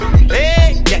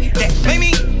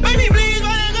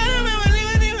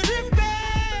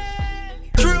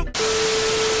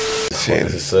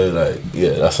insane. It's so like,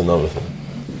 yeah, that's another thing.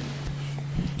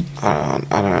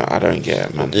 I don't get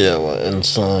it, man. Yeah, well,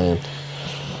 insane.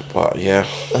 But yeah,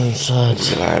 Inside.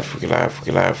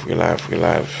 we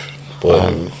live.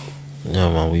 But Yeah,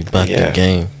 man, we back Yeah.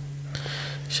 again.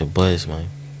 It's your boys, man.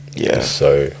 Yeah,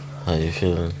 so How you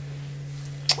feeling?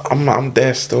 I'm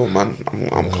there still, man.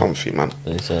 I'm comfy, man.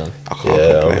 What you saying? I can't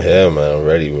yeah, I'm complain. here, man. I'm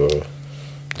ready, bro.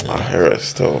 I hear it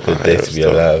still. Good day to be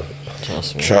alive.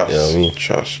 Trust me. Trust, You know what I mean?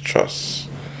 trust.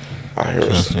 I hear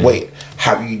Trust it. me. Wait,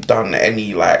 have you done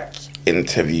any like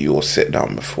interview or sit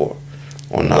down before,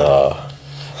 or not? Nah.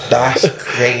 That's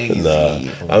crazy. Nah.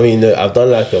 I mean, I've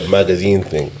done like a magazine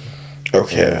thing.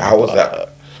 Okay, how was that?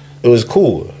 It was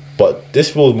cool, but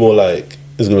this was more like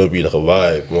it's gonna be like a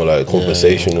vibe, more like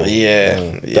conversational.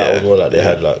 Yeah, That was more like they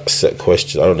had like set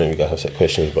questions. I don't know if you guys have set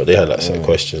questions, but they had like set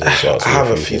questions. And so I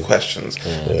have a few questions,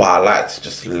 but I like to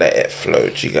just let it flow.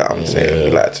 Do you get what I'm saying?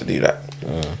 We like to do that. I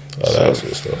like that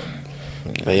sort of stuff.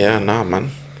 But yeah, nah,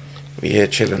 man. We here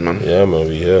chilling, man. Yeah, man,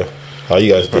 we here. How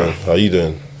you guys doing? How you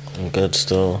doing? I'm good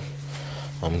still.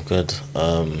 I'm good.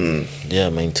 Yeah,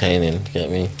 maintaining. Get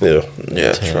me? Yeah, Yeah,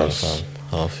 Maintaining, trust. fam.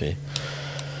 Healthy.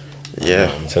 Yeah,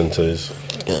 10 toes.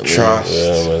 Get me? trust.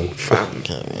 Yeah, man. Fam,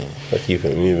 Get me? I keep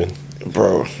it moving,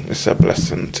 bro, it's a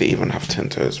blessing to even have 10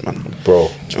 toes, man. bro.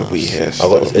 To be here. I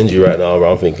got this injury right now,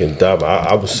 bro. I'm thinking, damn,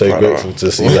 I was so Brother. grateful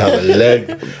to see you have a leg.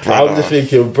 I'm just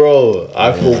thinking, bro,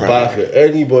 I feel bad for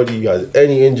anybody who has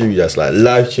any injury that's like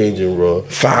life changing, bro.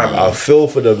 Fam. I feel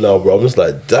for them now, bro. I'm just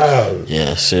like, damn.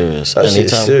 Yeah, serious. That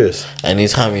shit's serious.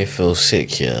 Anytime you feel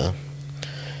sick, yeah,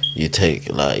 you take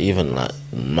like even like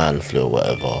man flu or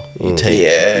whatever. You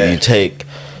take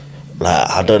like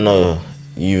I don't know.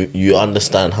 You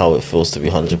understand how it feels to be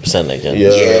 100% again. Yeah.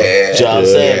 Yeah. Do you know what I'm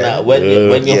saying? Like when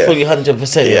when you're Yeah. fully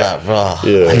 100%, you're Yeah. like, rah,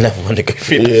 Yeah. I never want to go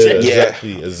through that Yeah, shit.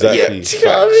 exactly. Yeah. Exactly. Do you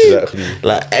know what I mean? Exactly.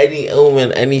 Like any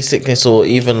ailment, any sickness, or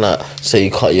even like say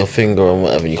you cut your finger and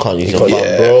whatever, you can't use your can't- thumb,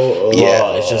 yeah. bro. Yeah.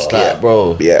 Oh, it's just like,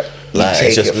 bro. Yeah. You Like take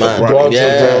it's just it for mad. granted. Granted,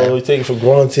 Yeah. bro. You take it for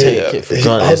granted. Take it for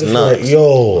granted, I it's was nuts. like,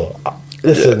 yo.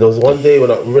 Listen, there was one day when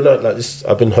like this.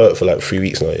 I've been hurt for like 3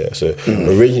 weeks now. Yeah. So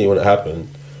originally when it happened,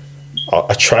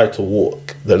 I tried to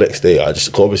walk the next day. I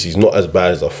just obviously it's not as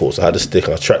bad as I thought. So I had a stick.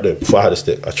 And I tried to before I had a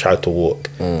stick. I tried to walk,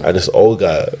 and this old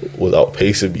guy was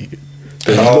outpacing me.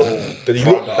 Then he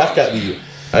looked back at me.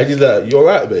 And he's like, "You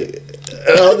alright, mate?"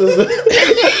 And I was just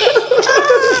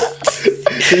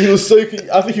so he was so.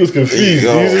 I think he was confused. He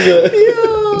was just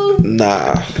like,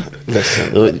 Nah,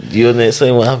 listen. You want to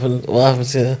explain what happened? What happened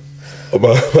to you? oh,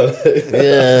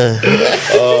 Yeah.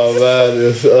 oh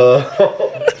man, it's,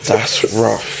 That's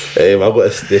rough. hey, man, I got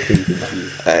a stick.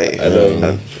 Hey,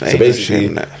 And so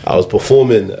basically, I was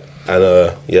performing,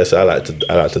 and yes, I like to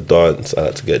dance. I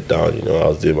like to get down. You know, I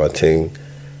was doing my thing.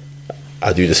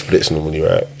 I do the splits normally,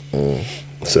 right?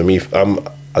 So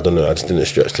I don't know. I just didn't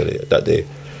stretch today that day.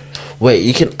 Wait,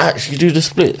 you can actually do the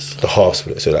splits? The half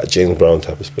split, so like James Brown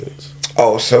type of splits.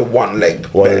 Oh, so one leg.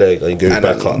 One leg, and you go and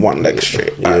back then up. one leg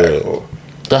straight. Yeah. Alright, cool.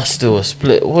 That's still a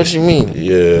split. What do you mean?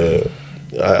 Yeah.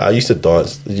 I used to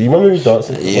dance. Do you remember me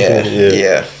dancing?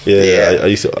 Yeah. I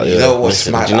used to. You know what's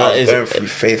Listen, mad? do you know I was it's- going through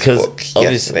 'cause Facebook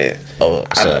obviously- yesterday. Oh,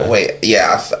 sorry. And wait,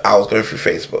 yeah, I was going through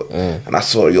Facebook and I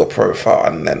saw your profile,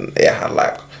 and then it had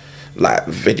like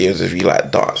videos of you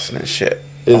like dancing and shit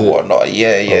and whatnot. Yeah.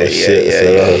 Oh, shit, oh,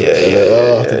 I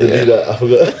have to delete that. I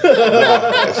forgot.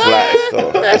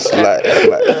 It's like.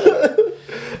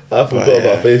 I forgot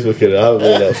about Facebook and I haven't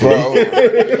made that Bro,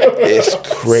 it's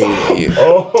crazy.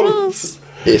 Oh,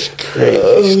 It's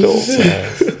crazy still.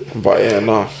 But yeah,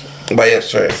 no. But yeah,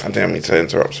 sorry. I didn't mean to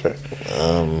interrupt, sorry.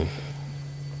 I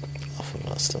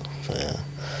forgot still. Yeah. I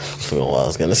forgot what I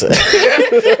was gonna say.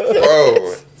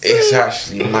 Bro, it's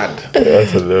actually mad.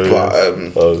 that's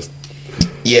hilarious. But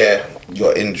yeah,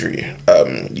 your injury.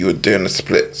 You were doing the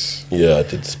splits, Yeah, I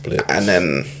did split. and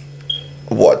then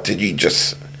what? Did you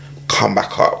just come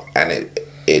back up and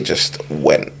it just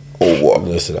went, or what?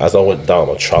 Listen, as I went down,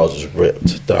 my trousers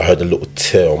ripped. Then I heard a little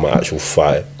tear on my actual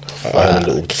thigh. I heard a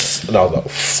little and I was like,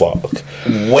 fuck.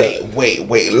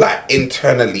 Wait, like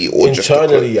internally or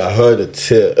Internally, I heard a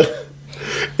tear.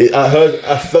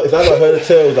 I felt a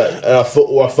tear. It was like, and I felt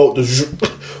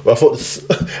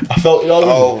you know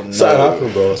what I mean? Something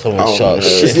happened, bro. Someone shot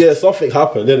shit. Yeah, something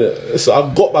happened, didn't it? So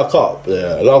I got back up,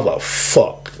 yeah, and I was like,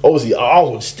 fuck. Obviously, I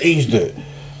was on stage though.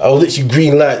 I was literally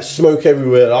green lights, smoke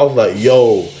everywhere, and I was like,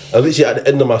 yo. I was literally at the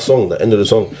end of my song, the end of the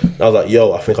song, and I was like,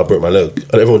 yo, I think I broke my leg.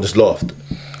 And everyone just laughed.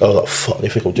 I was like, fuck, they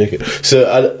think I'm joking. So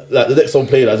the next song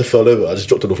played, I just fell over, I just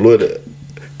dropped on the floor in it.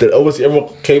 Then obviously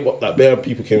everyone came up, like bare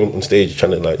people came on stage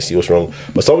trying to like see what's wrong.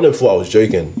 But some of them thought I was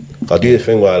joking. I do this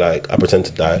thing where I pretend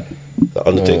to die. Like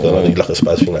Undertaker, and I need like a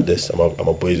spaz thing like this, and my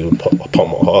boys would pump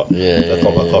my heart. Yeah,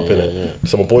 come back up in it.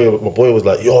 So my boy was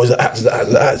like, "Yo, it's an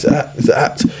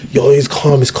act. Yo, he's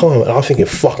calm. And I was thinking,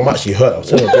 "Fuck, I'm actually hurt." I was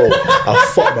telling bro,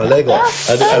 I fucked my leg up.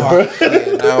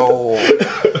 No.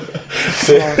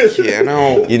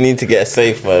 You need to get a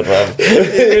safe word, man.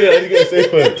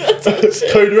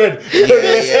 Code red.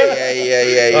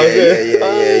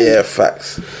 Yeah.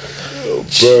 Facts.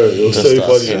 Bro, it was so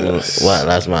funny. White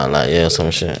lives matter, like, yeah,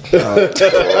 some shit. You're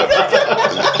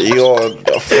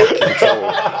a fucking troll.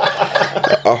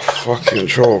 A fucking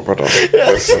troll, brother.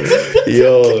 Listen.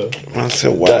 Yo, Man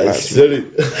said white lives. Silly.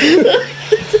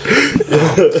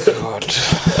 God.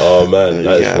 Oh man,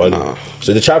 that is funny. Nah.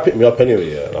 So the child picked me up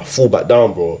anyway, yeah, and I fall back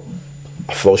down, bro.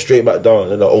 I fell straight back down,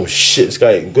 and they're like, "Oh shit, this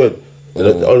guy ain't good." And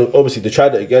then, obviously, they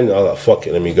tried it again. And I was like, "Fuck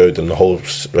it, let me go." Then the whole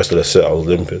rest of the set, I was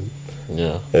limping.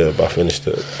 Yeah, but I finished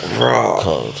it. Bro.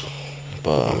 Cold.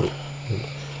 But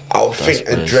I would think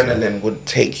adrenaline would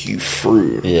take you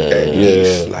through. Yeah.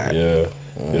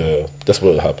 That's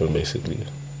what happened basically.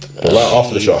 But right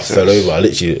after the shot, I fell over. I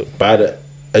literally by the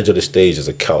edge of the stage is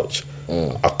a couch.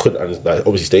 I couldn't understand.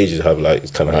 Obviously, stages have like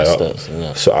it's kind of high steps,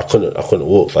 up, so I couldn't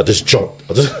walk. So I just jumped.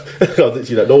 I was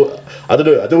literally like, no, I don't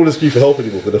know. I don't want to scream for help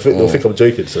anymore because they'll think I'm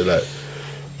joking. So like,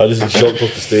 I just jumped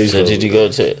off the stage. So did you go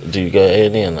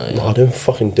A&E and that? No, them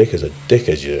fucking dickheads are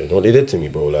dickheads. You know what they did to me,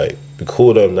 bro? Like we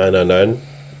called them 999.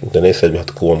 Then they said we had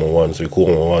to call 111. So we called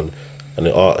 111, and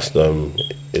they asked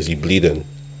is he bleeding?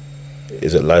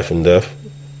 Is it life and death?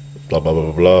 Blah blah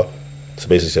blah blah blah. So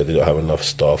basically said they don't have enough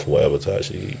staff or whatever to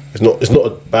actually. It's not a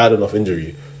bad enough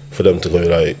injury for them to go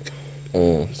like.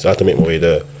 So I had to make my way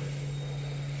there.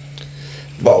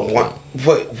 But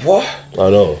wait, what? I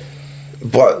know.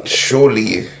 But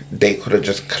surely they could have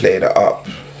just cleared it up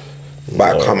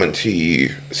by coming to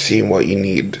you, seeing what you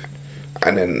need,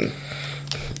 and then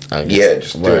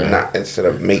just doing that instead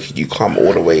of making you come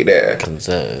all the way there.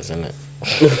 Conservatives, isn't it?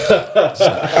 Shout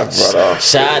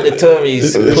out the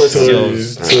Tories.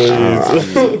 Pussies.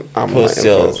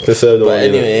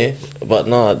 But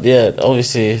anyway,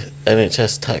 obviously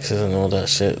NHS taxes and all that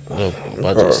shit, the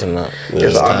budgets and that.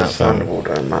 It's understandable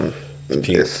though, man.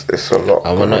 It's a lot.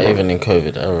 And we're not even in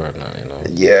COVID era now, you know.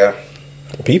 Yeah.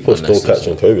 People are still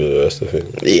catching COVID though, that's the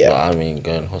thing. Yeah. But I mean,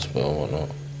 going to hospital and whatnot.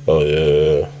 Oh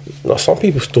yeah. No, some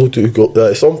people still do go.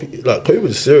 Like some like COVID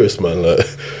is serious, man. Like.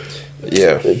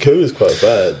 Yeah, COVID is quite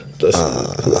bad.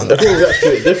 Everyone reacts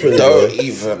to it differently. Don't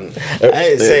even. I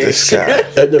ain't saying this guy.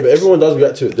 No, but everyone does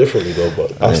react to it differently though.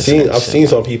 But I've seen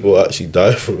some people actually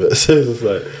die from it. So it's just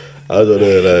like I don't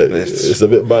know. Like it's a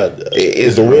bit bad.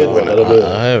 It's a weird one. I don't know.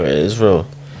 I hear it. It's real.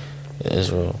 It is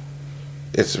real.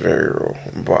 It's very real.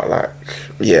 But like,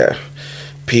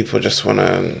 people just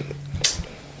wanna.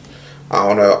 I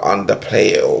wanna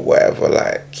underplay it or whatever.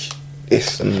 Like,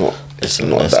 it's not. It's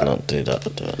not let's that. not do that.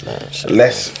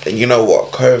 Let's. You know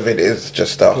what? COVID is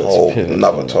just a whole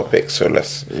another topic. So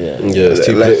let's. It's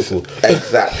too political.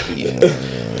 Exactly.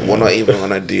 We're not even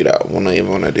gonna do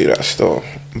that. Still,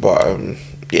 but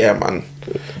yeah, man.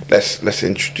 Let's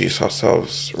introduce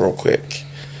ourselves real quick.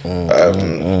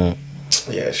 Yeah,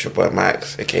 it's your boy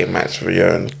Max, aka Max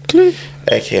Rion,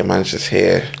 aka Man's Just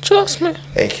Here. Trust me.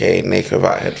 Aka Naked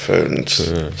Without Headphones.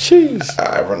 Jeez.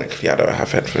 Ironically, I don't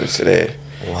have headphones today.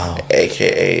 Wow.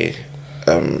 AKA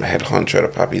head honcho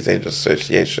of the Puppies Angels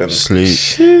Association.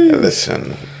 Sleep.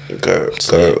 Listen, go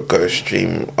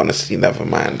stream Honestly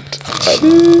Nevermind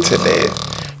today.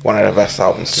 One of the best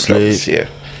albums to drop this year.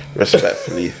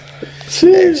 Respectfully. Do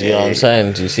you know what I'm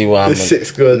saying? Do you see what I'm saying?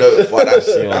 Good. No, well,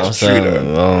 that's true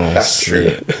though. Oh, that's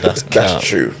true. That's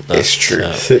true. It's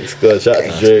true. 6 good. Shout out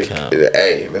to Drake.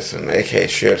 Hey, listen, AKA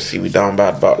sure see we down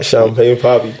bad about Champagne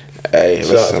Poppy. Hey,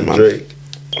 Shout listen, out to man. Drake.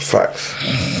 Facts.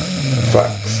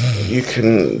 You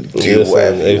can do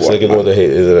whatever you want. It's like what the hate,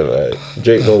 isn't it? Like,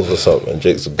 Drake knows what's up, man.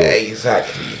 Drake's a bitch.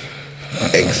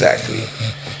 Exactly.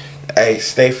 Hey,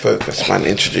 stay focused, man.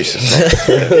 Introduce yourself.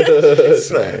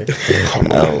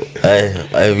 Come on.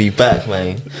 I'll be back,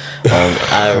 man.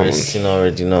 Iris, you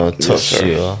already know, top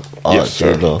shooter, art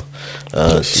dealer,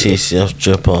 TCF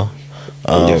dripper.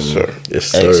 Yes, sir.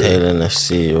 Exhaling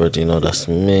FC, you already know that's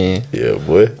me. Yeah,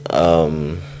 boy.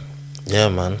 Yeah,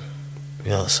 man.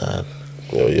 We outside.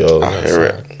 Yo. I hear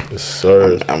it. Yes,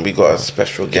 sir. And we got a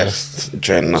special guest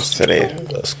joining us today.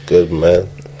 That's good, man.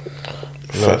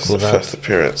 First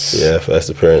appearance. Yeah, first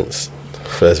appearance.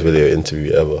 First video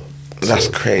interview ever. That's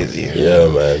crazy. Yeah,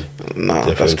 man. Nah,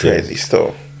 that's crazy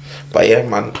still. But yeah,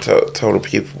 man, tell the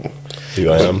people who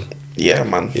I am. Yeah,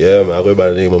 man. Yeah, man. I go by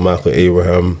the name of Michael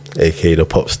Abraham, aka the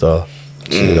pop star.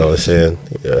 You know what I'm saying?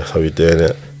 Yeah, that's how we doing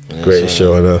it. Greatest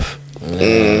show on earth.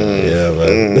 Yeah,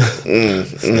 man.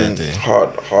 Steady.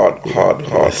 Hard.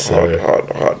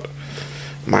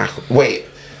 Wait,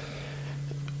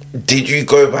 did you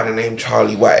go by the name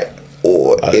Charlie White,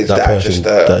 or is that just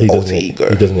a alter ego?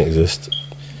 He doesn't exist.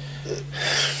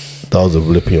 That was a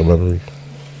blip in your memory.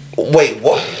 Wait,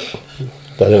 what?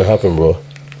 That didn't happen, bro.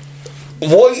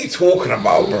 What are you talking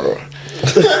about, bro?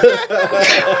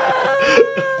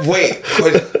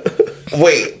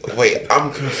 Wait,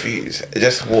 I'm confused.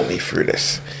 Just walk me through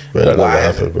this. Man, that never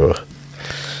happened, bro.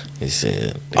 He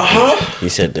said, he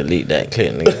said delete that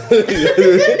clip, nigga.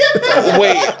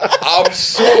 Wait, I'm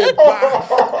so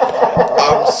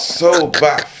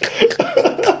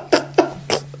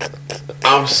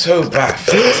baffed.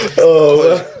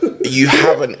 Oh, You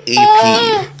have an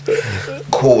EP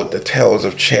called The Tales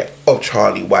of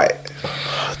Charlie White.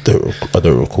 I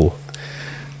don't recall.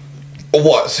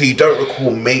 What? So you don't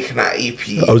recall making that EP?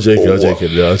 I'm joking.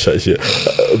 Yeah, I'm chatting shit.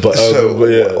 But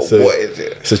yeah. So what is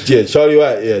it? So yeah, Charlie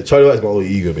White. Yeah, Charlie White's my old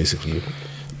ego, basically.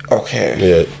 Okay.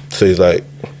 Yeah. So he's like,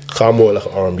 I'm more like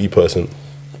an R&B person.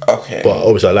 Okay. But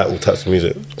obviously, I like all types of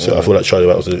music. So I feel like Charlie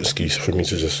White was an excuse for me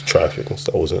to just try things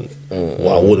that wasn't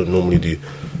what I wouldn't normally do.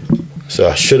 So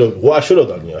I should have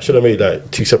done. Yeah, I should have made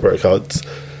like 2 separate accounts.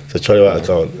 So Charlie White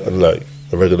account and like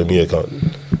a regular me account.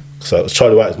 So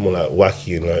Charlie White is more like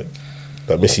wacky and like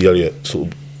Missy Elliott sort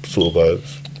of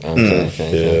vibes.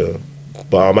 Okay. Yeah.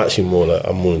 But I'm actually more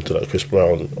into like Chris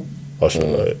Brown, Usher,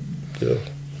 like, yeah.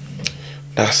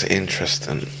 That's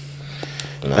interesting.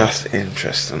 That's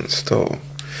interesting still.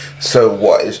 So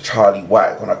what, is Charlie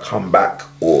White gonna come back,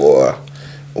 or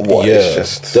what? Yeah,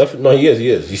 it's just no, he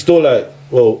is. He's still like,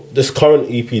 well, this current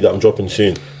EP that I'm dropping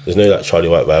soon, there's no like Charlie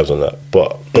White vibes on that.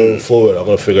 But going forward, I'm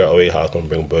gonna figure out a way how I can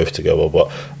bring both together. But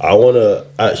I wanna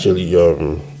actually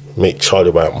make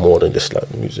Charlie White more than just like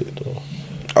music, though.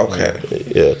 Okay.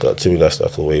 Yeah, to me that's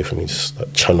like a way for me to just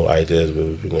like channel ideas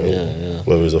with,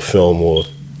 whether it's a film or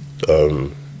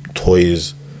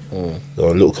toys,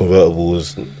 little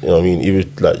convertibles, you know what I mean,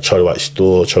 even like Charlie White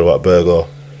store, Charlie White burger,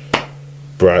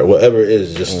 bright, whatever it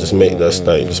is, just make that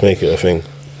like just make it a thing.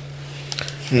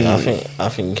 Yeah, I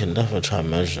think you can definitely try and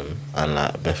measure them and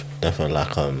like definitely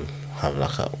like have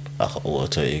like an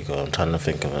alter ego. I'm trying to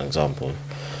think of an example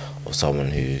of someone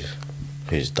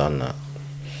who's done that.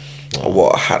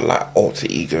 What had like alter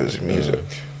egos in music?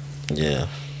 Yeah.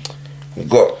 We've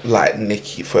got like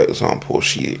Nicki, for example.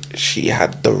 She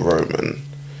had the Roman.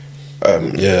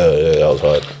 Yeah, that was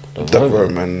hard. The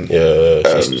Roman. Yeah,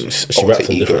 she raps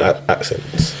in different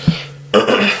accents.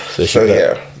 So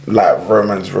yeah, like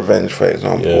Roman's Revenge, for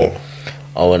example. Yeah.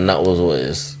 Oh, and that was what it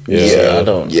is. Yeah.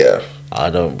 I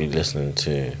don't be listening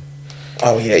to.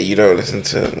 Oh yeah, you don't listen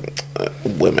to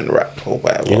women rap or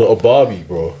whatever. You're not a Barbie,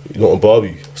 bro. You're not a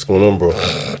Barbie. What's going on, bro?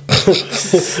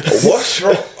 What's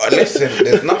wrong? Listen,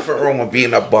 there's nothing wrong with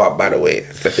being a barb, by the way.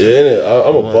 Listen. Yeah, innit?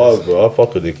 I'm a barb, bro. I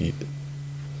fuck with Nicki.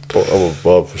 I'm a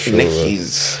barb for sure.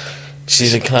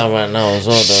 She's a clown right now as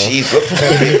well, though.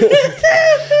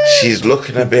 She's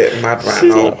looking a bit mad right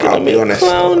now. I'll be honest.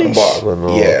 Clownish.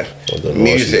 But yeah,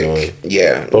 music.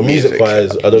 Yeah, but music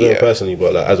wise, I don't know personally,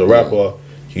 but like as a rapper,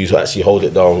 you actually hold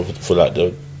it down for like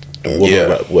the woman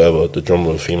rap, whatever, the drum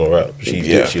and female rap. She's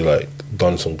literally like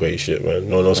done some great shit, man.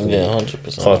 No one else can.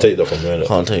 100%. Can't take that from her.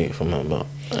 Can't take it from her, but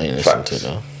I ain't listening to it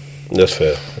though. That's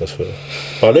fair.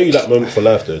 But I know you like Moment for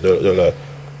Life though. Don't lie.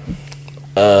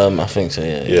 I think so.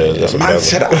 Yeah. That's man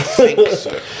said I think so.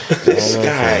 This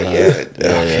guy,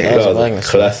 that was a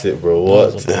classic, bro.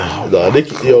 What?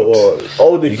 Nicki,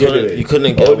 old Nicki. You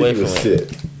couldn't get away from it.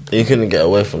 You couldn't get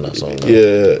away from that song.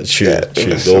 Yeah, true.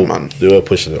 They were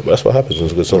pushing it, but that's what happens when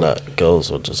it's a good song. Like girls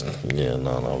were just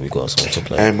no, we got a song to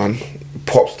play. Hey man,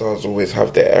 pop stars always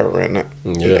have their error in it.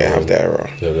 Yeah, they have their error.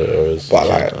 Yeah, their errors. But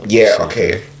like,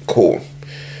 okay, cool.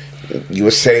 You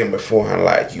were saying beforehand,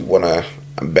 like you wanna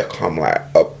become like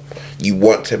you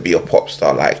want to be a pop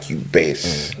star, like you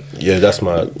base. Yeah, that's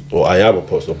I am a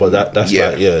pop star, but that's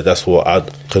that's what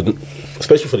cause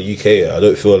especially for the UK, I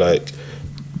don't feel like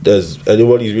there's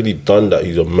anyone who's really done that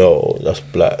who's a male that's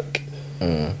black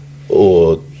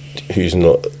or who's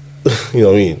not. You know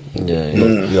what I mean? Yeah. You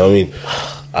know what I mean?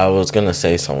 I was gonna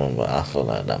say someone, but I feel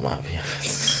like that might be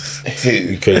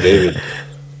Who? Craig David.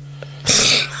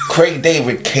 Craig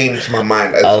David came to my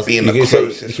mind as being the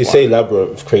closest. You can say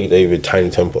Labyrinth, Craig David, Tiny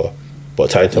Temper,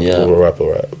 but Tiny Temper's more a rapper,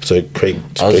 right? So Craig.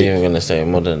 I was even gonna say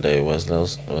modern day Wes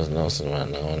Nelson right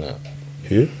now, isn't it?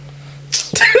 Who?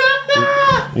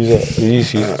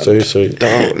 Sorry.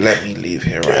 Don't let me leave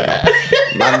here right now.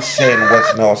 Man saying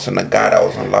Wes Nelson, the guy that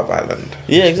was on Love Island.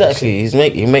 Yeah, exactly.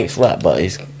 He makes rap, but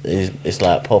it's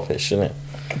like popish, isn't it?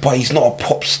 But he's not a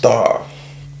pop star.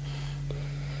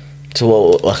 So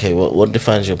what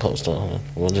defines your pop star?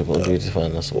 What do you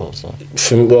define as a pop star?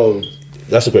 Well,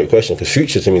 that's a great question because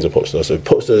Future to me is a pop star. So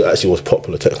pop star actually was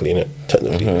popular technically, innit?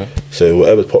 Technically. So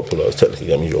whatever's popular is technically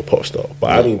that means you're a pop star.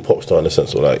 But I mean pop star in the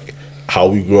sense of like how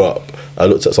we grew up. I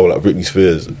looked at someone like Britney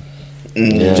Spears.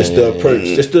 Just the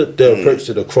approach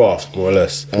to the craft, more or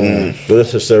less. Not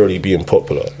necessarily being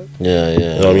popular. Yeah. You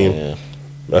know what I mean? Yeah.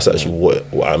 That's actually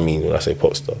what I mean when I say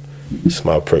pop star. It's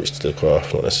my approach to the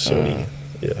craft, not necessarily.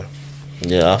 Yeah.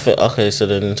 Yeah, I think okay. So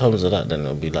then, in terms of that, then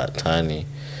it'll be like Tiny,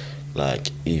 like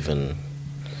even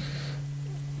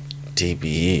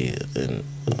DBE and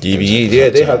DBE. Yeah,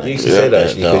 they have. You used to say that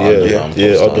actually.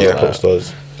 Other pop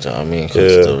stars. Do you know what I mean?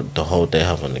 Because the whole they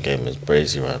have on the game is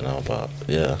brazy right now, but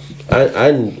yeah.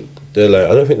 And they're like,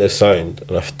 I don't think they're signed,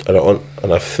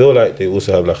 and I feel like they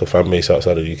also have like a fan base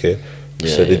outside of the UK.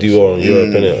 Yeah, so they do well in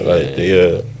Europe, innit?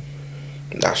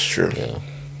 Like, That's true. Yeah.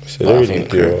 So they really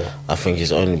do well. I think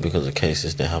it's only because of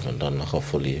cases they haven't done like a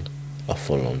full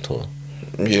on tour.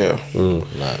 Yeah.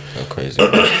 Like a crazy.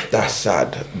 That's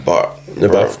sad, but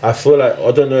I feel like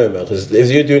I don't know, man. Because if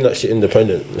you're doing that shit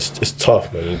independent, it's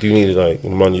tough, man. You do need like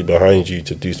money behind you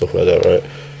to do stuff like that, right?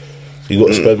 You got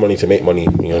to spend money to make money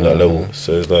when you're on that level.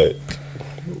 So it's like,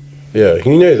 yeah,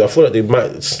 who knows? I feel like they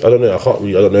might. I don't know. I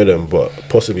don't know them, but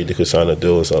possibly they could sign a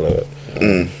deal or something like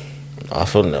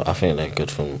that. I think they're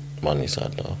good from money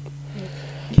side though.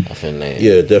 I think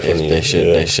definitely.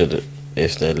 They should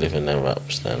if they're living their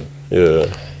raps then.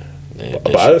 Yeah.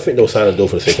 But I don't think they'll sign a deal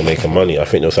for the sake of making money. I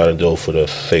think they'll sign a deal for the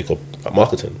sake of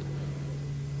marketing.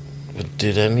 But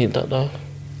do they need that though?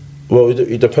 Well,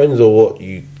 it depends on what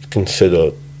you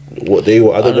consider. What they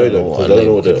I don't know them because I don't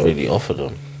know what they really offer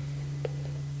them.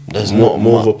 There's more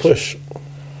not of a push.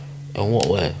 In what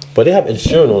way? But they have Ed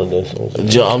Sheeran on their songs. Do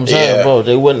you know what I'm saying, bro?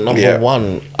 They went number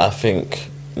one, I think.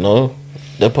 No?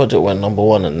 Their project went number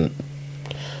one and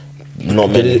not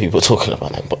many people talking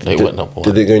about it, but they went number one.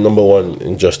 Did they go number one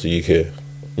in just the UK?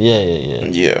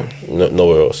 Yeah.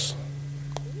 Nowhere else?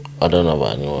 I don't know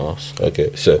about anywhere else.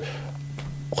 Okay, so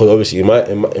because obviously in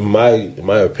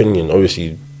my opinion,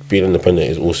 obviously being independent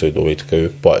is also the way to go,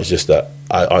 but it's just that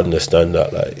I understand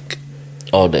that like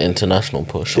the international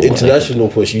push. The international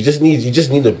push. You just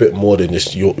need a bit more than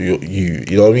just you. You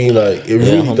know what I mean? Like it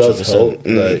really 100%. does help.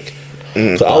 Like,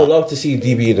 so I would love to see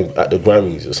DB at the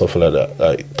Grammys or something like that.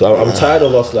 Like, I'm tired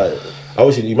of us like.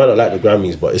 Obviously, you might not like the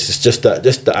Grammys, but it's just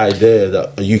the idea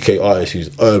that a UK artist who's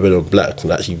urban and black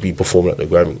can actually be performing at the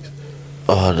Grammys.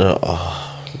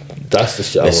 That's the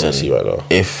shit I want to see right now.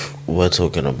 If we're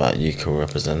talking about UK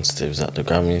representatives at the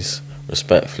Grammys,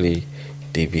 respectfully,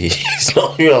 DB is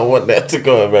not who I want there to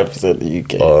go and represent the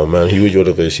UK. Oh man, who would you want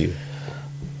to go see?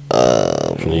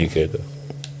 From the UK though?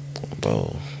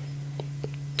 Bro.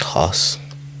 Huss.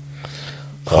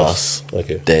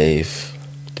 Okay. Dave.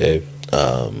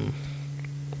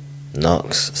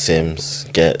 Knox, Sims,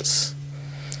 Getz.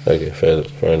 Okay, fair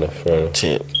enough.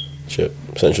 Chip.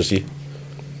 Central C?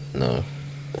 No.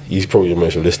 He's probably the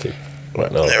most realistic right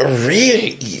now.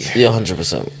 Really? Yeah,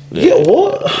 100%. Yeah,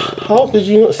 what? How could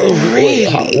you not say really?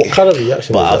 What kind of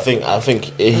reaction? But I think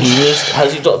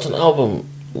has he dropped an album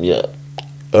yet?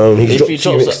 If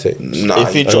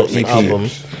he drops an album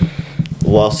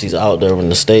whilst he's out there in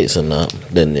the States and that,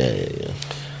 then yeah.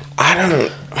 I don't.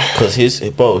 Because he's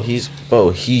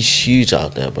huge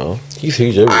out there, bro. He's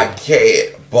huge. Everywhere. I get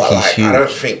it, but He's huge. I don't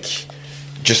think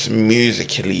just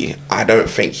musically. I don't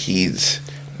think he's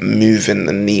moving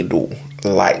the needle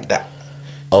like that.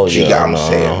 Oh Do you get what I'm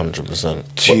saying?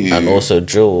 100%. And also,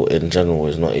 drill in general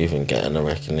is not even getting a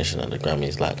recognition at the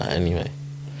Grammys like that anyway.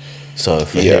 So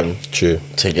for him to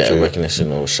get a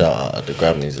recognition or shout out at the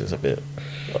Grammys is a bit.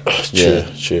 True.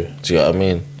 Do you know what I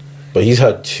mean? But he's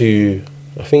had two.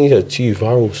 I think he's had two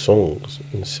viral songs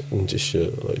in this year,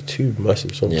 like two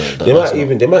massive songs. Yeah, they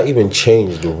might even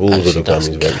change the rules of the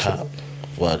Grammys eventually.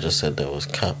 What I just said there was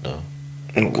cap though.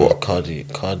 What? Cardi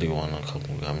won a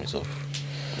couple of Grammys off.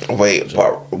 Wait,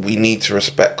 but we need to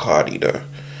respect Cardi though.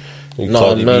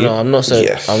 No, I'm not saying.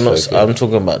 Yes. I'm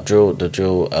talking about drill. The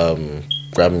drill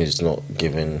Grammys not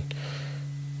giving.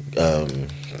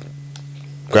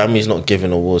 Grammys not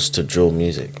giving awards to drill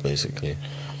music basically,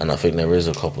 and I think there is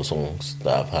a couple songs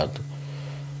that have had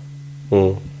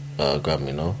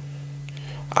Grammy. No,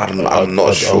 I'm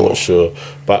not sure. I'm not sure,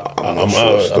 but I'm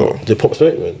sure. Did Pop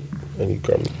Smoke win any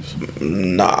Grammys?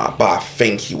 Nah, but I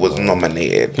think he was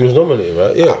nominated. He was nominated,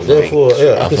 right? Yeah.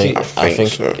 I think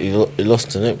so. He lost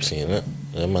to Nipsey, innit?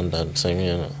 That man died the same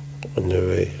year, innit? No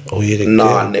way. Oh yeah.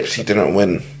 Nipsey didn't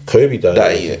win. Kobe died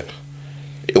that year.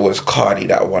 It was Cardi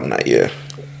that won that year.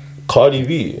 Cardi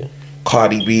B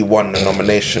won the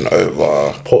nomination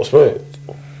over Pop Smoke.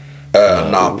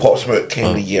 Nah, Pop Smoke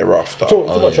came the year after. Talk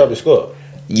about Travis Scott.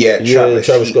 Yeah,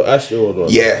 Travis Scott, Astro World one.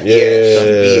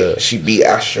 Yeah. She beat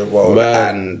Astro World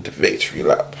Man. and Victory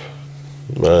Lap.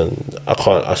 Man, I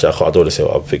don't want to say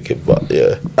what I'm thinking, but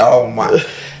yeah. Oh my.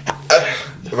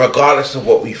 Regardless of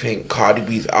what we think, Cardi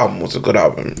B's album was a good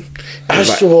album.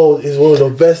 Astro World is one of the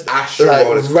best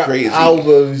World is rap crazy.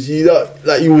 albums you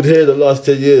would hear the last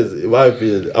 10 years, in my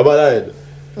opinion. Am I lying?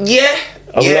 Yeah.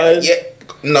 I'm lying? Yeah.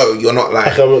 No, you're not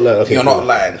lying. Okay, I'm not lying. Okay, you're cool. not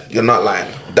lying. You're not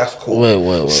lying. That's cool.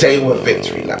 Wait. Same with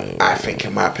Victory Lap, I think,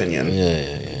 in my opinion.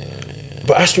 Yeah.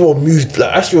 But Astro World moved,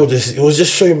 Astro World, it was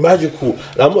just so magical.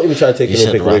 I'm not even trying to take You said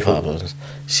anything away rap from albums.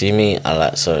 See me, I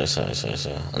like. Sorry. I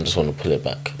just want to pull it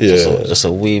back. Yeah. Just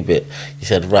a wee bit. You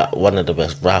said rap. One of the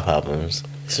best rap albums.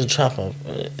 It's a trap album.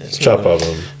 trap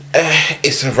album.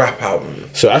 It's a rap album.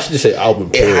 So I should just say album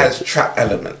It period. has trap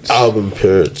elements. Album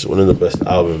period. One of the best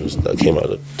albums that came out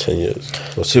of 10 years.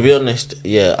 To be honest,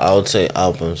 yeah, I would say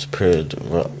albums period.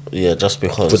 Yeah, just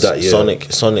because For that, yeah.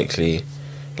 sonically,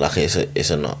 like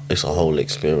it's a whole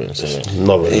experience, isn't it?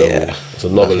 Another level. Yeah. It's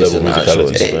another Like, it's level of an actual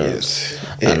musicality.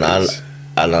 experience.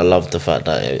 And I love the fact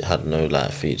that it had no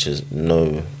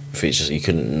features. You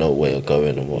couldn't know where you're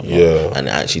going and whatnot. Yeah. And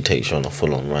it actually takes you on a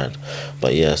full on ride.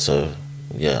 But yeah, so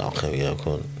yeah, okay, yeah,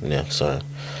 cool. Yeah, sorry.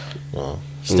 No,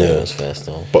 statement's fair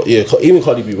still. But yeah, even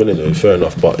Cardi B winning though, fair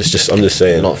enough. But it's just, I'm just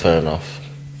saying. Not fair enough.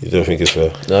 You don't think it's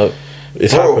fair? No.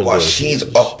 It's Bro, happened. but though. she's a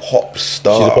pop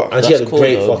star. She's a pop, and she That's had a cool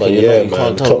great though, but fucking you know, year, you man.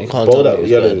 can't tell me Bold it's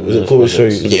Yellow. bad. Was it cool to show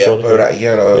you? Yeah, bro, that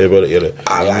yellow. Yeah, Bold Yellow.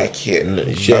 I like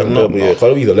it. She had no, yeah.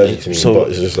 Cardi B's a legend to me, So but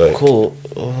it's just like. cool.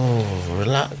 Oh,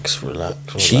 relax.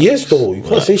 She is though. You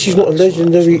can't say she's not a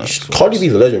legendary. Cardi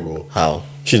B's a legend, bro. How?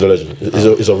 She's a legend.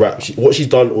 It's a rap. What she's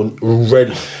done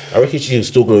already, I reckon she's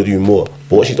still gonna do more.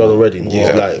 But what she's done already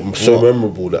is like so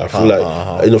memorable that I feel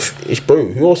like it's bro.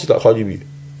 Who else is like Cardi B?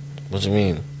 What do you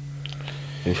mean?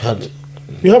 We've had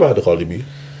You haven't had a Cardi B.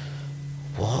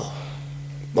 what?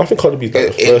 I think Cardi B's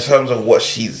like the In first. terms of what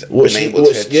she's been able to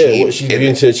achieve. What she's been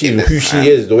able to achieve, in who this she time.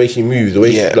 is, the way she moves, the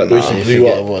way Yeah, she, like, the way nah. she You blew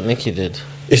forget up. what Nicki did.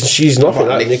 She's nothing But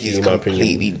like Nicki Nicki's in my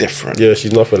completely opinion. different. Yeah,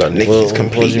 she's nothing like Nicki. Nicki's What do you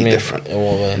completely mean? different. In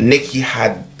what way? Nicki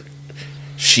had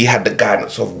the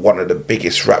guidance of one of the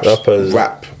biggest rap She put out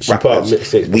rappers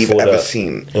mixtapes we've before ever that.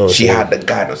 seen. Oh, She okay. had the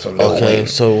guidance of Lil Okay, Wayne.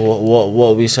 so what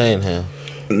are we saying here?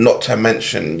 Not to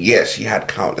mention, yes, she had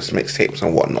countless mixtapes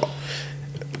and whatnot.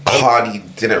 Cardi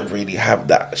didn't really have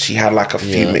that. She had like a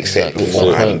few mixtapes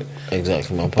beforehand,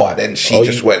 Exactly my point. but then she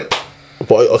just went.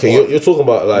 But okay, you're talking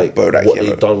about like Bro, that what yellow.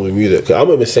 they've done with music. 'Cause I'm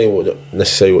not even saying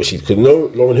necessarily what she. Because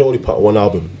Lauryn Hill only put one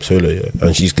album solo, yeah,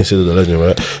 and she's considered a legend,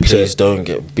 right? Please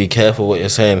don't be careful what you're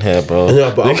saying here, bro.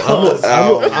 Yeah, but I'm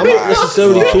not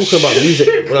necessarily talking about music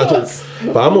when I talk.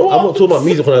 But I'm not talking about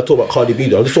music when I talk about Cardi B.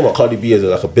 Though. I'm just talking about Cardi B as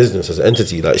like a business, as an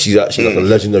entity. Like she's actually like a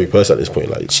legendary person at this point.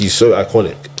 Like she's so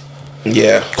iconic.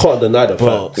 Yeah, Can't deny the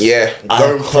Bro. fact. yeah,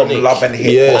 going from Iconic. love and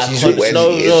hip Yeah, hop she's- to where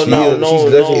No, she is now.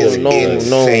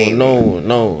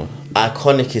 no.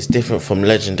 Iconic is different from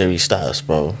legendary status,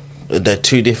 bro. They're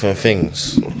two different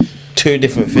things. Two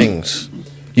different things.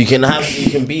 You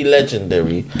can be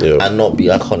legendary and not be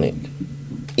iconic.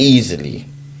 Easily.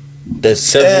 There's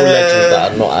several legends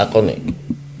that are not iconic.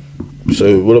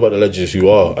 So what about the legends who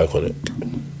are iconic?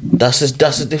 That's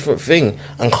a different thing.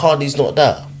 And Cardi's not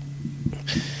that.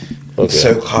 Okay.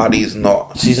 So Cardi's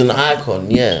not. She's an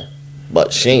icon, yeah.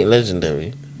 But she ain't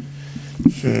legendary.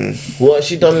 What has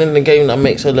she done in the game that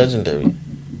makes her legendary?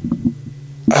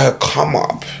 Her come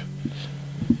up.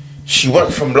 She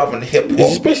went from love and hip It's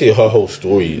just hop, basically her whole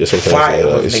story. That's what I'm trying to fighting say.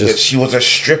 Like, with it's niggas. just She was a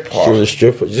stripper. she was a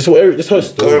stripper. Just her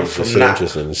story Going is from just so that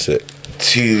interesting and sick.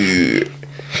 to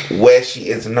where she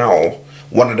is now,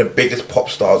 one of the biggest pop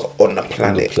stars on the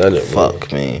planet. Planet, man.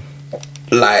 Fuck me.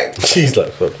 Like, She's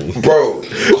like fucking. bro,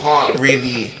 you can't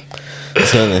really. To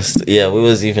be honest, yeah, we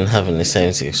was even having the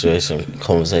same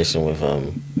conversation with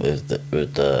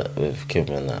Kim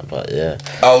and that, but yeah.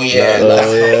 Oh yeah,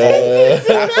 that's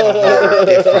a whole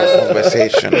different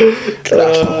conversation.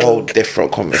 That's a whole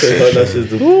different conversation. That's just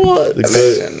the What? the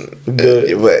Listen,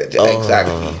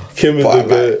 exactly. Kim is But, the like,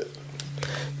 goat.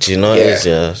 Do you know what Yeah. it is?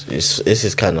 Yeah, this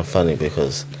is kind of funny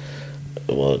because,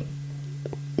 well,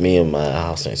 me and my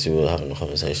housemates, we were having a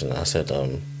conversation. I said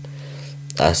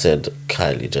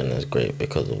Kylie Jenner is great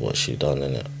because of what she done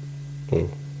in it,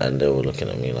 and they were looking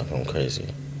at me like I'm crazy.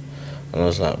 And I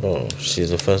was like, bro, she's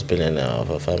the first billionaire of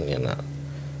her family and that.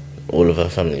 All of her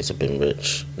families have been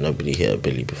rich. Nobody hit a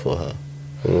billy before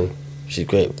her. She's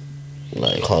great.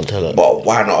 Like, you can't tell her. But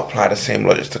why not apply the same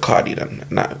logic to Cardi then?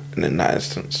 In that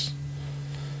instance,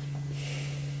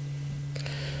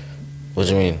 What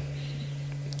do you mean?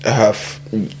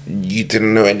 you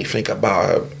didn't know anything about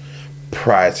her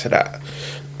prior to that,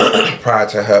 prior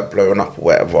to her blowing up or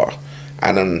whatever,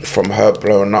 and then from her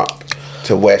blowing up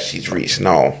to where she's reached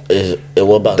now, that's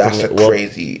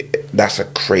a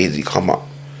crazy come up.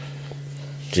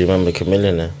 Do you remember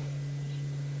Chameleon?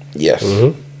 Yes.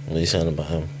 What are you saying about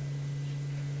him?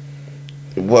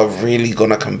 We're really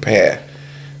gonna compare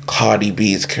Cardi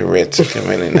B's career to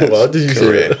Chameleon's Why did you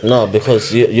career. say that? No,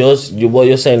 because what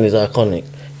you're saying is iconic,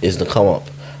 is the come up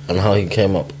and how he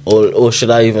came up. Or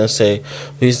should I even say,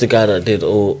 who's the guy that did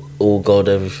all gold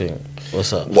everything?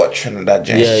 What's up? What, Trinidad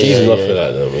James? Yeah, She's yeah, nothing yeah.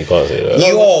 like them. You can't say that.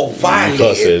 You're violating. You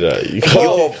can't say that. You can't.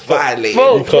 You're violating.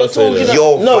 Bro, You can't say that.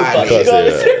 You're No, violating. You can't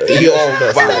say that.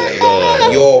 You're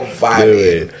violating. You're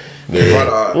violating.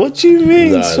 Brother, What do you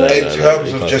mean? Nah, son? in terms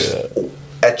you of can't just say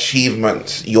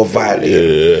achievements, you're violating.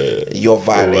 Yeah. You're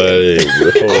violating.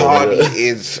 Violating, bro. Cardi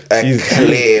is a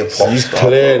clear pop She's star.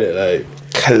 clearing it, like.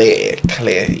 Clear.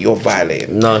 You're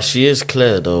violating. No, she is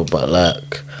clear though, but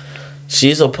like,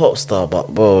 she's a pop star,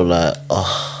 but bro, like,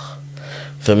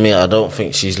 for me, I don't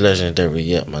think she's legendary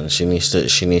yet, man. She needs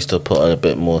to put a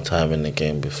bit more time in the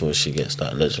game before she gets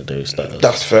that legendary status.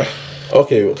 That's fair.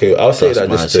 Okay, I'll say That's that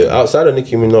my this opinion. outside of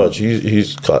Nicki Minaj,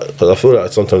 because I feel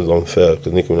like sometimes it's unfair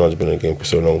because Nicki Minaj has been in the game for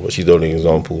so long, but she's the only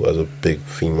example as a big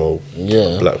female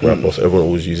black rapper, so everyone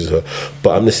always uses her.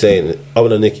 But I'm just saying, other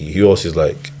than Nicki, who else is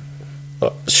like,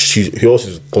 who else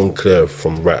has gone clear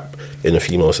from rap in the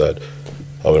female side?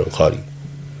 Other than Cardi,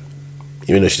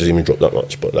 even though she doesn't even drop that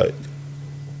much, but like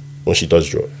when she does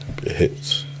drop, it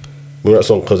hits. Remember that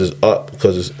song, because it's up,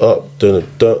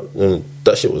 dun,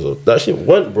 that shit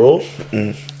went, bro.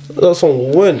 That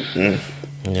song went. Yeah,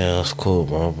 that's cool,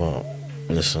 bro. But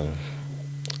listen,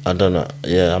 I don't know.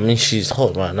 Yeah, I mean, she's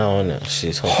hot right now, isn't it?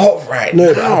 She's hot. Hot right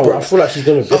No, now. but I feel like she's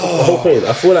gonna be. The whole thing.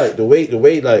 I feel like the way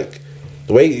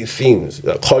it seems,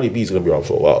 like Cardi B's gonna be around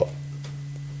for a while.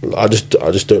 I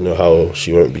just don't know how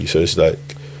she won't be. So it's like,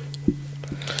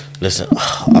 Listen,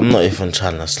 I'm not even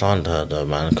trying to slander her though,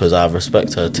 man, because I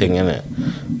respect her thing, innit?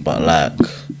 But like,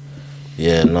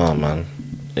 yeah, no, man.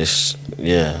 It's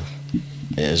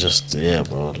just,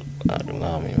 bro. Like,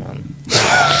 allow me, man.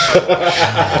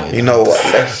 You know what?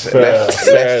 Let's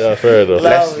fair enough.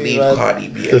 let's me, leave man. Cardi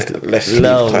B. Let's leave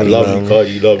Love Cardi me, B. man.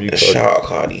 Love you, Cardi. Shout out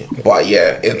Cardi. But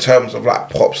yeah, in terms of like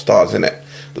pop stars, innit?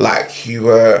 Like, who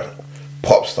were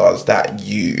pop stars that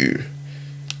you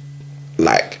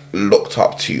like looked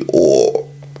up to or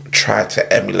tried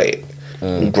to emulate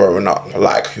growing up?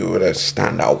 Like, who were the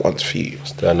standout ones for you?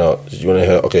 Stand out. You want to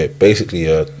hear? Okay, basically,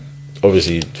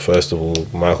 obviously, first of all,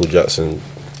 Michael Jackson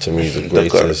to me is the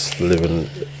greatest living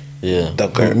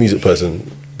music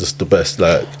person. Just the best.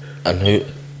 Like, And who?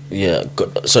 Yeah.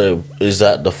 So is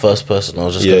that the first person? I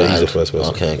was just yeah, gonna he's add. the first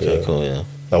person. Okay, Yeah. cool. Yeah.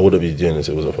 I wouldn't be doing this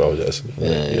if it wasn't for Michael Jackson. Yeah.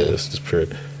 It's just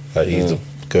period. Like, he's the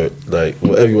goat. Like,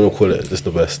 whatever you want to call it, just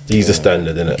the best. He's the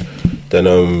standard, innit? Then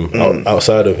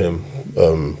outside of him,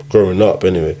 growing up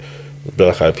anyway,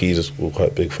 Black Eyed Peas were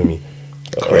quite big for me.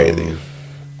 Crazy.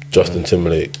 Justin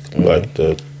Timberlake, like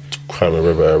the Crime and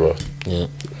River era. Yeah.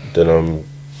 Then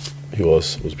who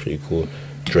else was pretty cool?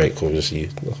 Drake, obviously.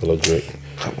 Like, I love Drake.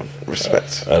 Come on,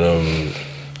 respect. And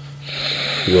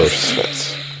who else?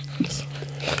 Respect.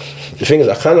 The thing is,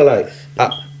 I kind of like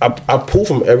I pull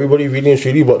from everybody really and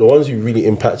truly, but the ones who really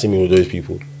impacted me were those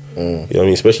people. You know what I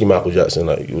mean? Especially Michael Jackson.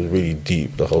 Like, it was really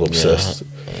deep. Like, I was obsessed.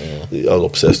 I was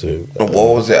obsessed with him. And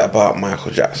what was it about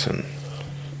Michael Jackson?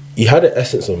 He had an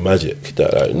essence of magic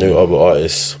that like no other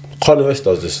artists. Kanye West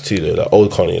does this too, though. Like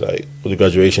old Kanye, like with the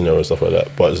graduation era and stuff like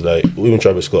that. But it's like even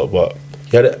Travis Scott. But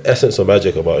he had an essence of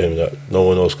magic about him that no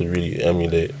one else could really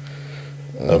emulate.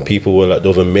 And people were like, there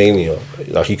was a mania.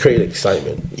 Like, he created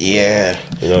excitement. Yeah,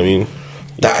 You know what I mean?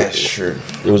 that is true.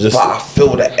 It was just- but I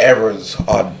feel the eras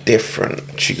are different.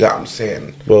 You get what I'm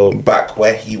saying? Well, back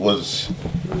where he was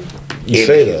You in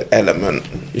say his that. element,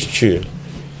 It's true.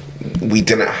 we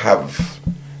didn't have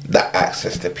that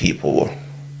access to people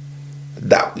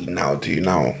that we now do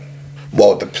now.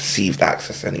 Well, the perceived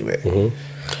access anyway.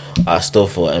 I still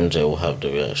thought MJ will have the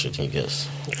reaction he gets.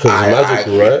 Because it's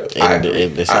magical, agree. right? I In agree.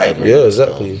 this I element. agree. Yeah,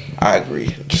 exactly. I agree.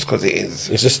 Just because it is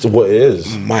It's just what it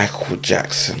is. Michael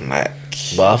Jackson, like.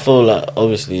 But I feel like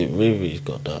obviously Riri's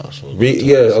got that. So I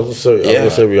was gonna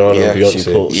say Rihanna Yeah. and She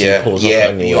Beyonce. pulls up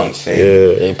anywhere. Beyonce.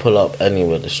 Yeah. They pull up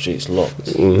anywhere. The streets locked.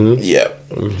 Yeah.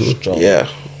 Strong. Yeah.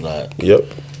 Like Yep.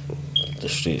 the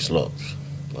streets locked.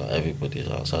 Like everybody's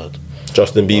outside.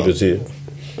 Justin Bieber too.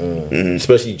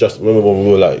 Especially remember when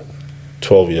we were like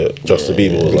 12 years. Justin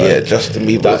Bieber was like, Yeah, Justin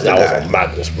Bieber was the that guy. was a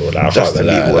madness, bro. Like, I can't Justin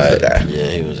lie, Bieber was like, the guy. Yeah,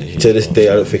 he was a huge. To this day,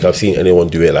 I don't think I've seen anyone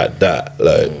do it like that.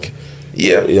 Like,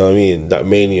 Yeah. you know what I mean? That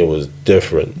mania was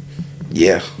different.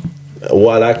 Yeah.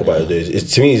 What I like about it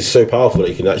is to me it's so powerful that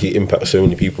you can actually impact so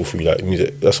many people through like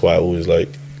music. That's why I always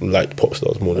liked pop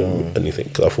stars more than anything,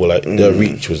 because I feel like their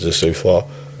reach was just so far.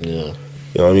 Yeah.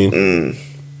 You know what I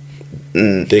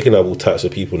mean? They can have all types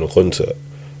of people in a concert.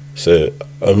 So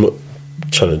I'm not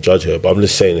trying to judge her, but I'm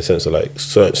just saying in the sense of like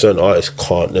certain artists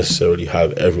can't necessarily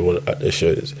have everyone at their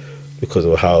shows because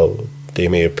of how they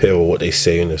may appear or what they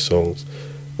say in their songs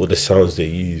or the sounds they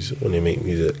use when they make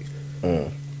music. You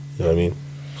know what I mean?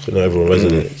 So not everyone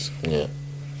resonates.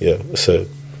 Yeah. So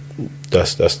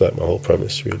that's like my whole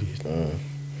premise, really.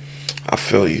 I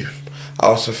feel you. I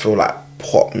also feel like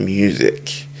pop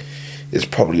music is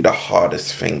probably the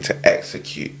hardest thing to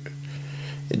execute.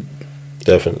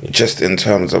 Definitely. Just in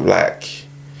terms of like,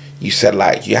 you said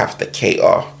like you have to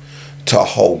cater to a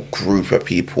whole group of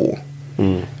people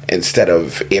instead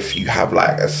of if you have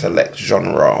like a select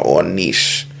genre or a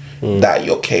niche that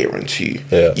you're catering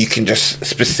to. You can just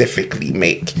specifically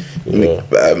make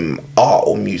art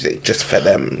or music just for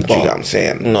them. Do you know what I'm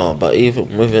saying? No, but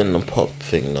even within the pop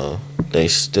thing though, they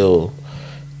still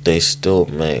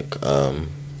make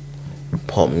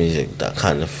pop music that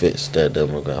kind of fits their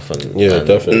demographic and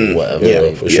definitely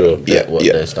whatever what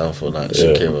they stand for, like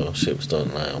Shakira, Ships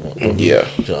Don't Lie and whatnot. Do you know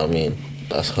what I mean?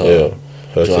 That's her.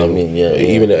 Do you know what I mean?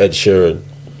 Even Ed Sheeran.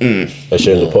 Ed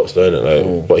Sheeran's a pop star, innit?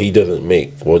 Like, but he doesn't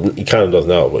make. Well, he kind of does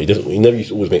now, but he doesn't. He never used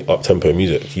to always make up tempo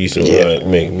music. He used to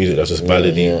make music that's just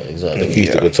ballady,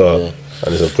 acoustic guitar,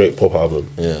 and it's a great pop album.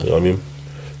 You know what I mean?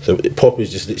 So pop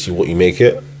is just literally what you make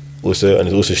it. Also, and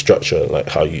it's also structure, like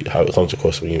how it comes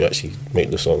across when you actually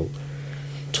make the song.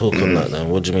 Talk on that then.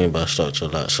 What do you mean by structure?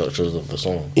 Like structures of the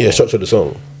song? Yeah, structure of the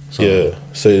song. Yeah.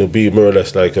 So it'll be more or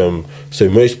less like so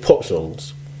most pop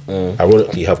songs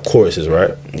ironically have choruses,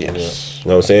 right? Yes. You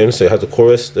know what I'm saying? So it has a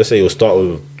chorus. Let's say it'll start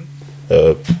with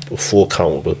a 4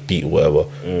 count with a beat or whatever.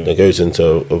 Then it goes into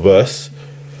a verse,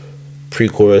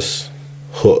 pre-chorus,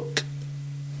 hook,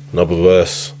 another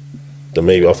verse. Then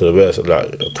maybe after the verse,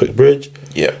 like a quick bridge.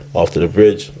 Yeah. After the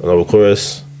bridge, another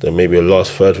chorus. Then maybe a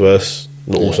last third verse.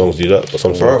 Not all songs do that, but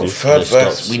some songs do. Third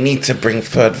verse. We need to bring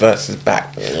third verses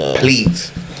back,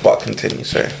 please. But continue,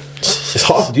 sorry. It's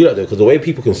hard to do that though, because the way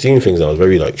people consume things now is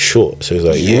very like short. So it's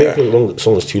like you make a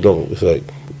song that's too long. It's like,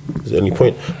 is there any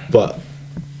point? But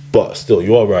still,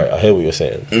 you are right. I hear what you're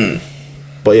saying.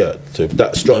 But yeah, so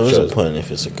that structure. There is a point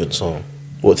if it's a good song.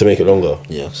 What, to make it longer?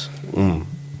 Yes.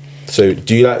 So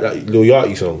do you like that Lil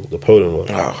Yachty song, the Poland one?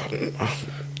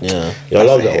 Yeah, I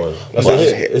love that one. That's a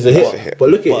hit. It's a hit. But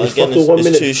look at it, it's fucking 1 minute.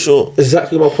 It's too short.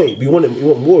 Exactly my point. We want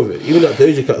more of it. Even that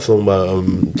Doja Cat song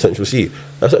by Central C,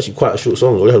 that's actually quite a short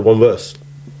song. It only had one verse.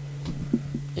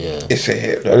 Yeah, it's a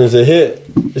hit. And it's a hit.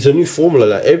 It's a new formula.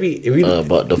 Like every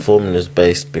but the formula is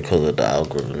based because of the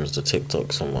algorithms, the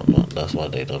TikToks and whatnot. That's why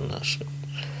they done that shit.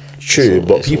 True,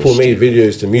 but people made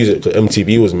videos to music that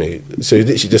MTV was made. So it's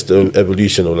literally just the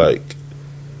evolution of like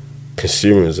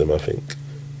consumerism, I think.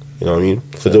 You know what I mean?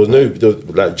 So there was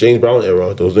like James Brown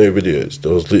era, there was no videos.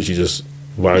 There was literally just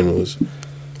vinyls,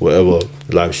 whatever,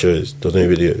 live shows. There was no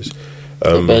videos.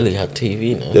 They barely had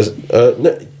TV now.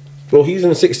 Well, he's in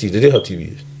the 60s. They did have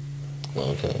TVs.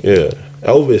 Okay. Yeah.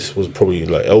 Elvis was probably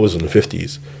like, Elvis in the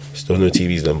 50s. Still no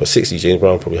TVs then. But 60s, James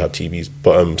Brown probably had TVs.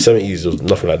 But 70s, there was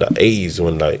nothing like that. 80s,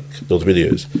 when like, there was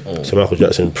videos. So Michael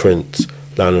Jackson, Prince,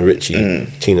 Lionel Richie,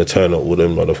 Tina Turner, all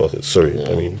them motherfuckers. Sorry,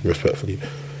 I mean, respectfully.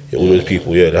 Yeah, all those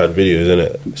people, they had videos in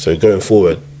it. So going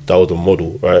forward, that was the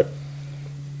model, right?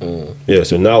 Yeah,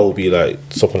 so now it'll be like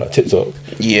something like TikTok.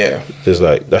 Yeah. There's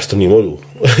like, that's the new model.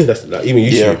 That's like, even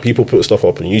YouTube, people put stuff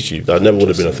up on YouTube. That never would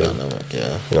have been a thing.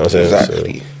 Yeah. You know what I'm saying?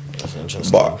 Exactly. So, that's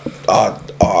interesting.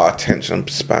 But our attention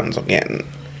spans are getting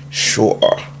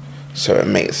shorter. So it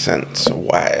makes sense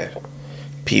why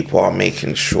people are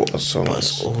making shorter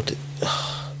songs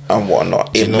and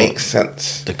whatnot. It makes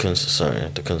sense. The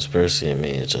conspiracy in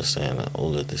me is just saying that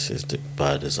all of this is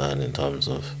by design in terms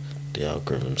of the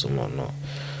algorithms and whatnot.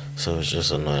 So it's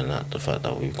just annoying that the fact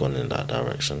that we've gone in that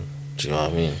direction. Do you know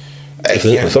what I mean?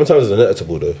 Sometimes it's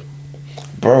inevitable though,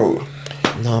 bro.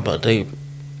 No, but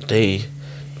they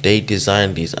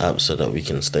designed these apps so that we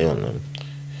can stay on them.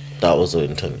 That was the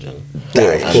intention.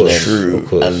 That is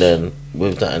true. And then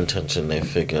with that intention, they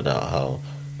figured out how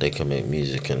they can make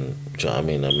music and, do you know what I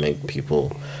mean, and make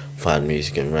people find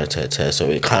music and rotate. So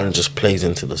it kind of just plays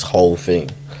into this whole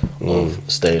thing of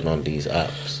staying on these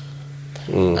apps.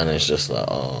 And it's just like,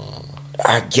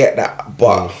 I get that,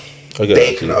 but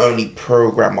they can only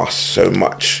program us so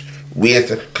much. We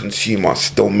as a consumer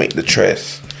still make the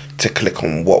choice to click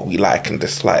on what we like and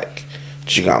dislike.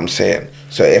 Do you know what I'm saying?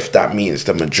 So if that means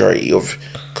the majority of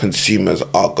consumers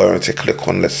are going to click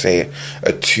on, let's say,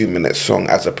 a 2-minute song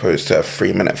as opposed to a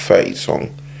 3-minute 30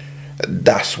 song,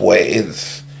 that's what it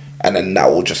is, and then that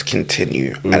will just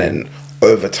continue, and then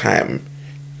over time,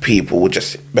 people will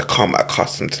just become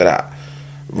accustomed to that,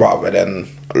 rather than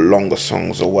longer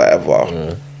songs or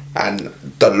whatever. And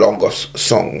the longer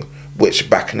song, which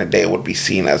back in the day would be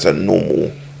seen as a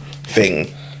normal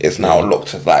thing, is now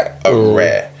looked as like a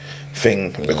rare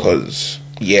thing, because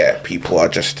people are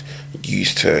just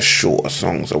used to shorter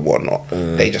songs or whatnot.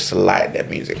 They just like their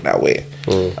music that way.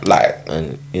 Like,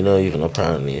 and you know, even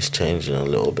apparently it's changing a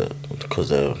little bit because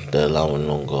they're allowing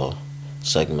longer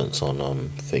segments on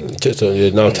thing.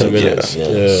 Now 10 minutes.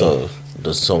 Yeah. So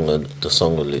the song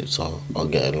loops are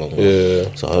getting longer.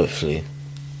 Yeah. So hopefully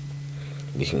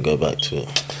we can go back to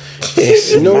it.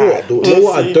 it's You know mad.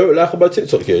 what I don't like about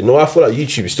TikTok here? No, I feel like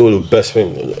YouTube is still the best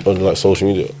thing on like social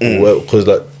media. Because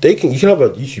like you can have a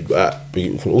YouTube app, but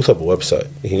you can also have a website.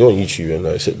 You can go on YouTube and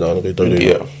like sit down and go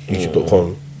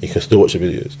youtube.com. You can still watch the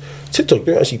videos. TikTok, you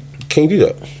don't actually can you do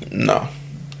that? No.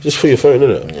 Just for your phone,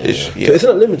 innit? Yeah. It's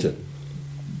not limited.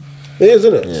 It is,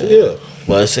 isn't it? Yeah.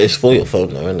 Well, it's for your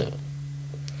phone now, isn't it?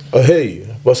 I hear you.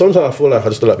 But sometimes I feel like I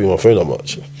just don't like being on my phone that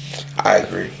much. I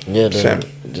agree. Yeah, Same.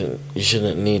 then you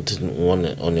shouldn't need to want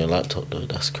it on your laptop though.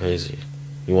 That's crazy.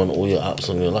 You want all your apps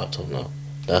on your laptop now.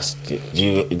 That's do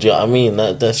you know what I mean?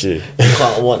 That's you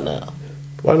can't want that.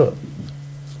 Why not?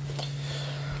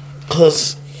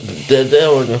 Because they're there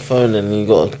on your phone and you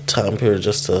got a time period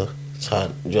just to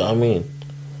time. Do you know what I mean?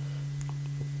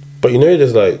 But you know,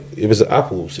 there's like, if it's an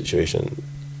Apple situation,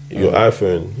 your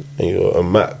iPhone and your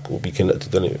Mac will be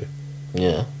connected anyway.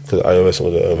 Yeah. Because iOS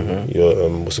or your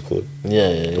what's it called? Yeah.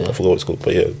 I forgot what it's called,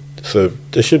 but yeah. So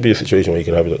there should be a situation where you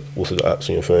can have also the apps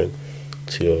on your phone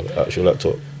to your actual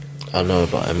laptop. I know,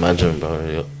 but imagine,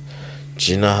 bro.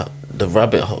 Do you know the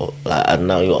rabbit hole? Like, and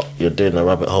now you're doing a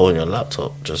rabbit hole in your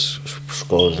laptop, just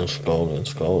scrolling.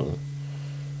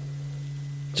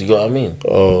 Do you get what I mean?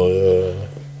 Oh yeah.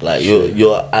 Like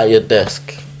you're at your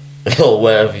desk or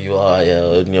wherever you are,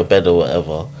 in your bed or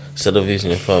whatever. Instead of using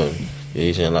your phone, you're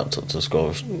using your laptop to scroll.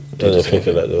 I don't think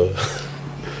of that though.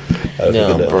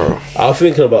 Bro. I was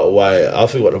thinking about why. I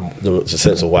was thinking about the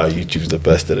sense of why YouTube's the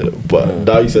best at it. But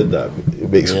now you said that, it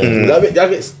makes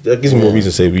that gives me more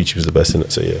reason to say YouTube's the best in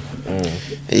it. So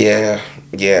Yeah.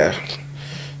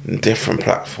 Different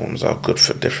platforms are good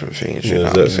for different things. You know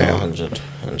what I'm saying? 100.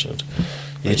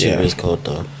 YouTube is cold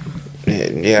though.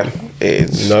 Yeah,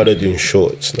 it's now they're doing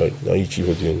shorts. Now YouTube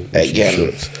are doing Again.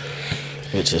 shorts,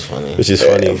 Which is funny.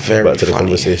 very Back to the funny.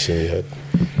 conversation we had.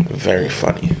 very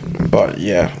funny. But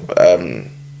yeah,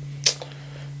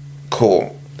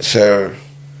 cool. So,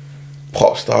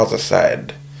 pop stars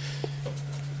aside,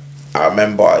 I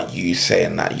remember you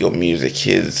saying that your music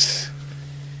is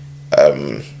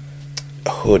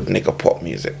hood nigga pop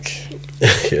music.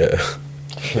 Yeah.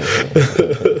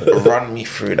 Run me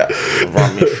through that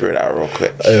real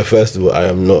quick. First of all, I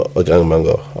am not a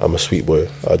gangbanger. I'm a sweet boy.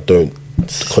 I don't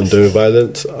condone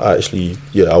violence. I actually,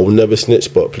 I will never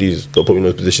snitch, but please don't put me in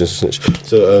those positions to snitch.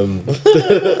 So, you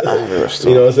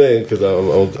know what I'm saying? Because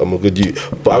I'm a good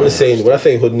youth. But I'm just saying, when I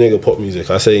say hood nigga pop music,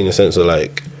 I say in the sense of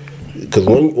like, because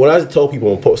when I tell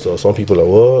people I'm pop star, some people are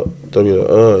like, what? They'll be like,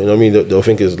 you know what I mean? They'll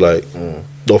think it's like,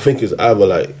 they'll think it's either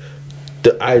like,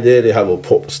 the idea they have of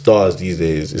pop stars these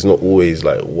days is not always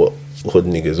like what hood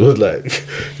niggas was like.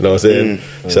 You know what I'm saying?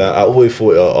 So I always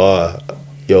thought,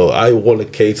 I want to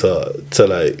cater to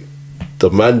like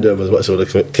the man them as much as I want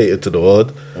to cater to the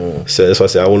world. So that's why I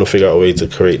say I want to figure out a way to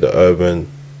create the urban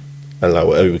and like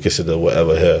whatever we consider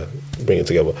whatever here, bring it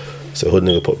together. So hood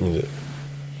nigga pop music.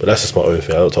 But that's just my own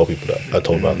thing. I don't tell people that. I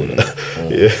told Malcolm that.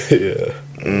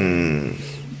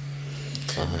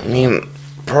 I mean,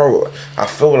 bro, I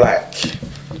feel like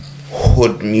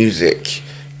hood music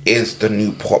is the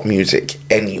new pop music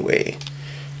anyway.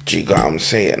 Do you get what I'm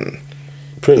saying?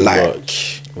 Pretty like,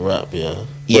 much. Rap, yeah.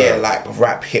 Yeah, like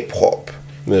rap hip hop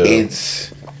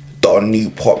is the new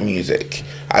pop music,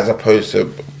 as opposed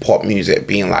to pop music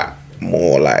being like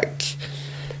more like,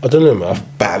 I don't know, man.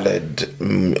 ballad,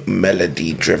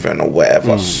 melody driven or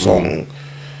whatever song.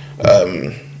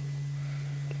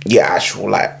 Actual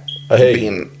like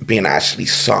being actually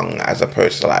sung as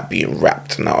opposed to like being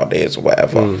rapped nowadays or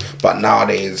whatever. But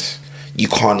nowadays you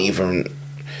can't even,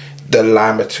 the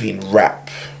line between rap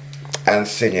and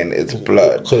singing is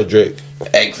blurred. Call it Drake.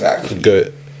 Exactly. Go.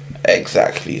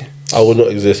 Exactly. I would not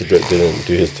exist if Drake didn't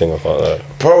do his thing. I can't lie.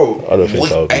 Bro, I don't think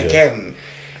so. Again,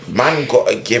 man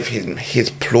gotta give him his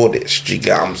plaudits, do you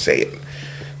get what I'm saying?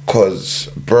 Cause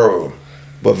bro,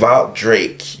 without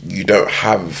Drake you don't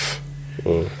have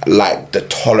like the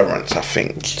tolerance, I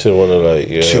think, to want to like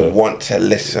to want to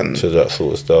listen to that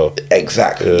sort of stuff.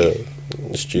 Exactly. Yeah,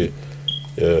 it's true.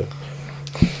 Yeah.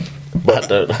 I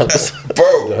don't have.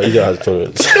 Bro, No, he don't have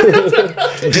tolerance.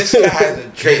 this guy has a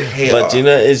Drake hater. But do you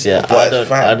know what it is? Yeah, But it's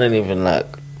fine. I don't even like.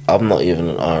 I'm not even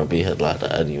an R&B head like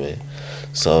that anyway.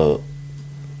 So,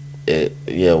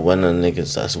 when a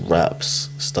nigga that raps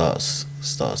starts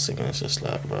singing, it's just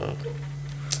like, bro.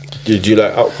 Did you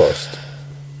like Outkast?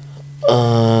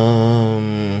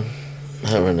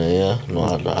 Herona, yeah. No,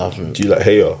 I haven't. Do you like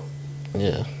Hey Ya?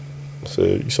 Yeah. So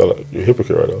you sound like you're a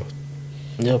hypocrite right now.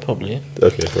 Yeah, probably.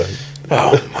 Okay, fine.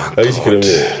 Oh my At least you can god.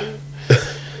 admit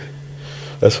it.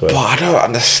 That's fine. But I don't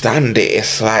understand it.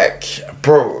 It's like,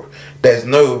 bro, there's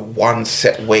no one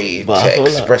set way But I to feel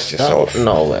express like yourself.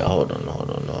 No, wait, hold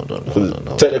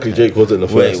on. Technically, Drake wasn't the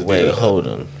first. to do Wait, that. hold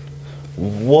on.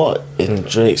 What in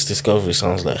Drake's discovery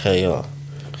sounds like Hey Ya?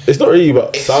 It's not really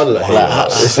about sounding like him. Like,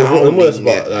 It's sounding more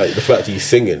about it. like the fact he's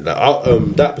singing. Like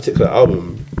that particular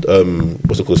album,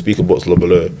 what's it called, Speaker Box Low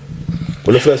Below.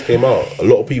 When it first came out, a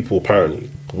lot of people apparently,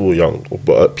 we were young,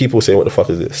 but people saying, "What the fuck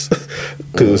is this?"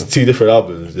 Because it was two different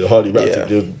albums. They hardly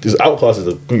rapped Yeah. it. This Outkast is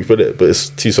a group in it, but it's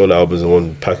two solo albums in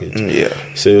one package. Yeah.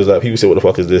 So it was like people say, "What the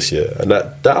fuck is this?" Yeah, and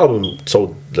that album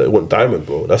sold, like, went diamond,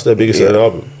 bro. That's their biggest selling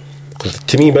album. Because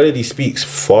to me, Melody speaks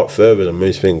far further than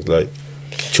most things. Like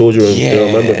children, they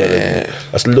don't remember Melody.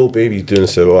 That's Lil Baby doing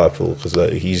so well, I feel, because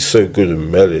like he's so good at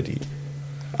melody.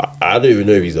 I don't even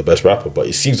know if he's the best rapper, but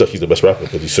it seems like he's the best rapper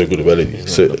because he's so good at melody.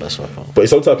 He's So, not the best rapper. but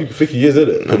sometimes people think he is,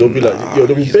 innit? And they'll be like, "Yo,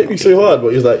 he's baby so hard," but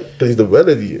he's like, "Because he's the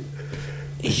melody."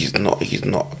 He's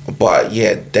not. But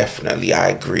yeah, definitely, I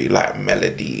agree. Like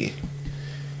melody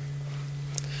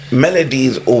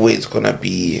is always gonna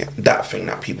be that thing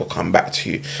that people come back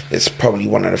to. It's probably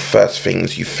one of the first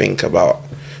things you think about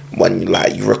when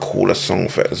you recall a song,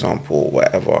 for example, or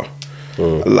whatever.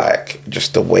 Like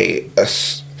just the way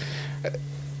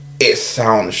it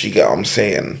sounds. You get what I'm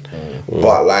saying?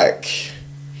 But like,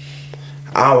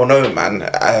 I don't know, man.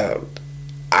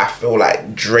 I feel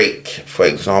like Drake, for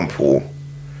example,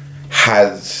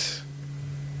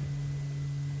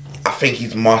 I think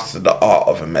he's mastered the art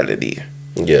of a melody.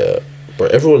 Yeah,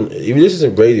 but everyone, even this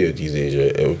isn't radio these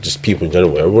days, just people in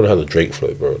general. Everyone has a Drake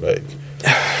flow, bro. Like,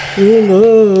 you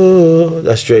know,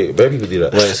 that's Drake. Very people do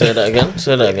that. Wait, say that again.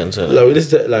 Like, we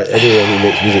listen to like anyone who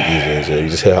makes music these days. You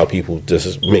just hear how people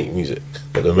just make music,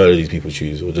 like the melodies people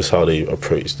choose, or just how they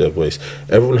approach their voice.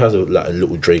 Everyone has a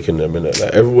little Drake in them, innit?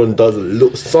 Like everyone does a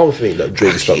little something that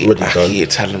Drake's already done. In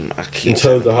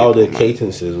terms of how their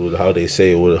cadences, or how they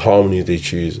say, or the harmonies they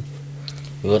choose.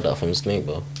 You got that from Sneak,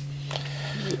 bro.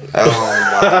 Oh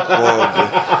my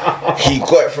god, he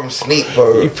got it from Sneak,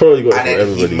 bro. He probably got it and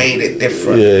from then everybody. he made it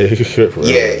different. Yeah, he got it from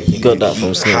everybody. He got that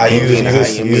from Sneak. How you mean?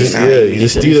 He's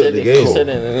a student of the He game. said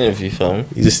it in an interview, fam.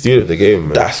 He's a student of the game,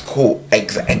 man. That's cool.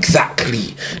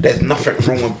 Exactly. There's nothing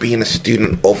wrong with being a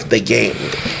student of the game.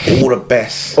 All the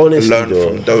best Honestly, learn though.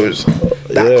 from those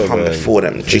that come man. before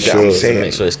them. Do you For get what I'm sure. saying?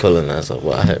 Make sure it's colonizer,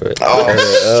 but I hear it. Oh,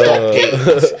 stop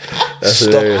it. That's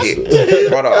Stop hilarious. it.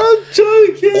 Brother,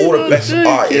 joking. all the best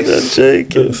artists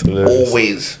That's hilarious.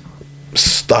 always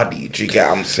study. Do you get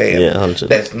what I'm saying? Yeah, 100.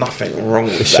 There's nothing wrong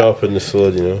with that. Sharpen the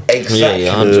sword, you know. Exactly.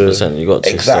 Yeah, 100%. You got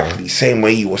to. Exactly. Same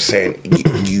way you were saying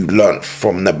you learnt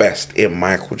from the best in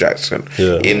Michael Jackson,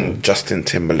 Yeah. in Justin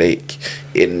Timberlake,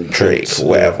 in Drake, Prince,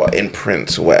 whatever, in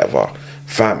Prince, whatever.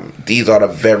 Fam, these are the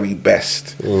very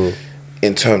best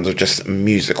in terms of just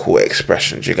musical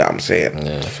expression. Do you get what I'm saying?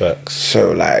 Yeah. Facts.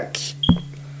 So like,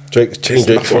 Drake, There's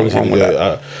Drake nothing honestly, wrong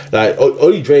with like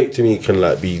only Drake to me can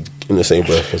like be in the same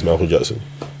breath as Michael Jackson.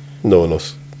 No one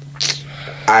else.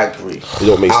 I agree. It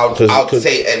don't make sense, I'd 'cause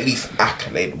say at least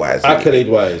accolade wise. Accolade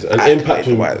wise and impact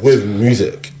with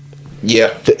music. Yeah.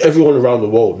 To everyone around the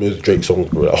world knows Drake songs,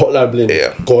 bro. Like Hotline Bling,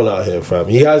 Yeah. gone out here, fam.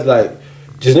 He has like,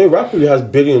 there's no rapper who has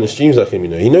billion streams like him.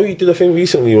 You know, he did a thing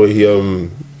recently where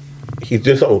he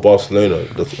did something with Barcelona,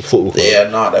 the football club. Yeah,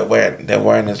 no, they're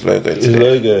wearing his logo His today.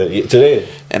 logo today.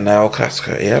 And now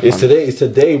Classico, yeah. It's man. today. It's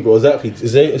today, bro. Exactly.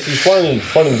 He's finally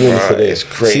doing this Right, today. it's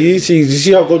crazy.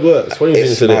 See how God works. Finally doing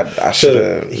It's this today. mad. I So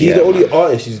should've- he's yeah, the only man.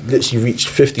 artist who's literally reached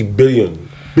 50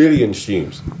 billion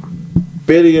streams.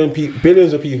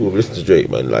 Billions of people have listened to Drake,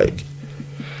 man. Like,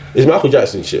 it's Michael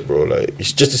Jackson shit, bro. Like,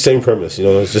 it's just the same premise, you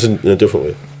know. It's just in a different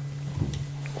way.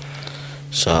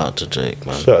 Shout out to Drake,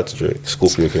 man. Shout out to Drake,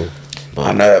 Scorpio King.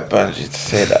 I know it burns you to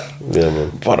say that, Yeah,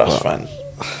 man. but that's fine.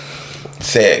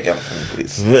 Say it again for me,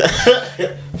 please.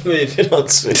 Maybe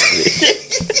not swiftly.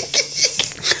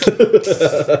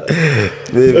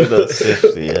 Maybe not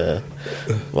swiftly, yeah.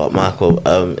 But Michael,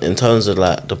 in terms of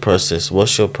like the process,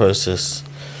 what's your process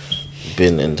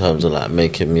been in terms of like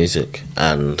making music,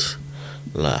 and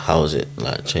like how has it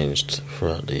like changed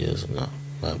throughout the years and that?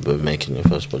 Like, but making your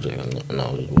first project and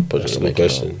now what project That's a you're good making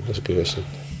question. That's a good question.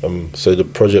 So the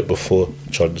project before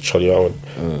the Charlie White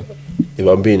one, if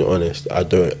I'm being honest, I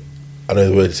know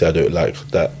it's weird to say I don't like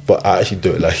that, but I actually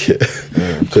don't like it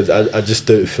because I just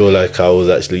don't feel like I was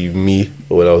actually me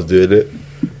when I was doing it.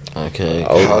 Okay.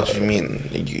 How do you mean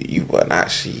you weren't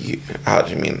actually? How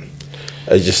do you mean?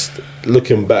 I just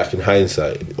looking back in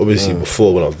hindsight, obviously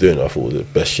before when I was doing it, I thought it was the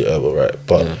best shit ever, right?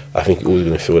 But I think you're always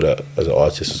gonna feel that as an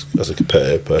artist, as a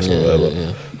competitive person, whatever.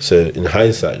 Yeah. So in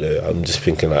hindsight, though, I'm just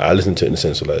thinking like I listen to it in the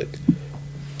sense of like,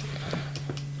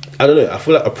 I don't know. I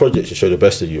feel like a project should show the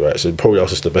best of you, right? So probably I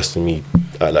was just the best of me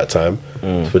at that time,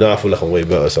 but now I feel like I'm way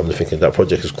better. So I'm just thinking that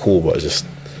project is cool, but it's just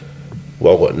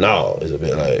what I've got now is a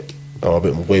bit like I'm a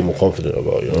bit way more confident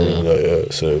about. You know what I mean?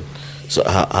 Like, so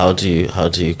how do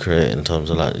you create in terms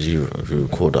of like do you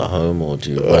record at home or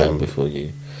do you write before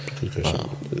you? Good question.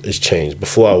 It's changed.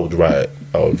 Before I would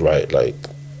write like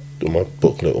on my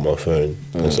booklet on my phone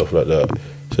and stuff like that.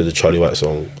 So the Charlie White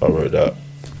song, I wrote that.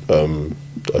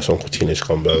 A song called Teenage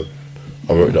Scumbag,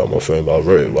 I wrote that on my phone, but I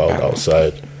wrote it while I was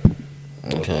outside.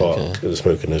 Okay, park,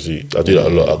 smoking a zoo. I do that a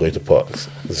lot. I go to parks.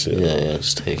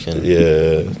 Just taking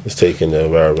the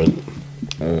environment.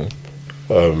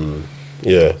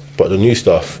 But the new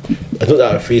stuff, it's not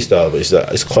that I freestyle, but it's that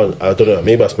I don't know.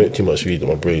 Maybe I smoke too much weed, and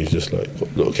my brain is just like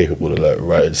not capable of like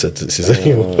writing sentences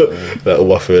anymore. Like on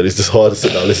my phone, it's just hard to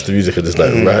sit down, listen to music, and just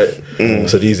like write.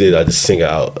 So these days, I just sing it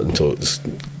out until it just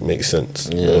makes sense.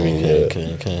 Yeah. You know what I mean?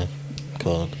 Okay.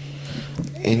 God.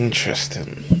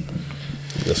 Interesting.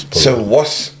 That's so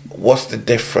what's the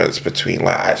difference between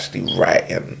like actually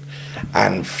writing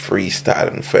and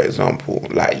freestyling? For example,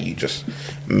 like you just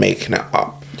making it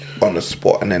up on the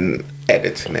spot and then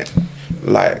editing it.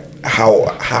 Like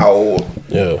how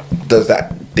does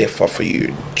that differ for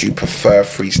you? Do you prefer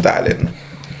freestyling?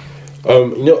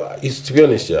 To be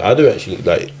honest, I do actually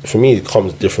like. For me, it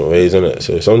comes different ways, innit?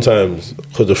 So sometimes,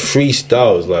 because the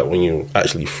freestyle is like when you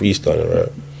actually freestyling,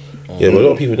 right? Yeah, but a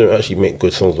lot of people don't actually make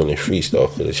good songs when they freestyle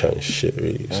because they're chatting shit,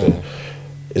 really. So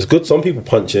it's good. Some people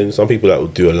punch in. Some people like will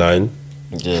do a line.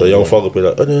 Yeah, so Young Thug will be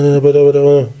like,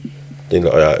 then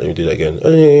like, alright, let me do that again.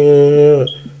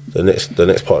 The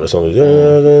next part of the song is, you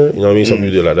know what I mean? Some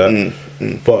people do it like that.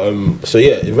 But so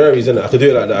yeah, it varies, innit? I can do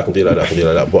it like that. I can do it like that. I can do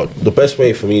it like that. But the best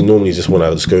way for me normally is just when I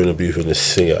just go in the booth and just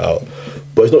sing it out.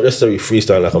 But it's not necessarily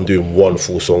freestyle, like I'm doing one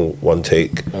full song, one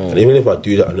take. And even if I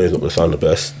do that, I know it's not going to sound the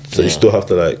best. So you still have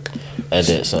to like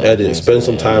edit, spend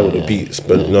some time with the beat,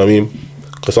 you know what I mean?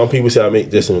 Because some people say I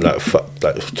make this in like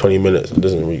 20 minutes. It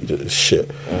doesn't really do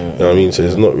shit. You know what I mean? So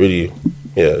it's not really,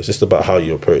 it's just about how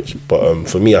you approach. But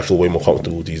for me, I feel way more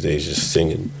comfortable these days just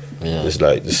singing. Yeah.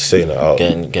 Just saying it out.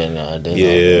 Getting that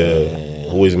idea.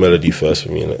 Always melody first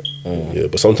for me, innit? Yeah,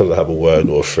 but sometimes I have a word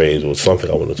or a phrase or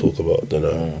something I want to talk about. Then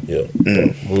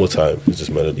but more time it's just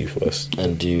melody first.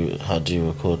 And how do you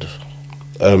record?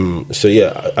 So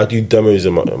I do demos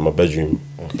in my bedroom.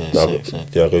 Okay,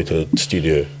 sick. I go to the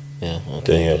studio. Yeah.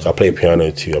 Okay. Then I play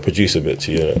piano too. I produce a bit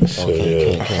too. So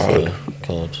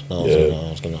cool. I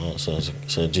was gonna answer.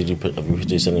 So have you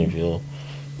produced any of your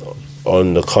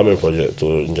on the Common project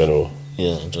or in general?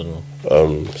 Yeah, in general.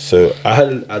 So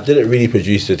I didn't really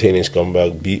produce the Teenage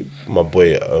Scumbag beat. My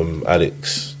boy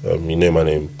Alex, you know my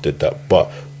name, did that.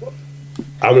 But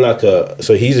I'm like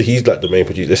so he's like the main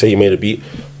producer. Let's say he made a beat.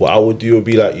 What I would do would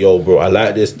be like, yo, bro, I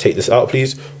like this. Take this out,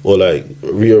 please, or like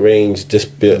rearrange this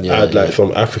bit. Add like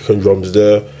some African drums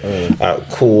there. Alright,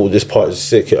 cool. This part is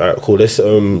sick. Alright, cool. Let's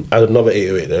add another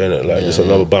 808 there, innit? Like just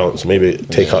another bounce. Maybe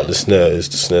take out the snare. Is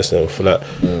the snare for that?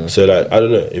 So like I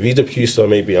don't know. If he's the producer,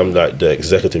 maybe I'm like the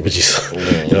executive producer. You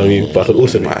know what I mean? But I could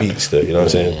also make beats there. You know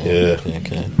what I'm saying?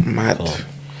 Okay. Mad.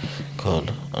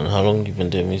 God. And how long have you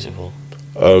been doing music for?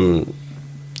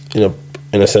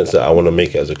 In a sense that I want to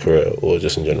make it as a career or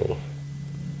just in general?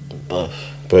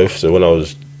 Both. So when I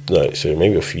was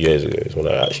maybe a few years ago is when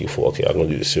I actually thought, okay, I'm going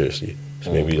to do this seriously.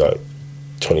 So maybe like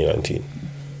 2019.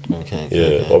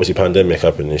 Okay. Obviously pandemic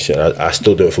happened and shit. I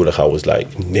still don't feel like I was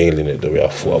like nailing it the way I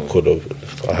thought I could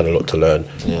have. I had a lot to learn.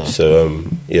 So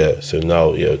so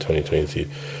now 2022.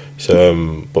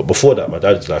 So but before that, my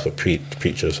dad's like a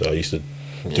preacher, so I used to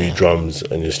do drums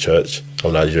in his church.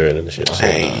 I'm Nigerian and shit.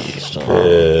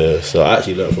 So I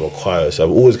actually learned from a choir. So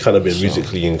I've always kind of been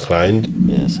musically inclined.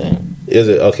 Yeah, same. Is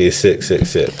it? Okay, sick.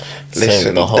 Listen,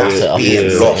 that's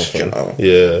being lost, you know.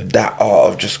 Yeah. That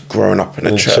art of just growing up in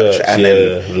a church and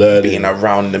then learning, being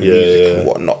around the music and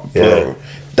whatnot, bro.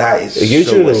 That is It gives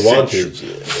so you an essential.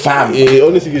 advantage. Fam. It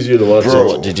honestly gives you an advantage. Bro.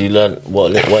 What did you learn?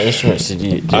 What instruments did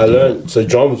you? I learned, so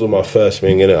drums were my first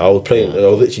thing, innit? I was playing, I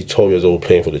was literally 12 years old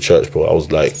playing for the church, bro. I was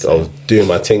doing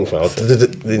my thing, fam.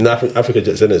 In Africa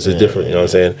Jets, innit? So it's different, you know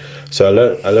what I'm saying? So I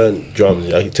learned drums.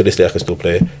 To this day, I can still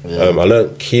play. I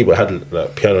learned keyboard, I had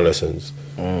like piano lessons.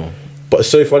 But it's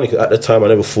so funny because at the time I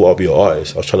never thought I'd be an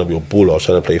artist. I was trying to be a baller. I was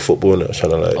trying to play football and I was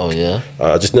trying to like. Oh yeah.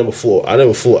 I just never thought. I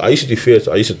used to do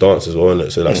theatre. I used to dance as well,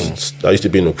 innit? So like, I used to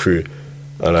be in a crew.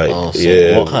 And like,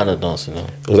 What kind of dancing?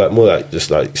 It was like more like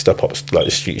just like step up, like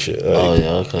the street shit.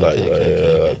 Like,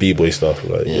 like b-boy stuff.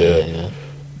 Like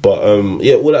But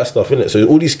all that stuff, innit? So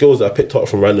all these skills that I picked up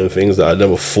from random things that I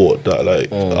never thought that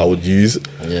like I would use.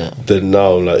 Yeah. Then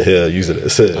now I'm like here using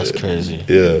it. So, That's crazy.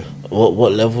 Yeah.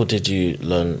 What level did you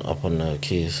learn up on the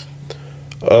keys?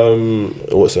 In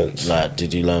what sense? Like,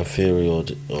 did you learn theory or?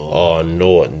 Oh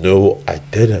no, I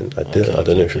didn't. I don't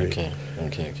know theory. Okay.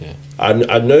 I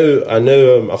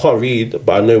know. I can't read,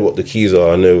 but I know what the keys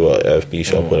are. I know what F, B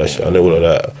sharp, all that shit. I know all of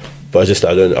that. But I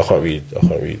can't read.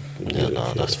 Yeah,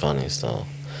 no, that's funny still.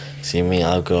 See me,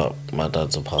 I grew up. My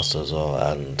dad's a pastor as well,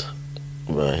 and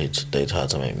they tried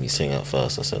to make me sing at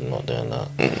first. I said, I'm not doing that.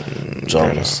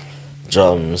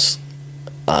 Drums.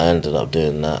 I ended up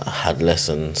doing that. I had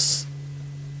lessons.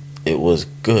 It was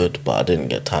good, but I didn't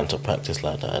get time to practice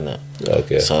like that, innit?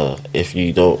 Okay. So if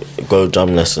you don't go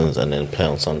drum lessons and then play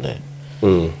on Sunday,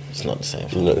 it's not the same.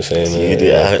 It's not the same. So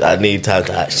I need time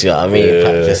to actually, you know what I mean,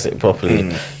 practice it properly.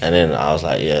 And then I was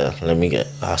like,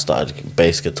 I started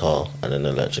bass guitar and then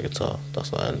electric guitar.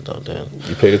 That's what I ended up doing.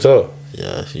 You play guitar?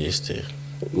 Yeah, I used to.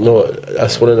 No,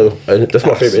 that's one of the. That's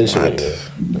my favorite instrument.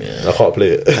 Yeah. I can't play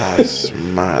it. That's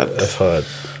mad. That's hard.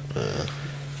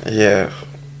 Yeah.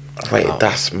 Wait,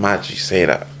 that's mad. You say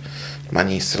that. Man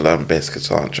used to learn bass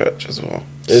guitar in church as well.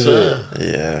 Is it?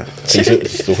 Yeah. You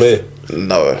still play?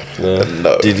 No.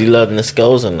 Did you learn the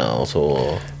scales and that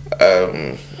or?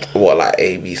 What, like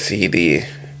A, B, C, D,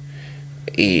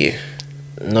 E?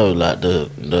 No, like the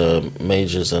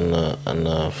majors and the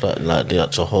flat, like the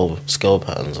actual whole scale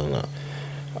patterns and that.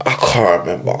 I can't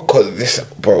remember because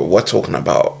we're talking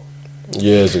about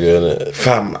years ago, innit?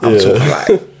 Fam, I'm talking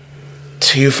like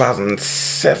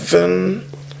 2007,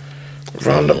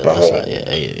 roundabout. That's like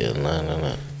 8 years, 9, isn't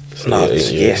it? No,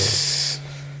 yes.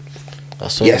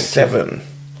 Yes, 7.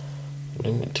 What do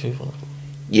you mean 2000?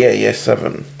 Yeah,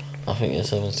 7. I think it's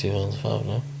 7 2005,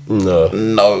 no? No.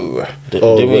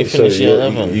 Did we finish year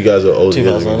 11? You guys are old.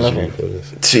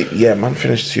 2011. Yeah, man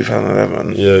finished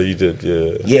 2011. Yeah, you did.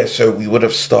 Yeah. Yeah, so we would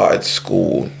have started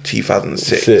school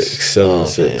 2006. 6.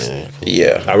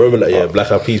 Yeah. I remember that. Yeah,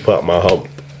 Black Eyed Peas part my hump.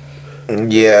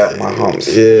 Yeah, my humps.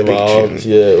 Yeah, my humps.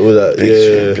 Yeah, all that.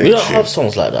 We don't have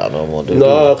songs like that no more.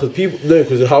 No,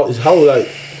 because how like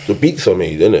the beats are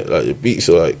made, isn't it? Like the beats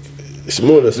are like. It's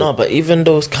more or less. No, but even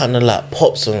those kind of like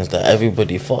pop songs that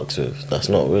everybody fucks with, that's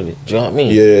not really. Do you know what I mean?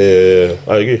 Yeah.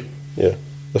 I agree. Yeah,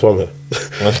 that's why I'm here.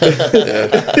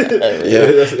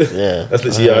 That's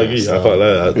literally. I agree. I can't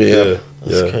lie.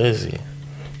 That's crazy.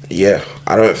 Yeah,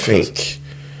 I don't think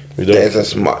there's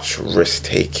as much risk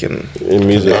taking in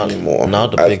music anymore. Now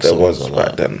the big songs are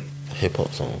back then. Hip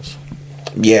hop songs.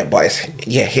 Yeah, but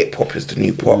hip hop is the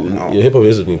new pop now. Yeah, hip hop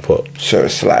is the new pop. So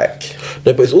it's like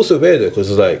no, but it's also weird though because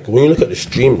it's like when you look at the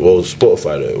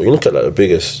Spotify though, when you look at like the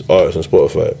biggest artists on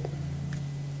Spotify,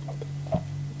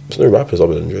 there's no rappers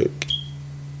other than Drake.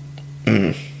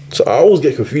 So I always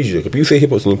get confused because people say hip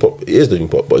hop's the new pop. It is the new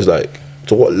pop, but it's like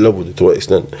to what level, to what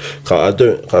extent? When I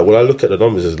look at the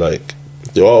numbers, it's like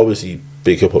there are obviously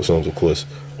big hip hop songs, of course.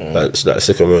 Like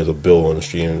Second Row is a bill on the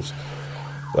streams.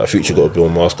 Like Future got a bill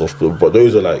mask off, but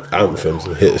those are like anthems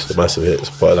and hits, the massive hits.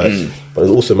 But but there's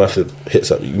also massive hits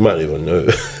that you might not even know.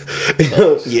 You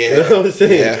know what I'm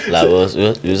saying? Yeah. Like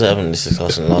we was having this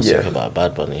discussion last week about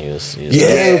Bad Bunny. He was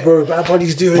bro, Bad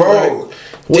Bunny's doing bro.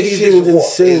 What he's doing is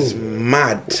insane. Is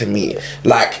mad to me.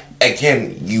 Like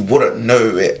again, you wouldn't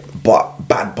know it, but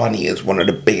Bad Bunny is one of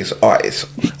the biggest artists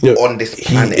on this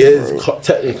planet. He is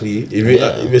technically.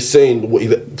 If you're saying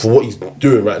for what he's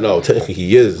doing right now, technically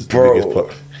he is the biggest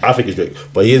pop. I think it's Drake,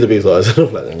 but he is the biggest artist. You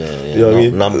know what I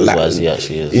mean? Numbers wise, he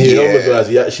actually is. Numbers wise,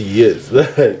 he actually is.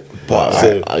 But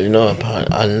apparently,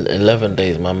 11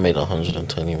 days, man made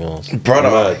 120 mils.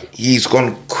 Brother, he's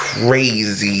gone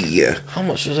crazy. How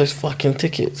much are those fucking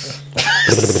tickets?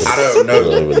 I don't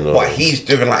know, but he's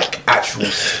doing like actual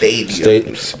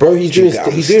stadiums. Bro, he's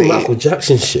doing Michael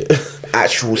Jackson shit.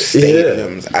 Actual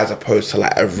stadiums as opposed to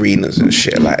like arenas and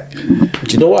shit. Like, do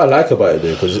you know what I like about it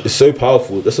though? Because it's so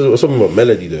powerful. That's something about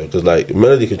melody though. Because like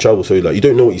melody can travel so like you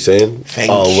don't know what he's saying. Wait,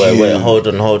 hold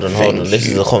on. This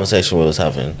is a conversation we was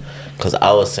having. Because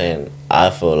I was saying I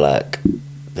feel like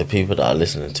the people that are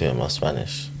listening to him are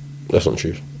Spanish. That's not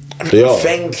true. They are.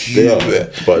 Thank you. They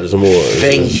are, but there's more.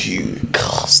 Thank you.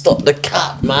 God, stop the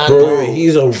cap, man. Bro,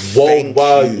 he's a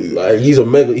worldwide. you. Like, he's a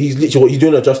mega. He's literally. He's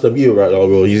doing a Justin Bieber right now,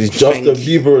 bro. He's Justin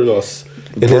Bieber in us.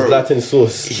 In his Latin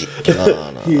sauce.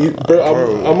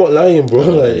 Bro, I'm not lying, bro.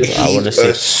 Like, I want to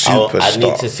see.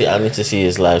 superstar. I need to see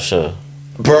his live show.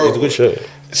 Bro, it's a good show.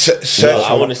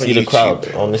 I want to see the crowd.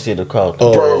 I want to see the crowd.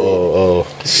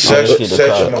 Search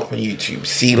him up on YouTube.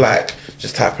 See, like,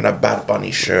 just type in a Bad Bunny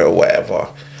show or whatever.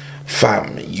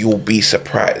 Fam, you'll be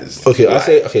surprised. Okay, like,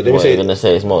 let me say. You're gonna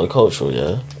say it's multicultural,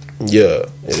 yeah? Yeah,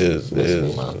 it is. It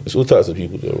is. It's all types of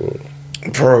people there,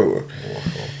 bro.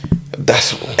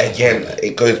 That's again.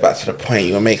 It goes back to the point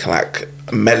you were making. Like,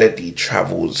 melody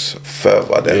travels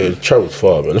further than. Yeah, it travels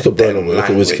far, man. Look at Burna Boy. Look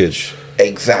at Wizkid.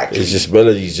 Exactly. It's just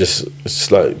melodies.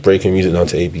 It's like breaking music down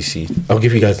to ABC. I'll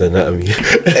give you guys the anatomy.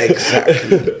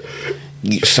 Exactly.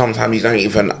 Sometimes you don't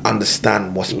even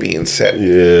understand what's being said.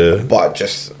 Yeah. But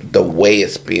just the way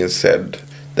it's being said,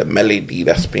 the melody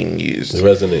that's being used, it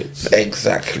resonates.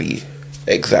 Exactly.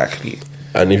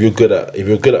 And if you're good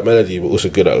at melody, but also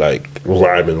good at like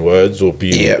rhyming words or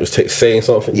saying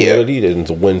something melody, then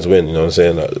the wins win. You know what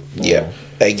I'm saying? Like,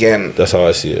 Again, that's how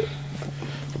I see it,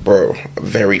 bro.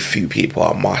 Very few people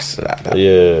are mastered at that.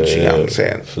 Yeah. You know what I'm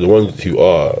saying? So the ones who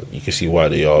are, you can see why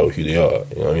they are who they are.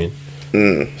 You know what I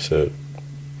mean? So.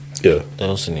 Yeah, they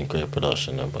also need great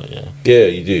production, though, but yeah. Yeah,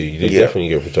 you do. You definitely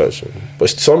get production. But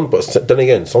then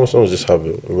again, some songs just have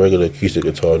a regular acoustic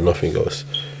guitar and nothing else.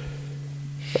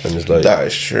 And it's like that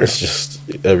is true. It's just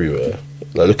everywhere.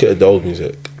 Like, look at Adele's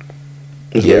music.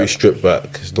 It's very stripped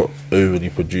back. It's not overly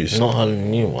produced. Not her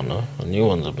new one, though. Her new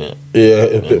one's a bit. Yeah,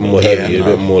 a bit more heavy, a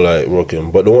bit more like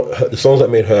rocking. But the songs that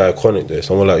made her iconic, there,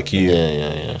 someone like you.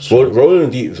 Yeah. Sure.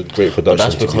 Rolling Deep is a great production.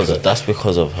 But that's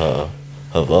because of her.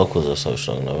 Her vocals are so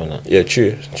strong, though, isn't it? Yeah,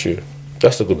 true.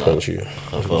 That's a good point, true.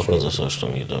 Her vocals are so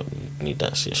strong, you don't need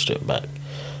that shit stripped back.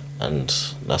 And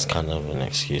that's kind of an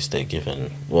excuse they're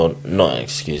given. Well, not an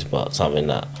excuse, but something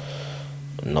that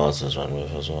Nas has run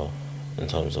with as well. In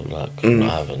terms of, like,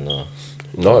 not having the...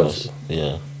 Nas?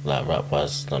 Yeah, like,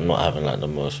 rap-wise, not having, like, the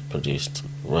most produced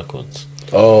records.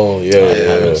 Oh, yeah.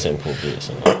 Having simple beats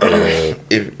and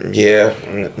that.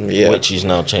 Yeah. Which he's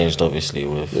now changed, obviously,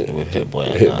 with Hit Boy.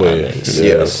 And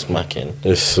it's smacking.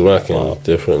 It's smacking,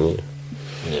 definitely.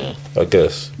 Yeah. I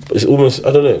guess. But it's almost,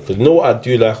 I don't know, because you know what I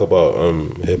do like about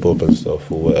hip-hop and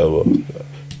stuff, or whatever?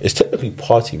 It's technically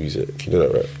party music, you know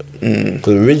that, right?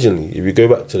 Because originally, if you go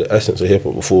back to the essence of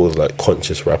hip-hop before it was like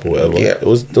conscious rap or whatever, there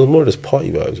was more of this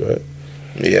party vibes, right?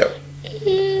 Yeah.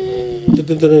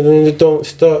 Don't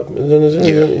stop.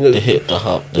 The hip, the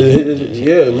hop.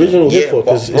 Original hip hop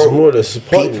is more or less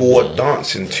people were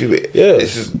dancing to it. Yeah,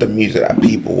 this is the music that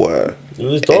people were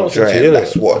enjoying.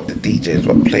 That's what the DJs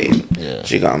were playing. Yeah.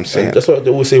 Do you get what I'm saying? And that's why they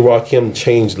always say Rakim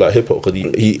changed like hip hop because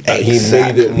he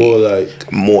made it more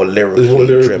like more lyrical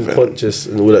driven, conscious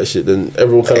and all that shit. Then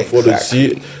everyone kind of followed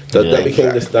suit. That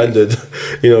became the standard.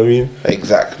 You know what I mean?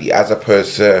 Exactly. As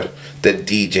opposed to the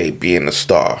DJ being a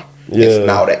star. It's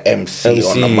now the MC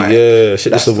on the mic. Yeah,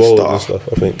 shit just evolved and stuff,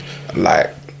 I think.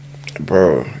 Like,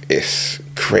 bro, it's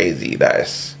crazy that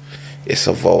it's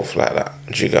evolved like that.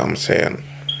 Do you get what I'm saying?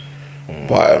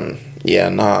 But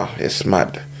it's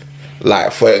mad.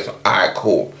 Like, for example, alright,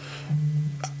 cool.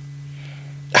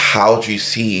 How do you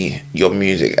see your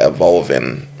music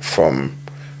evolving from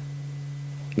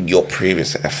your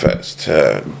previous efforts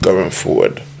to going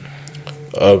forward?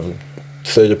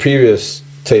 So the previous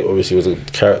tape obviously was a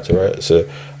character, right? So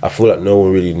I feel like no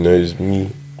one really knows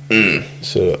me.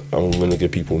 So I'm gonna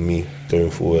give people me going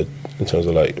forward in terms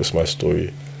of like it's my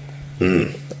story.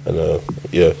 And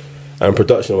and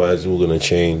production wise it's all gonna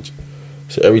change.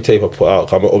 So every tape I put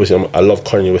out, I love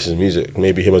Kanye West's music.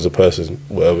 Maybe him as a person,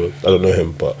 whatever. I don't know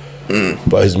him, but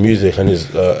his music and his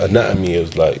anatomy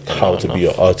is like how to be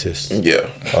an artist. Yeah,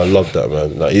 I love that,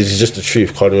 man. Like, it's just the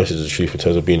truth. Kanye West is the truth in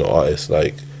terms of being an artist.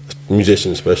 Like,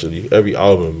 musician especially, every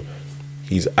album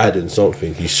he's adding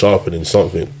something, he's sharpening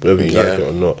something, whether you like it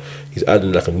or not. He's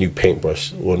adding like a new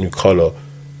paintbrush or a new colour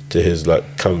to his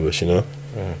like canvas, you know.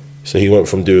 So he went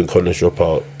from doing College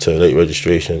Dropout to Late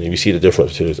Registration. If you see the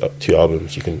difference between his two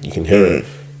albums, you can hear it.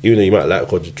 Even though you might like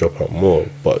College Dropout more,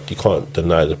 but you can't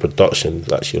deny the production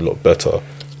is actually a lot better.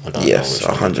 Yes,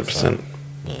 100%.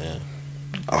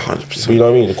 100%. You know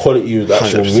what I mean? The quality of the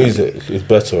actual 100%. Music is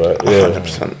better, right?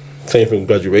 100%. Same thing with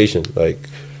Graduation. Like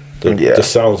the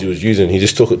sounds he was using, he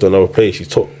just took it to another place. He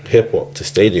took hip hop to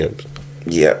stadiums.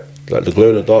 Yeah. Like the Glow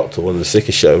in the Dark tour, one of the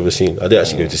sickest shit I've ever seen. I did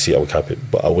actually go to see it, I would cap it,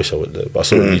 but I wish I would there. But I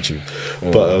saw it on YouTube.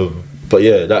 But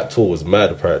yeah, that tour was mad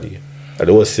apparently. and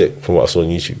it was sick from what I saw on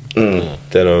YouTube.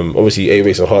 Then obviously 8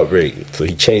 Weeks of Heartbreak, so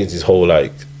he changed his whole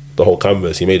like the whole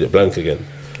canvas. He made it blank again.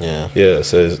 Yeah.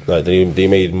 So it's like they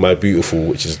made My Beautiful,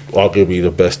 which is arguably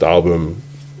the best album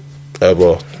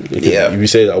ever. If you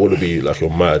say that, I wouldn't be like, you're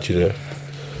mad, you know.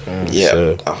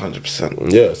 Yeah,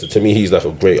 100%. Yeah, so to me, he's like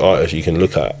a great artist you can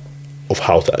look at of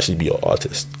how to actually be an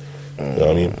artist. You know what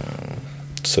I mean?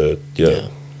 So yeah.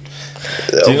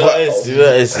 Do you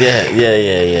notice?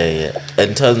 Yeah.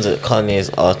 In terms of Kanye's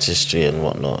artistry and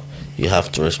whatnot, you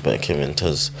have to respect him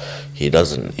because he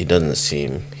doesn't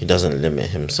limit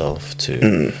himself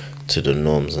to the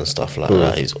norms and stuff like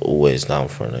that. He's always down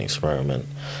for an experiment,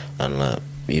 and like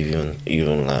even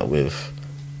like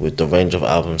with the range of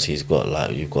albums he's got,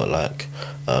 like you've got like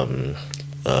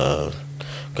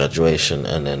Graduation,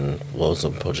 and then what was the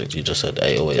project you just said,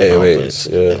 808,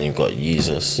 and you've got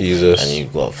Jesus, and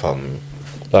you've got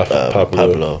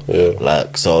Pablo.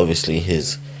 Like, so obviously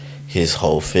his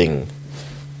whole thing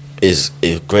is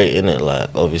great, innit?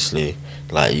 Like, obviously,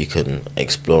 like you can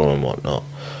explore and whatnot,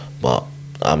 but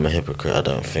I'm a hypocrite. I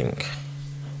don't think.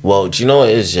 Well, do you know what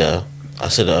it is? Yeah, I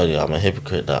said it earlier. I'm a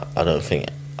hypocrite that I don't think.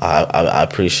 I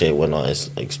appreciate when artists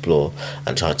explore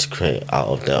and try to create out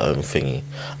of their own thingy.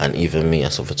 And even me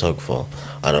as a photographer,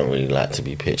 I don't really like to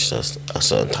be pitched as a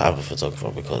certain type of photographer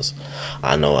because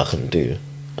I know I can do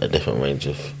a different range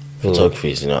of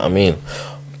photographies, you know what I mean?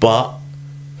 But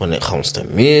when it comes to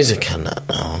music and that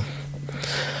now,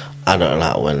 I don't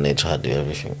like when they try to do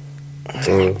everything.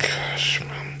 Oh gosh,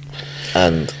 man.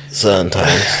 And certain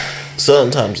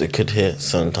times it could hit,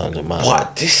 certain times it might.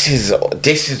 But this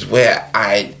is where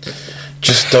I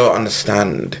just don't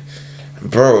understand,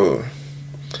 bro.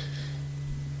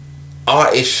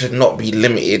 Artists should not be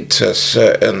limited to a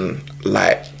certain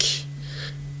like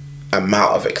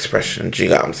amount of expression. Do you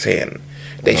get what I'm saying?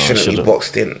 They shouldn't be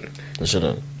boxed in. They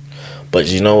shouldn't. But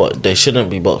you know what? They shouldn't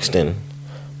be boxed in,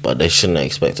 but they shouldn't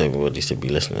expect everybody to be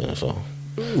listening as well.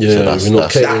 Yeah, so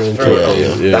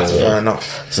that's fair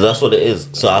enough. So that's what it is.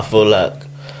 So I feel like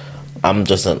I'm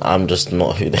just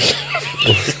not who they.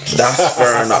 That's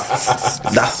fair enough.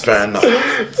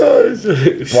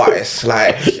 But it's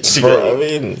like, bro,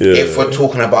 if we're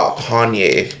talking about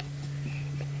Kanye,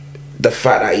 the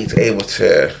fact that he's able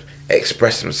to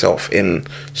express himself in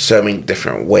so many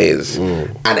different ways,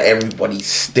 and everybody's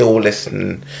still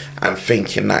listening and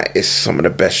thinking that it's some of the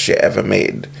best shit ever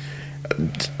made.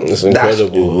 It's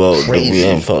incredible. Well, we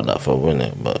ain't felt that for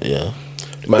winning, but yeah.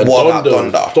 Man,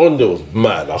 Thunder was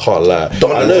mad, I can't lie. There's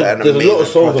a lot of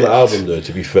songs on the album though,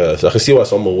 to be fair, so I can see why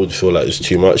someone would feel like it's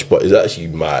too much, but it's actually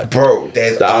mad. Bro,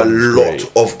 there's a lot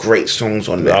of great songs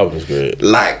on there. The album's great.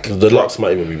 Like, the Deluxe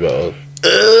might even be better.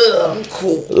 I'm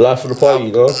cool. Life of the Party,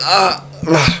 you know?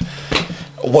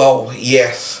 Well,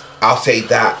 yes, I'll say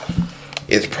that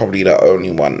is probably the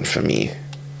only one for me.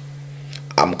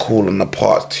 I'm cool on the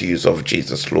part 2s of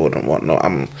Jesus Lord and whatnot.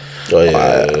 And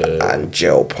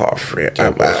Jail Part 3.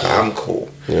 I'm cool.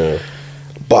 Yeah.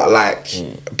 But like,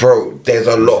 bro, there's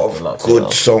a lot of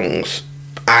good songs.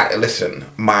 Listen,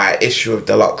 my issue with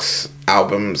Deluxe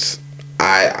albums,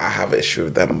 I have an issue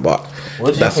with them, but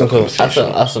what do you think of,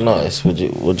 as an artist, what do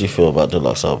you feel about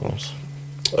Deluxe albums?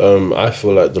 I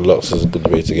feel like Deluxe is a good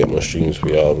way to get more streams for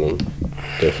your album.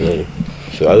 Definitely.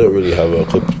 So I don't really have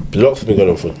Deluxe has been going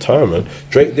on for time, man.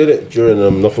 Drake did it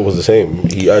during Nothing Was the Same.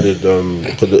 He added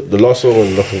the last song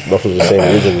on Nothing Was the Same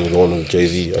originally was the one with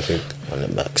Jay-Z, I think. Run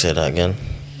it back, say that again.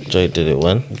 Drake did it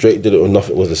when? Drake did it when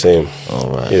Nothing Was the Same.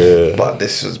 Alright. Yeah. But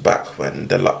this was back when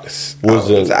Deluxe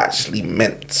albums actually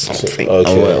meant something.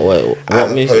 Okay. Oh, wait.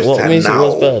 What music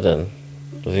was better then?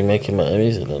 Was he making better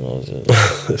music then, or was it?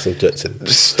 It's objective.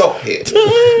 Stop it.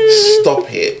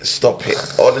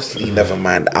 Honestly, never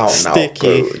mind. Out now.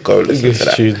 Go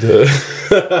listen to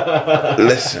that.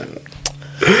 Listen,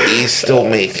 he's still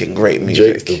making great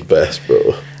music. Drake's the best,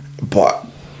 bro. But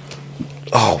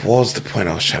what was the point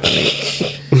I was trying to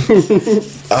make?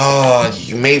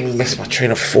 You made me miss my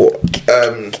train of thought.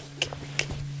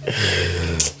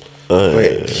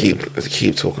 Wait,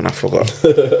 keep talking. I forgot.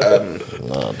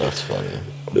 No, that's funny.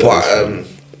 But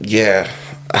yeah,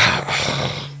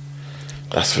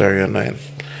 that's very annoying.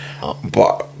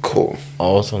 But cool. I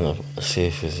was gonna see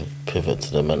if it's a pivot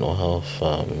to the mental health.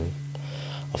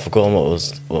 I forgot what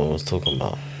I was talking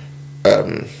about.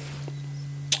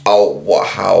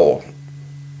 How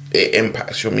it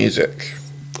impacts your music.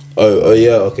 Oh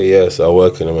yeah, okay, yeah. So I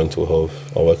work in mental health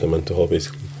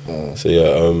basically. So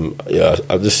yeah,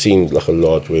 I've just seen like a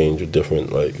large range of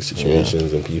different like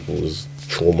situations and people's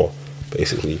trauma,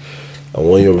 basically. And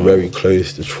when you're very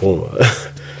close to trauma,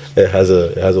 it has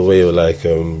a way of like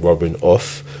rubbing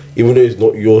off. even though it's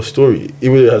not your story,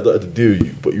 even though it has nothing to do with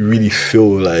you, but you really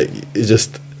feel like it's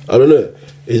just, I don't know,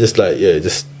 it's just like, yeah, it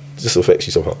just affects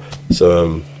you somehow.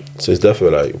 So so it's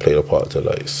definitely like played a part to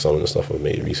like some of the stuff I've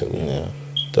made recently. Yeah.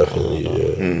 Definitely,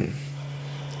 yeah.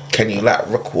 Can you like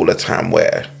recall a time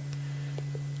where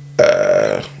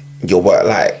your work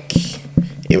like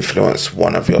influenced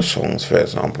one of your songs, for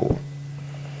example?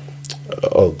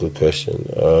 Oh, good question.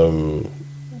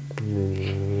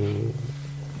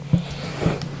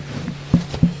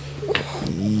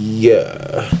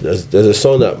 Yeah, there's a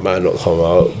song that might not come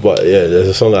out, but yeah, there's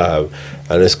a song I have,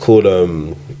 and it's called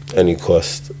Any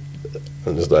Cost,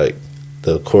 and it's like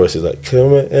the chorus is like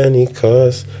come at any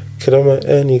cost, come at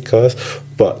any cost,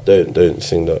 but don't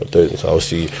sing that, don't, I'll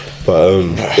see. But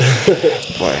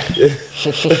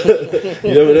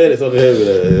you never know, it's on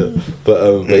here,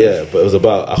 but yeah, but it was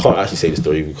about, I can't actually say the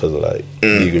story because of like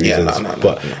legal reasons,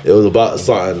 but it was about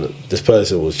something this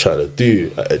person was trying to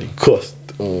do at any cost.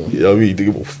 You know what I mean? He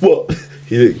didn't give a fuck.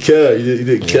 He didn't care. He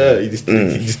didn't care. He just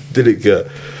didn't care.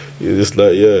 He was just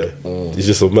like, yeah, it's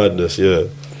just a madness, yeah.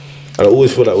 And I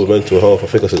always feel like with mental health, I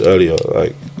think I said earlier,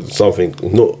 like not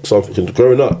something.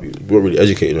 Growing up, we weren't really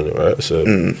educated on it, right? So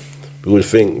we would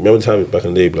think. Remember the time back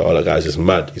in the day, like, oh, that guy's just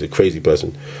mad. He's a crazy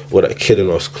person. Or that kid in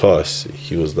our class,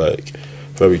 he was like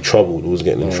very troubled. Always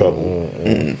getting in trouble.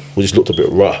 We just looked a bit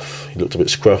rough. He looked a bit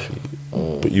scruffy.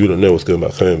 But you wouldn't know what's going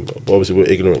back home. But obviously we're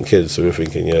ignorant kids, so we're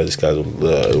thinking, yeah, this guy's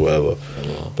whatever.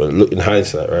 But look, in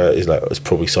hindsight, right, it's like it's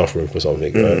probably suffering for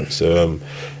something, right? So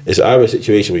it's either a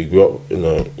situation where you grew up,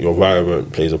 your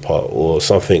environment plays a part, or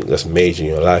something that's major in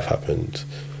your life happened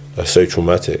that's so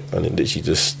traumatic, and it literally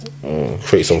just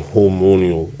creates some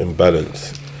hormonal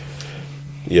imbalance.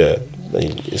 Yeah,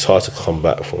 it's hard to come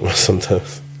back from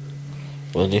sometimes.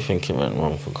 Where do you think it went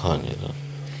wrong for Kanye then?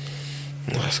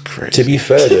 That's crazy. To be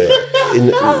fair,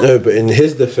 though, but in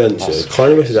his defense,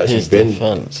 Kanye West has actually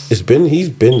he's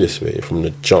been this way from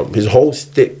the jump. His whole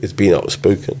stick is being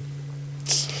outspoken.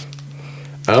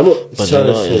 And I'm not trying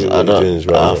to say what he's doing is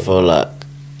right. I feel like,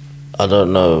 I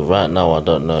don't know, right now I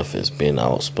don't know if it's being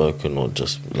outspoken or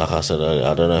just, like I said earlier,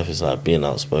 I don't know if it's like being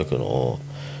outspoken or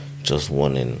just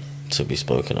wanting to be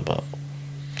spoken about.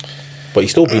 But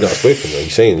he's still being outspoken though,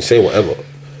 he's saying whatever.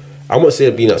 I'm not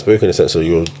saying being outspoken in the sense of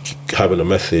you're having a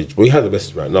message. Well, he has a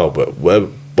message right now, but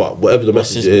whatever the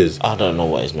message is, I don't know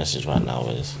what his message right now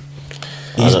is.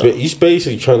 He's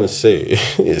basically trying to say,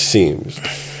 it seems,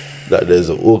 that there's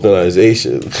an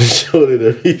organisation controlling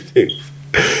everything.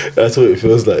 That's what it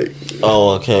feels like.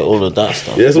 Oh, okay, all of that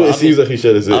stuff. Yeah, that's what it seems like he's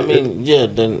trying to say. I mean, yeah,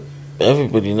 then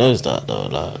everybody knows that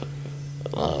though.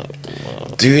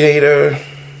 Do they though?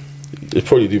 They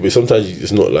probably do, but sometimes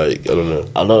it's not like, I don't know.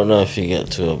 I don't know if you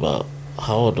get to about,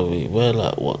 how old are we? We're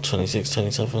like, what, 26,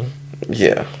 27?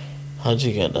 Yeah. How do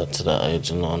you get that to that age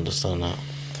and not understand that?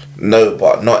 No,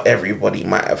 but not everybody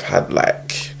might have had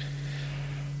like,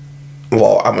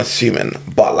 well, I'm assuming,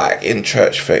 but like in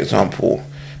church, for example,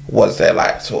 was there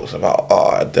like talks about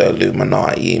the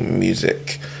Illuminati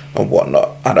music and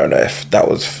whatnot? I don't know if that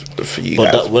was for you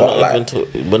guys.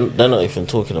 They're not even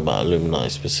talking about Illuminati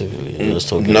specifically. They're just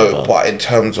talking about... but in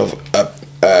terms of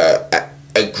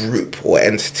a group or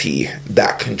entity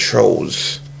that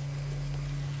controls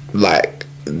like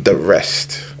the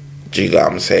rest. Do you get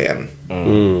what I'm saying?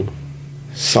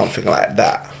 Something like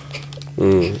that.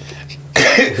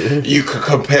 You could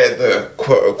compare the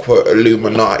quote-unquote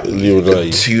Illuminati to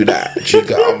that. Do you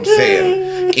get what I'm saying?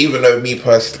 Even though me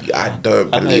personally, I don't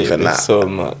believe in that so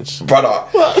much, brother.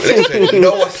 Listen, you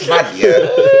know what's mad? Yeah,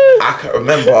 I can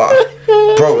remember,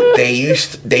 bro.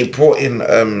 They brought in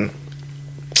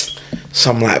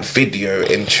some like video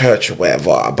in church or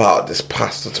whatever about this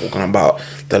pastor talking about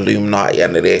the Illuminati,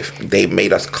 and they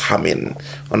made us come in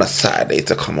on a Saturday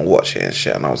to come and watch it and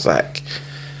shit. And I was like,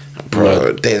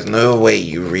 bro, there's no way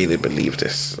you really believe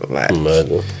this. Like,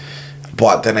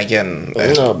 but then again,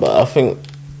 no, but I think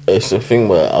it's a thing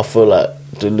where I feel like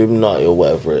the Illuminati or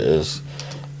whatever it is,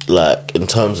 like in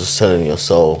terms of selling your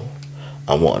soul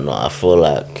and whatnot, I feel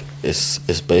like it's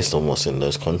based on what's in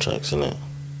those contracts, isn't it?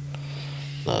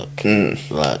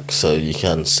 Like so you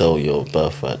can sell your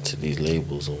birthright to these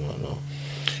labels or whatnot.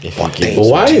 But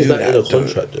why is that in a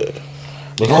contract though?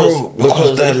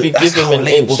 Because if you give them an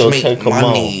inch, they'll take them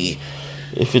out.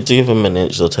 If you give them an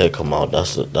inch, they'll take them out.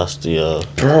 That's the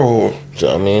bro. Do you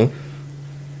know what I mean?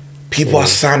 People are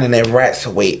signing their rights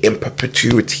away in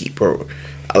perpetuity, bro.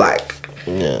 Like,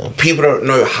 people don't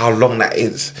know how long that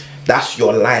is. That's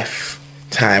your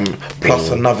lifetime plus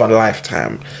another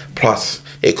lifetime plus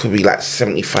it could be like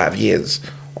 75 years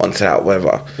onto that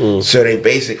weather. So they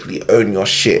basically own your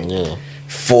shit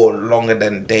for longer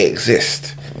than they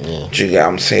exist. Do you get what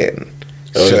I'm saying?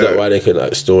 Is that why they can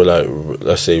like still like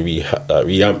let's say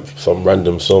reamp some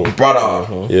random song,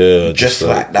 brother? Yeah, just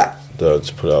like that. To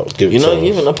put out. Give you know, songs.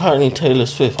 even apparently Taylor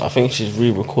Swift, I think she's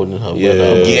re-recording her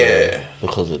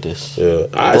because of this. Yeah,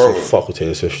 I actually fuck with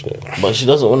Taylor Swift now. But she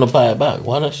doesn't want to buy it back.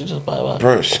 Why don't she just buy it back?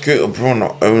 Bro, Scooter Braun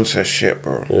owns her shit,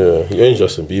 bro. Yeah, he owns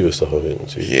Justin Bieber stuff, I think,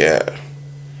 too. Yeah.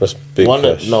 That's big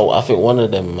cash. I think one of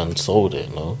them man sold it,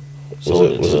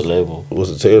 Sold it to the label.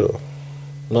 Was it Taylor?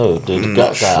 No, the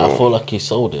black guy, I feel like he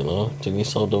sold it, no? Didn't he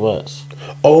sold the rights?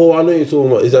 Oh, I know you're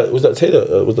talking about. Was that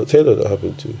Taylor? Was that Taylor that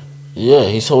happened to? Yeah,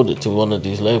 he sold it to one of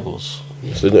these labels.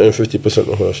 So they own 50%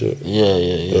 of her shit.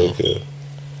 Yeah. Okay.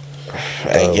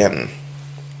 Again,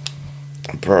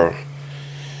 bro.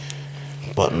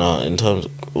 But no, in terms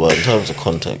of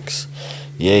context,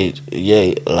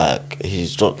 yeah, like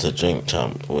he's dropped a Drink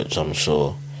Champ, which I'm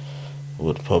sure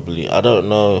would probably. I don't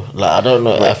know.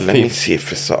 Let me see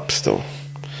if it's up still.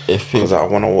 Because I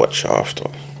want to watch it after.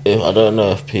 I don't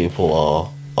know if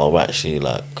people are actually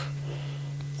like.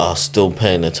 Are still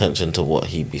paying attention to what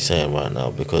he be saying right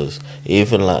now, because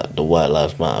even like the White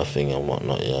Lives Matter thing and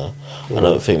whatnot, I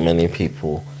don't think many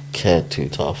people care too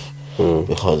tough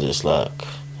because it's like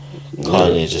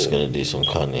Kanye's just gonna do some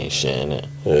Kanye shit, innit?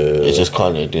 It's just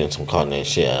Kanye doing some Kanye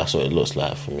shit. That's what it looks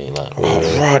like for me. Like,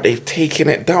 right, they've taken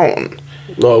it down.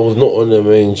 No, it was not on the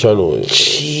main channel.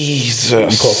 Jesus, you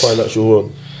can't find the actual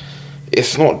one.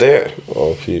 It's not there.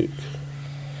 Oh, puke.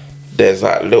 There's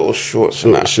like little shorts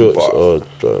and that. Shorts. Oh,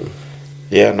 damn.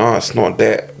 Yeah, no, it's not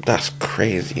there. That's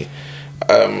crazy.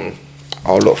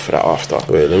 I'll look for that after.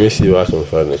 Wait, let me see if I can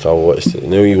find it. I'll watch it.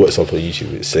 And then when you watch something on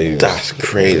YouTube, it saves. That's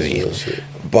crazy.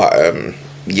 But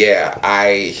yeah,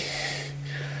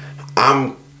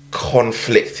 I'm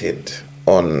conflicted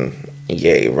on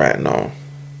Ye right now.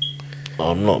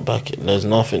 I'm not backing. There's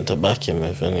nothing to back him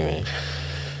with anyway.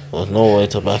 There's no way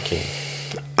to back him.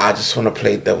 I just want to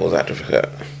play devil's advocate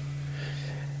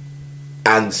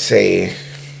and say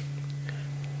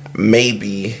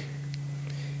maybe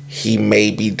he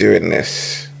may be doing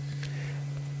this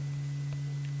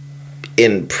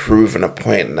in proving a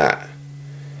point that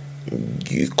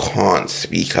you can't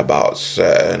speak about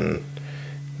certain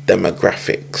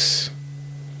demographics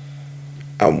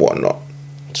and whatnot.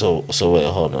 So wait,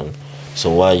 hold on.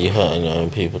 So why are you hurting your own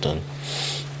people then?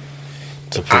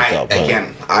 To prove that point?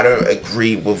 Again, I don't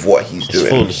agree with what he's doing.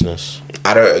 It's foolishness.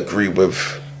 I don't agree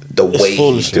with the way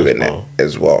he's doing it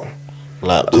as well.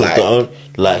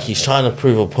 Like he's trying to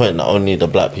prove a point that only the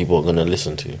black people are gonna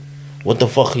listen to. What the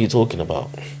fuck are you talking about?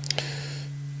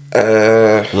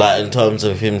 Like in terms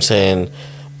of him saying,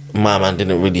 my man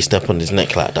didn't really step on his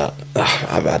neck like that.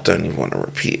 I don't even want to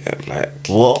repeat it. Like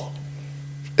what?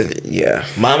 Yeah.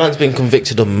 My man's been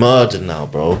convicted of murder now,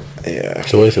 bro. Yeah.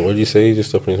 So wait, what did you say? He just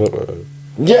stepped on his neck like that?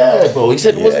 Yeah, bro. He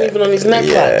said it wasn't even on his neck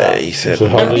like that. He said. So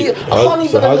how did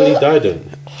he die then?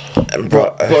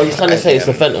 Bro, he's trying to say it's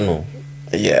the fentanyl.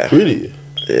 Yeah. Really?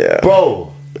 Yeah.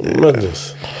 Bro.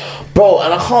 Madness. Bro,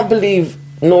 and I can't believe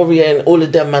Noriega and all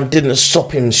of them man didn't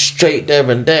stop him straight there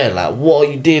and there. Like, what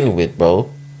are you dealing with, bro?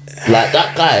 Like,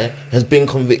 that guy has been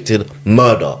convicted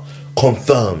murder.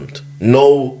 Confirmed.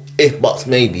 No if buts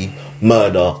maybe.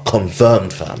 Murder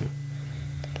confirmed, fam.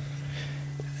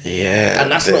 Yeah.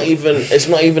 And it's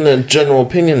not even a general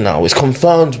opinion now. It's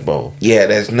confirmed, bro. Yeah,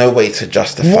 there's no way to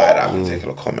justify that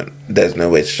particular comment. There's no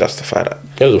way to justify that.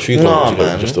 There's a few comments you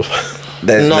can't justify.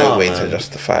 There's no way to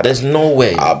justify that. There's no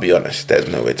way. I'll be honest, there's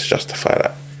no way to justify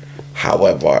that.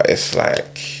 However, it's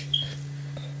like...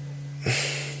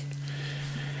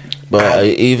 But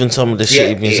even some of the shit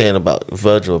you've been saying about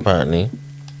Virgil, apparently.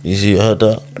 You heard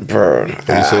that? Bro,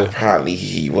 apparently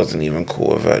he wasn't even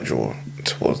cool with Virgil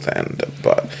towards the end,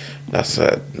 but that's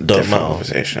a different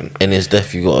conversation. In his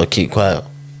death, you gotta keep quiet,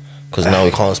 because now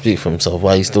he can't speak for himself.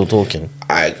 Why are you still talking?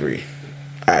 I agree.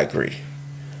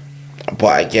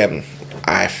 But again,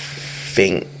 I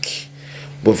think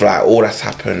with like all that's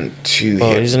happened to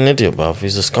him, he's an idiot, bruv.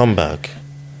 He's a scumbag.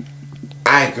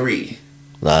 I agree.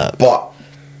 Like, but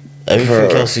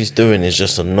everything else he's doing is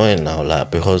just annoying now. Like,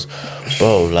 because,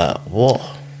 bro, like, what?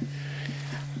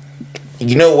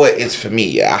 You know what it is for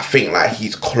me? I think like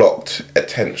he's clocked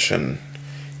attention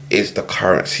is the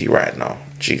currency right now.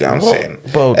 Do you get what I'm saying?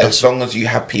 Bro, as long as you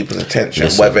have people's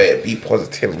attention, whether it be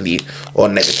positively or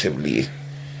negatively,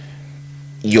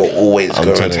 you're always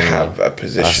going to have a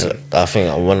position. I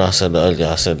think when I said earlier,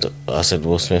 I said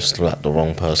Will Smith's like the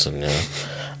wrong person, yeah.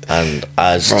 And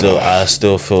I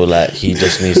still feel like he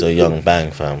just needs a young bang,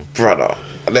 fam. Brother,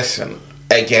 listen.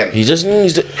 again, He just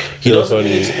needs to. He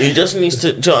just needs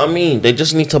to. Do you know what I mean? They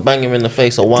just need to bang him in the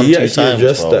face a 1-2 times. He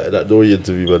addressed that Nori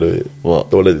interview, by the way. What?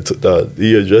 The one that they took down.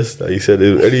 He addressed that. He said,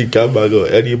 if any gambag or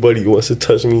anybody who wants to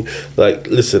touch me, like,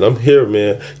 listen, I'm here,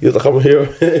 man. He was like, I'm here.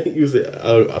 He was like,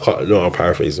 I can't. No, I'm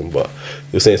paraphrasing, but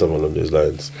he was saying something along those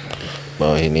lines.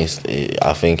 Well,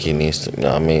 I think he needs to. You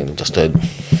know what I mean? Just to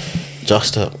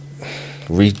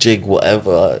rejig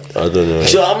whatever. I don't know.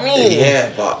 Do you know what I mean?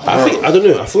 yeah, but I don't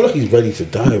know. I feel like he's ready to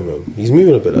die, man. He's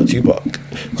moving a bit like Tupac.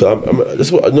 Cause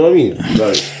that's what, you know what I mean?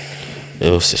 Like,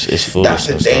 it's foolish. that's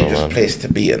a dangerous place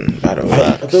to be in. By the way,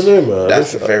 I don't know, man.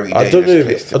 That's a very dangerous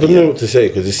place to be in. I don't know what to say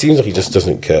because it seems like he just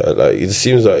doesn't care. Like, it just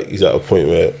seems like he's at a point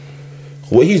where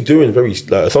what he's doing very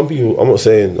like some people. I'm not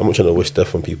trying to wish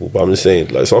death on people, but I'm just saying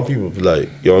like some people like,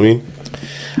 you know what I mean?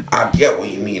 I get what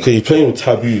you mean. Because he's playing with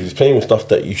taboos. He's playing with stuff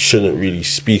that you shouldn't really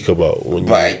speak about when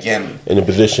you're again, in a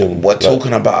position. We're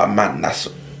talking about a man that's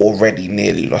already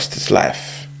nearly lost his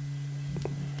life.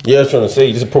 Yeah, I was trying to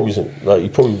say, he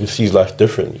probably sees life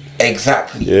differently.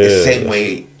 Exactly. Yeah. The same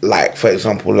way, like, for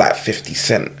example, like 50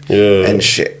 Cent and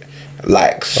shit.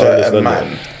 Like, certain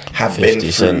man have been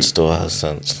through... 50 Cent still has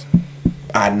sense.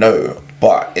 I know,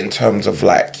 but in terms of,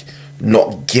 like,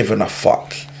 not giving a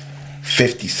fuck,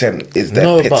 50 Cent is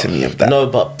the epitome of that. No,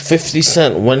 but 50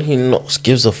 Cent, when he not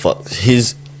gives a fuck,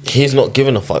 he's not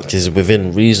giving a fuck. He's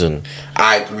within reason.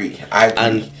 I agree.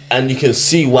 And you can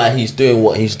see why he's doing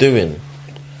what he's doing.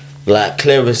 Like,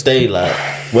 clear as day, like,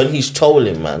 when he's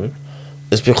trolling, man,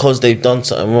 it's because they've done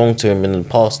something wrong to him in the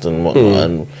past and whatnot.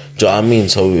 And, do you know what I mean?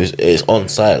 So it's on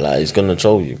site, like, he's gonna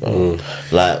troll you, bro.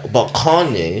 Like, but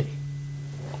Kanye,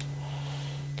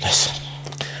 listen.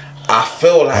 I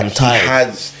feel like he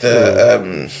has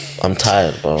the... I'm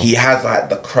tired, bro. He has, like,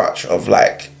 the crutch of,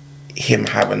 like, him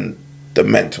having the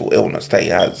mental illness that he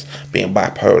has, being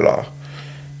bipolar.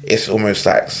 It's almost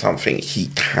like something he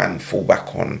can fall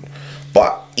back on.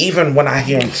 But even when I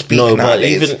hear him speak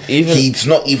nowadays, he's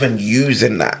not even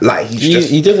using that. Like,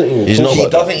 he doesn't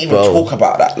even talk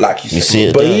about that. Like, you see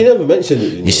it, but he never mentioned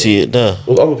it. You see it there.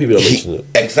 Well, other people don't mention it.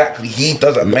 Exactly, he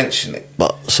doesn't mention it.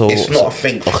 But so it's not a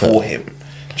thing for him.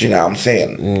 Do you know what I'm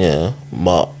saying? Yeah,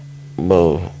 but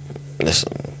bro,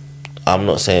 listen, I'm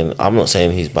not saying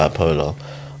he's bipolar.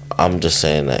 I'm just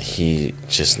saying that he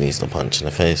just needs the punch in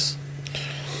the face.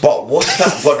 But what's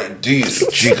that gonna do?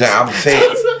 Do you get what I'm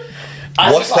saying?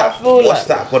 What's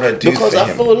that gonna do? Because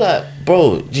I feel like,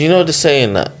 bro, do you know the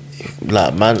saying that,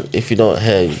 like, man, if you don't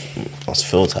hear, you must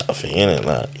feel type of thing, innit?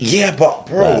 Like, yeah, but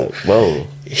bro,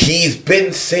 he's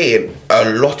been saying a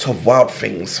lot of wild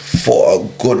things for a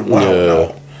good while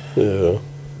now. Yeah.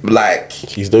 Like,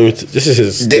 he's doing. This is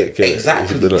his stick.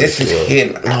 Exactly. This is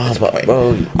him. Nah, but bro,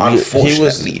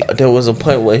 unfortunately, there was a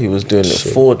point where he was doing it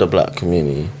for the black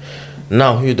community.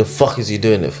 Now, who the fuck is he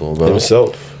doing it for, bro?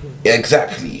 Himself.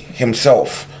 Exactly,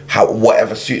 himself.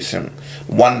 Whatever suits him.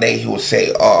 One day he will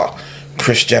say,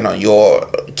 Kris Jenner, you're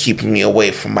keeping me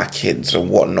away from my kids or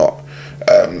whatnot,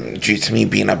 due to me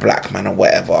being a black man or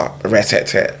whatever,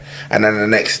 and then the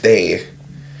next day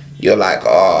you're like,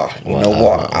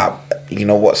 you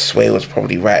know what, Sway was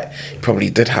probably right. He probably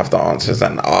did have the answers,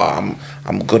 and I'm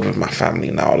good with my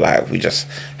family now. Like, we just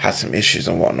had some issues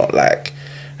and whatnot. Like,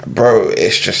 bro,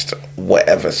 it's just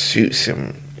whatever suits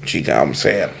him. Do you get what I'm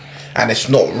saying? And it's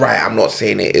not right. I'm not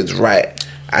saying it is right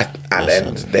at the end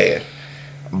of the day,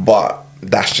 but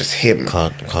that's just him.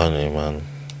 Kanye, man,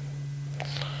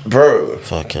 bro.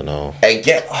 Fucking hell. And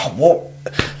get what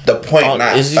the point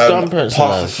that is his grandparents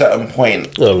past a certain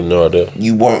point, I have no idea.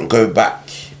 You won't go back.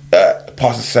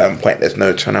 Past a certain point, there's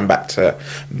no turning back to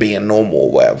being normal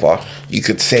or whatever. You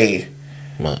could say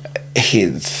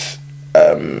his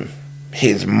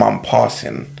mum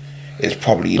passing is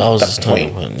probably the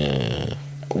point. Yeah.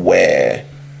 Where,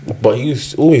 but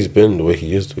he's always been the way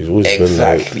he is. He's always been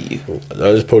like.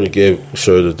 I just probably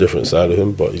showed a different side of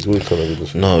him, but he's always kind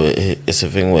of been. No, it's a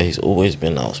thing where he's always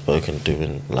been outspoken,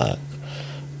 doing like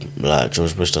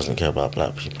George Bush doesn't care about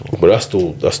black people. But that's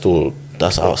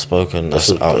outspoken.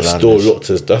 That's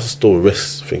outlandish. That's still a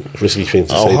risky thing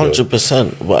to say.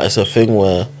 100%. But it's a thing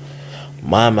where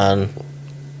my man,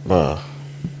 bro,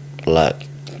 like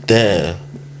there.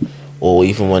 Or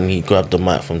even when he grabbed the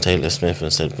mic from Taylor Smith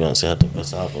and said Beyonce had the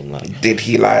best album, like, did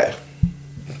he lie?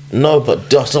 No, but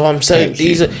that's what I'm saying.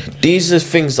 These are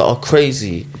things that are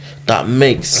crazy that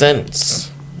make sense.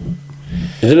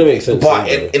 It didn't make sense. But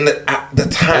at the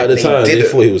time, they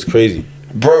thought he was crazy.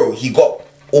 Bro, he got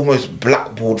almost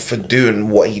blackballed for doing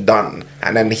what he done,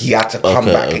 and then he had to come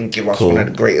back and give us one of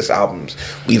the greatest albums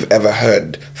we've ever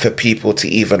heard for people to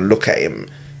even look at him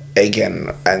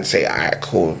again and say, alright,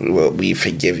 cool, we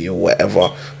forgive you, whatever,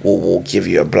 we'll give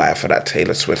you a blight for that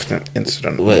Taylor Swift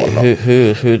incident. Wait,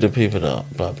 who are the people that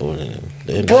blackballing him?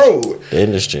 The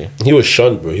industry. He was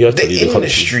shunned, bro. He had to leave the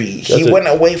industry. He went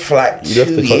away for like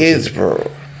 2 years,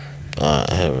 bro. I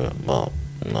hear it, but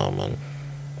no, man.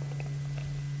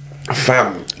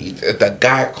 Fam, the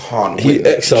guy can't. He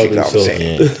exiled himself.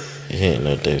 He ain't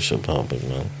no Dave Chappelle, big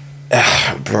man.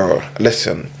 Bro,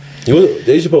 listen.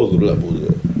 Dave Chappelle was a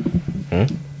blackballed.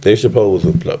 Dave Chappelle was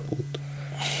a blackballed.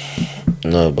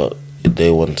 No, but they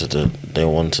wanted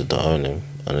to own him,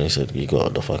 and they said, "You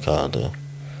got the fuck out of there,"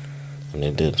 and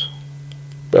they did.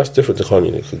 But that's different to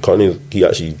Kanye.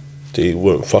 Kanye, they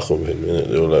weren't fucking with him. Innit?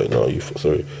 They were like, "No,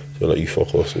 sorry." They were like, "You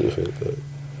fuck off," sort of thing. Like,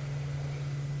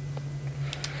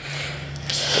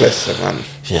 listen, man.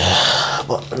 Yeah,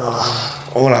 but no.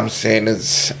 All I'm saying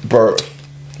is, bro,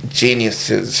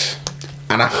 geniuses,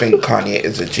 and I think Kanye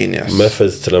is a genius.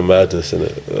 Methods to the madness,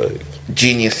 innit? Like,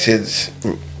 geniuses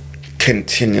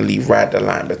continually ride the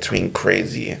line between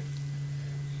crazy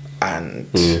and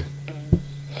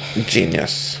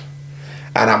genius.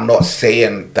 And I'm not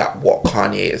saying that what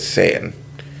Kanye is saying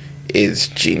is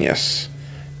genius.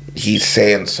 He's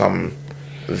saying some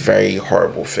very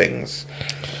horrible things.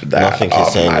 Nothing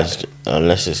he's saying is,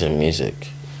 unless it's in music,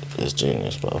 is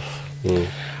genius, bruv.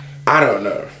 I don't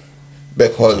know,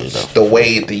 because the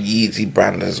way the Yeezy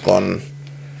brand has gone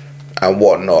and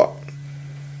whatnot,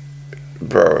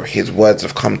 bro, his words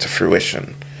have come to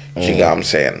fruition. Do you get what I'm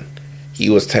saying? He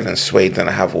was telling Suede and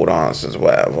have all the answers,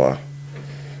 whatever.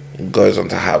 He goes on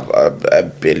to have a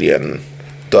 $1 billion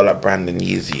brand in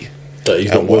Yeezy. That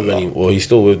he's not with anymore. Well, he's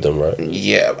still with them, right?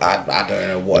 Yeah, I don't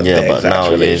know what. Yeah, the but exact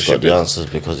now he's got the is. answers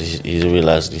because he's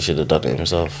realised he should have done it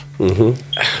himself.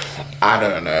 I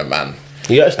don't know, man.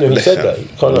 He actually said that. He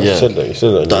kind of said that. He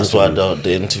said that. That's why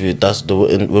the interview. That's the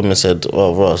women said.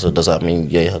 Well, Ross. So does that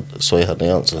mean Sway had the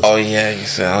answers? Oh yeah, he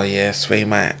said. Oh yeah, Sway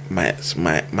might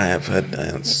have heard the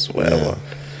answers, whatever. Yeah.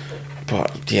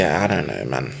 But yeah, I don't know,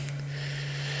 man.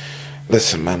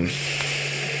 Listen, man.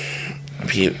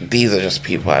 These are just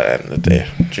people at the end of the day.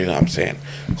 Do you know what I'm saying?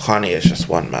 Kanye is just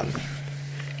one man,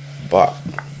 but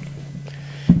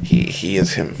he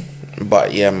is him.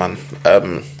 But yeah, man.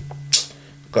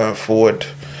 Going forward,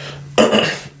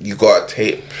 you got a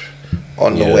tape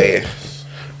on the way.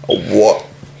 What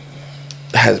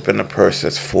has been the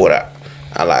process for that?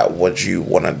 And like, what do you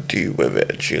want to do with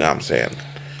it? Do you know what I'm saying?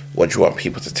 What do you want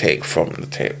people to take from the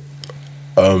tape?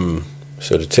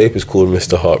 So the tape is called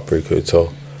Mr. Heartbreak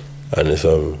Hotel, and it's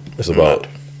about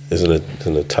it's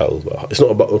in the title, but it's not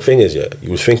about. The thing is, you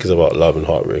would think it's about love and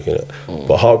heartbreak in it,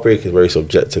 but heartbreak is very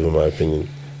subjective in my opinion,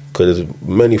 because there's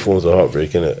many forms of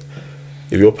heartbreak in it.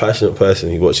 If you're a passionate person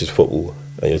who watches football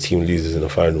and your team loses in the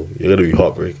final, you're gonna be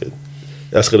heartbroken.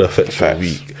 That's gonna affect your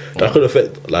week. That could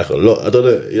affect like a lot. I don't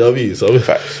know. You know what I mean? So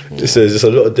there's just a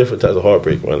lot of different types of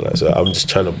heartbreak, man. Like, so I'm just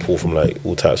trying to pull from like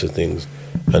all types of things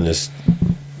and just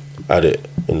add it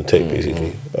in the tape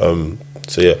basically.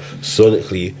 So yeah,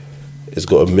 sonically, it's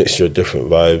got a mixture of different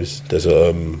vibes. There's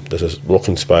a rock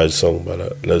inspired song by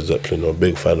like Led Zeppelin. I'm a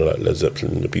big fan of like Led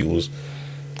Zeppelin and the Beatles.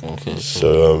 Okay.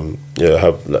 So I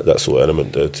have like that sort of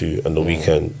element there too. And The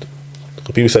Weeknd.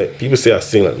 People say I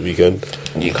sing like The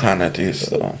Weeknd. You kind of do,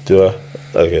 so. Do I?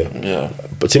 Okay. Yeah.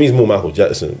 But to me, it's more Michael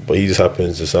Jackson. But he just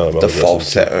happens to sound Michael Jackson.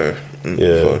 Falsetto.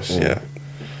 Voice, yeah.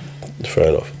 Fair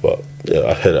enough. But yeah,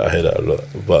 I hear that a lot.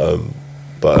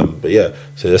 But yeah.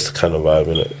 So that's the kind of vibe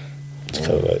in it. It's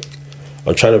kind of like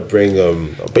I'm trying to bring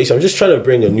basically I'm just trying to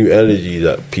bring a new energy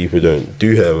that people don't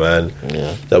do here, man.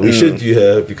 Yeah. That we should do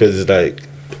here, because it's like,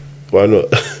 why not?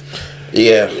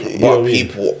 Yeah, but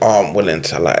people aren't willing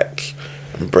to like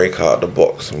break out the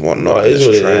box and whatnot. No, it is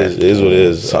what it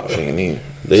is. Something new.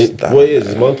 What it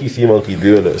is monkey see monkey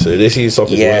doing it. So if they see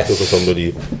something working for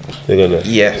somebody, they're gonna.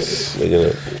 Yes.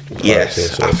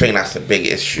 So. I think that's a big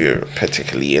issue,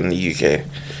 particularly in the UK.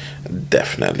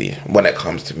 Definitely, when it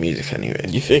comes to music, anyway.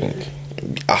 You think?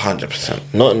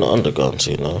 100%. Not in the underground,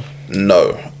 you know.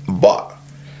 No, but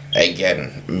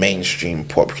again, mainstream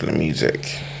popular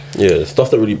music. Yeah, the stuff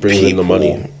that really brings in the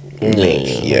money.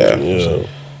 Make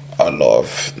a lot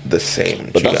of the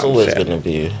same. But that's always going to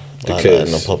be the case.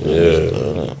 In the popular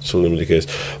music, it's always the case.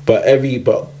 But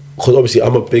because obviously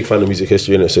I'm a big fan of music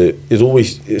history in it, so that's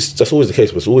always the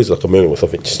case. But it's always like a moment where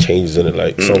something just changes in it.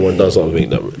 Like someone does something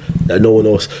that no one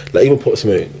else, like even Pop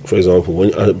Smoke, for example.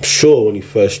 I'm sure when he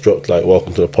first dropped like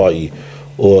Welcome to the Party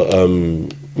or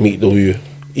Meet the Woo,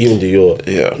 even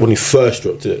Dior, when he first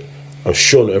dropped it, I'm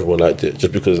sure not everyone liked it,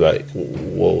 just because like,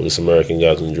 whoa, this American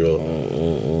guy's on drill.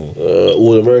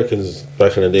 All the Americans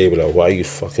back in the day were like, why are you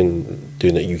fucking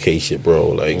doing that UK shit, bro?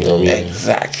 Like, you know what I mean?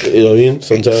 Exactly. You know what I mean?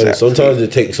 Sometimes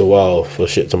it takes a while for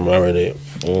shit to marinate.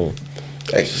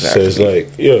 Exactly. So it's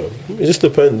like, it just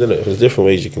depends, innit? There's different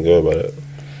ways you can go about it.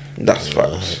 That's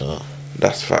facts.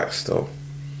 That's facts, though.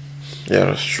 Yeah,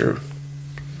 that's true.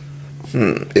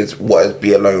 Is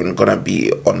Be Alone gonna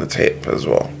be on the tape as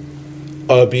well?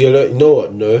 Be Alone. You know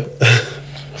what? No.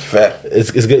 Fair. It's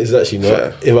actually not.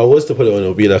 Fair. If I was to put it on, it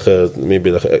would be like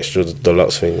maybe like an extra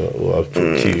deluxe thing, or I'd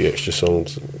put 2 extra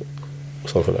songs,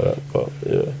 something like that. But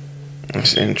yeah,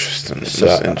 that's interesting. So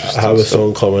I have a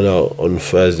song coming out on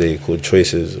Thursday called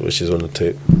Choices, which is on the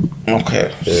tape.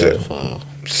 Okay. Yeah.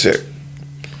 Sick.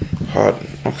 Hard.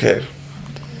 Okay.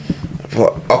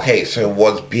 But okay, so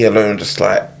was Be Alone just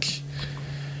like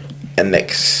an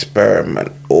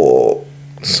experiment or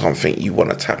something you want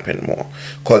to tap in more?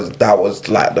 Because that was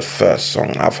like the first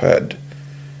song I've heard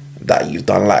that you've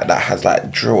done like that has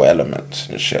like drill elements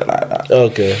and shit like that.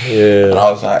 Okay, yeah. And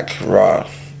I was like, rah,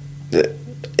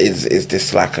 is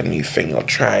this like a new thing you're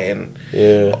trying?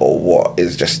 Yeah. Or what?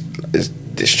 Is this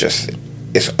just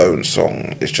its own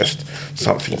song? It's just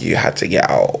something you had to get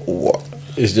out or what?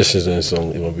 It's just his own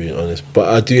song, if I'm being honest. But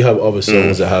I do have other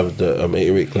songs that have the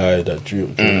Eric Clyde, that drill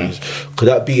beats. Because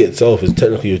that beat itself is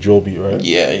technically a drill beat, right?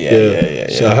 Yeah.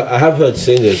 So I have heard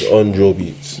singers on drill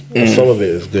beats. Some of it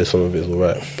is good, some of it is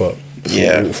alright. But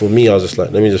for me, I was just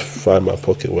like, let me just find my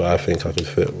pocket where I think I could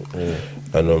fit.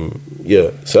 And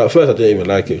so at first I didn't even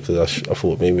like it because I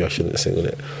thought maybe I shouldn't sing on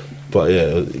it. But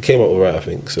yeah, it came out alright, I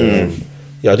think. So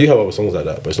I do have other songs like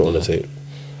that, but it's not on the tape.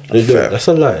 That's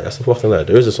a lie. That's a fucking lie.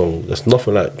 There is a song that's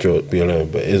nothing like drill, Be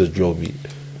Alone, but it is a drill beat.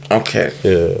 Okay.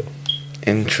 Yeah.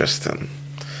 Interesting.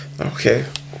 Okay.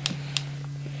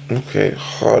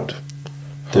 Hard.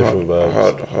 Different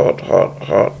vibes.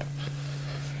 Hard.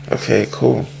 Okay,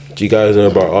 cool. Do you guys know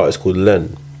about an artist called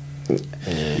Len? Do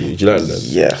you like Len?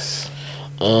 Yes.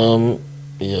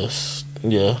 Yes.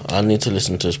 Yeah. I need to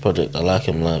listen to his project. I like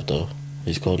him live though.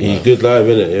 He's good live,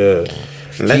 innit?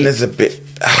 Yeah. Len is a bit.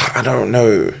 I don't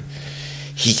know.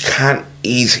 He's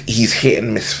hit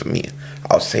and miss for me.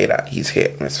 I'll say that he's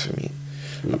hit and miss for me.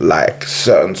 Like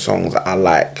certain songs I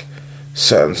like,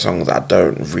 certain songs I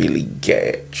don't really get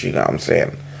it. Do you know what I'm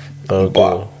saying? Okay.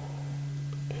 But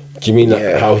do you mean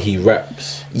how he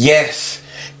raps? Yes,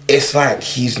 it's like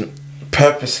he's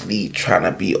purposely trying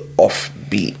to be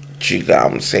offbeat. Do you know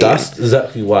what I'm saying? That's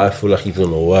exactly why I feel like he's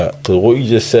gonna work. Because what you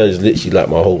just said is literally like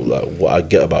my whole like what I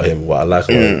get about him, what I like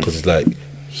about him. Because it's like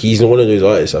he's one of those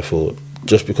artists I feel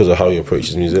just because of how he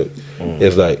approaches music.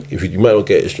 It's like if you might not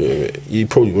get it straight away, you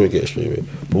probably won't get it straight away.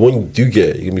 But when you do get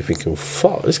it, you're gonna be thinking,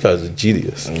 "Fuck, this guy's a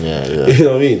genius." Yeah. You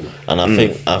know what I mean? And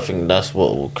I think that's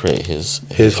what will create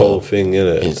his whole thing,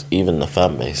 innit? Even the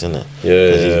fan base, innit?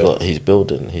 Yeah. He's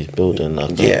building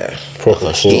like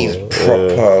proper. He's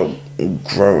proper.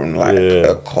 Grown like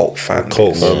a cult fan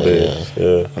base.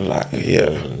 Yeah.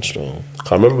 Like strong.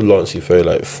 I remember Lancey Faye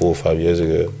like 4 or 5 years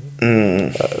ago.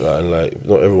 And like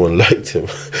not everyone liked him.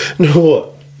 You know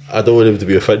what? I don't want him to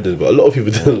be offended, but a lot of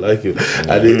people didn't like him.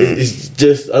 And it's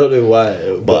just I don't know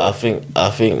why. But I think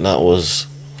that was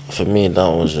for me that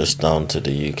was just down to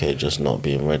the UK just not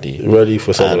being ready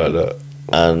for something like that.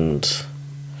 And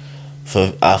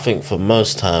I think for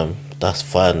most time that's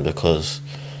fine because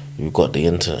you've got the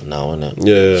internet now, innit?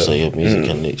 Yeah. So your music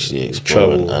can literally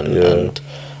explode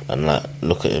and like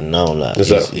look at him now, like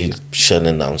he's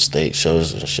shelling down state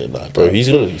shows and shit like that. Bro, he's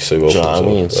gonna be so well. Do you know what I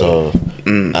mean? So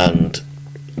and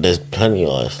there's plenty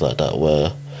of artists like that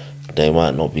where they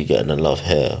might not be getting the love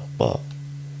here, but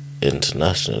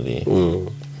internationally,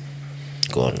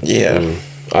 gone. Yeah.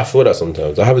 I feel that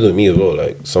sometimes. That happens with me as well.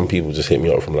 Like some people just hit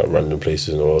me up from like random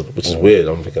places in the world, which is weird.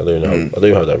 I'm thinking I don't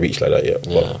even have that reach like that yet.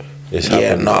 But it's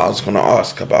happened. I was gonna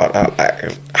ask about that.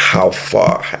 Like, how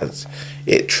far has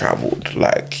it travelled?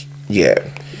 Like,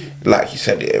 like you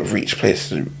said, it reached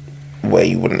places where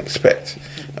you wouldn't expect.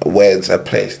 Where's a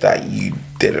place that you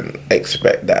didn't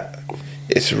expect that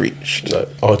it's reached? Like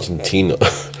Argentina.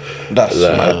 That's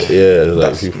mad. Yeah,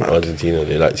 like people from Argentina,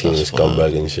 they like Tina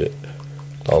Scumbag and shit.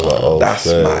 I was like, that's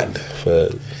mad.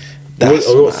 I'm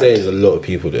not saying there's a lot of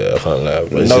people there, I can't lie.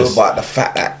 But but the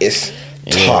fact that it's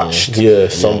touched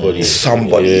somebody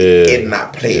in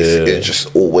that place is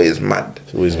just always mad.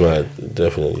 It's always mad,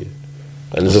 definitely.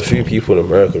 And there's a few people in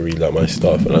America read like my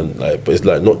stuff, and I'm like, but it's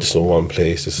like not just in one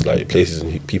place. It's like places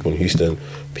people in Houston,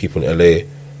 people in LA,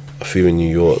 a few in New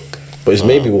York. But it's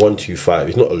maybe 125.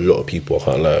 It's not a lot of people, I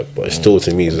can't lie. But it's still,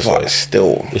 to me, it's just like it's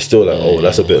still like, oh,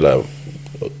 that's a bit like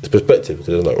it's perspective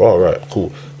because it's like, oh right,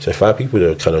 cool. So 5 people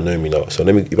there kind of know me now. So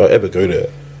let me, if I ever go there,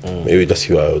 maybe that's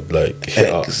who I would like hit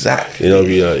up. Exactly. You know,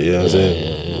 be like, you know what I'm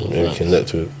saying? Maybe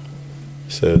connect with.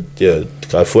 So yeah,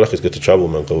 I feel like it's good to travel,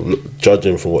 man. 'Cause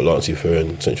judging from what Lancey Fair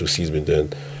and Central C's been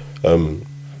doing,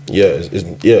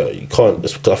 you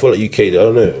can't. I feel like UK. I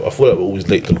don't know. I feel like we're always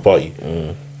late to the party.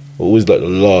 We're always like the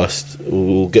last.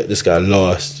 We'll get this guy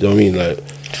last. You know what I mean? Like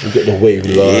we'll get the wave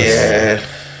last. Yeah.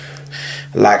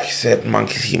 Like you said,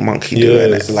 monkey see monkey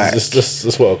doing it. Like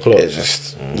that's what I clock. It's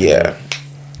just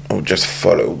I'll just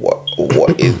follow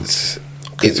what is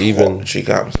even hot, you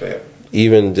get what I'm saying?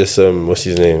 Even this what's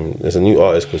his name? There's a new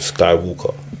artist called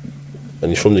Skywalker, and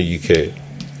he's from the UK.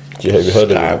 Have you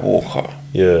heard of him? Skywalker?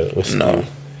 Yeah. What's his No. name?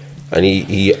 And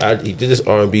he did this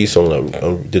R&B song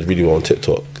that did really well on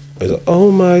TikTok. It's like,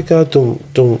 oh my god, don't.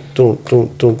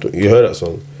 You heard that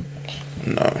song?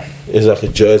 No. It's like a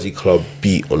Jersey club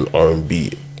beat on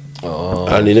R&B. Oh,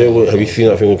 And you know what? Have you seen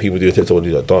that thing when people do a TikTok and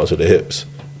do that dance with their hips?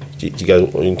 Do you guys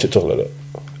on TikTok like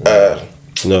that?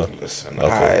 No. Listen,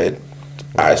 Okay.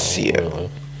 I see it.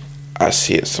 I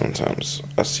see it sometimes.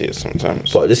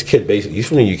 But this kid basically, he's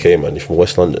from the UK, man. He's from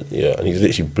West London, yeah, and he's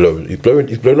literally blown. He's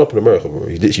blown up in America, bro.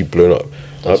 He's literally blown up.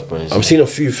 That's crazy. I'm seeing a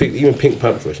few things, even Pink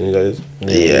Panther, and he's like,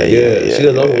 Yeah. See,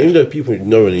 even though people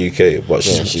know in the UK, but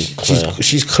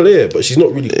she's clear, but she's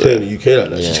not really clear in the UK like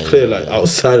that. She's clear like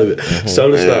outside of it. So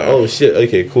I'm just like, oh shit,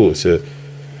 okay, cool. So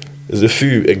there's a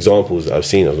few examples that I've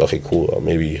seen. I was like, okay, cool.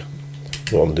 Maybe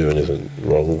what I'm doing isn't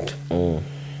wrong.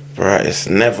 Right, it's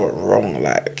never wrong.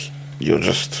 Like you're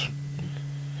just,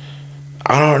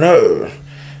 I don't know.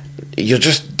 You're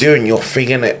just doing your thing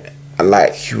in it, and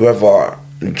like whoever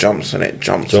jumps on it,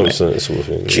 jumps on it sort of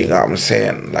thing. Do you know what I'm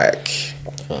saying? Like,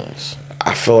 thanks.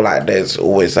 I feel like there's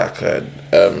always like a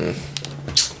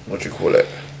what do you call it?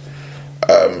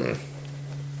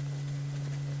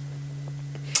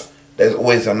 There's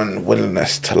always an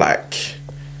unwillingness to like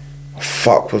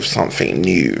fuck with something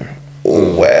new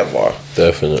or whatever.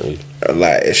 Definitely.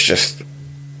 Like it's just,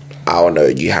 I don't know,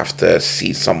 you have to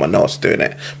see someone else doing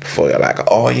it before you're like,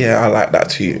 oh yeah, I like that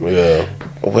too. Yeah.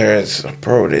 Whereas,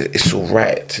 bro, it's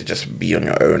alright to just be on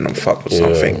your own and fuck with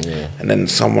something, and then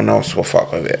someone else will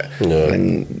fuck with it.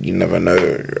 And you never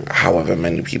know however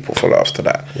many people follow after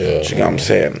that. Do you get what I'm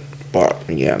saying? But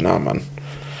yeah, nah, man.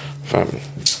 Fam,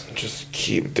 just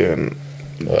keep doing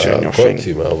your thing.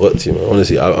 I've got to, man.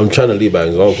 Honestly, I'm trying to lead by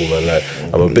example, man. Like,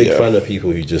 I'm a big fan of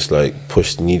people who just like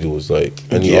push needles, like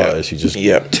any artists who just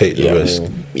take the risk.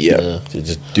 To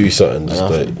just do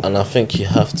something. And I think you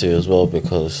have to as well,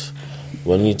 because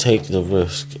when you take the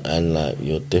risk and like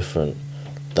you're different,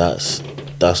 that's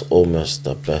almost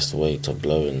the best way to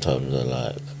blow in terms of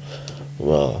like,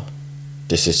 well,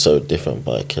 this is so different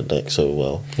but it connects so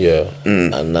well.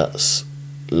 And that's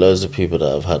loads of people that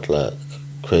have had like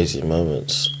crazy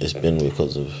moments. It's been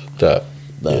because of that.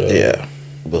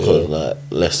 Because like,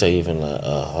 let's say even like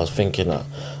I was thinking that,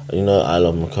 you know, I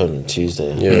Love McCone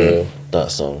Tuesday.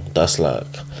 That song. That's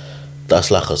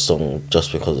like a song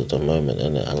just because of the moment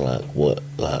in it, and like what,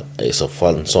 like it's a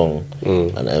fun song,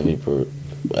 and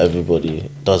everybody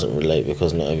doesn't relate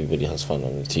because not everybody has fun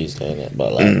on a Tuesday in it.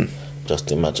 But like,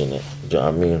 just imagine it. Do you know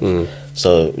what I mean?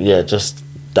 So yeah, just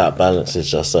that balance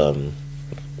is just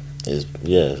is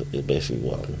basically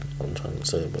what I'm trying to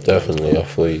say. But definitely, I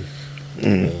feel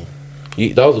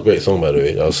you. That was a great song, by the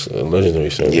way. That was a legendary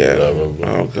song. Yeah, I remember.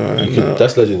 Oh god,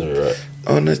 that's legendary, right?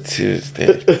 On a Tuesday.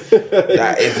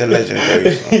 That is a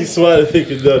legendary song. He's smiling,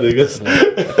 thinking that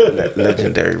nigga.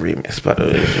 Legendary remix, by the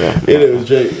way, as well. Yeah, it was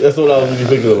Drake. That's what I was really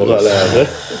thinking of. I can't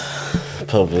lie,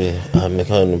 probably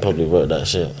McCone probably wrote that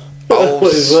shit. Oh,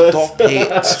 stop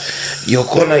it! You're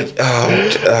gonna,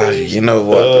 you know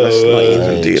what? Let's not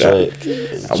even do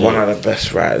that. One of the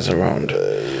best writers around.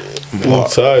 All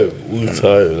time,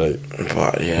 like.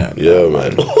 But yeah,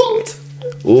 man.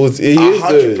 He is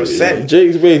 100%.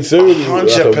 Jake's made so many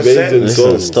 100%. amazing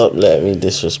Listen, songs. stop letting me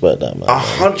disrespect that man.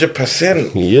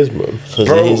 100%. He is, man.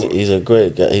 Because he's a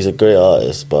great guy. He's a great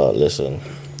artist. But listen,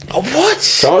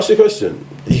 What? Can I ask you a question?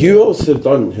 Who else has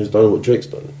done what Drake's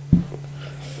done?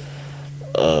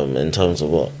 In terms of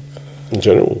what? In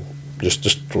general,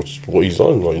 just what he's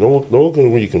done. Like, no one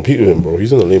can really compete with him, bro.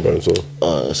 He's in the lane by himself.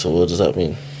 So what does that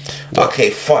mean? Okay,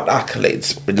 fuck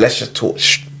accolades. But let's just talk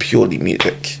purely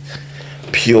music.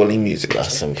 Purely music.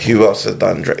 That's simple. Who else has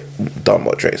done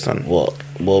what Drake's done?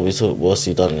 What's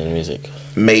he done in music?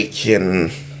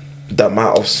 Making the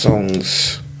amount of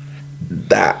songs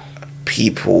that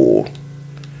people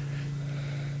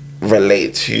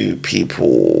relate to,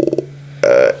 people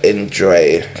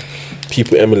enjoy.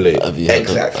 People emulate. Have you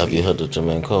heard of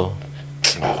Jermaine Cole?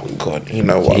 Oh God, you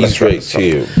know what? He's great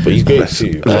too, but he's great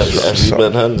too. Have you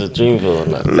been under Dreamville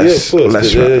and that? Let's wrap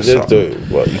this up.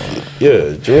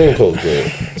 Yeah, Jermaine Cole's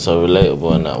great. So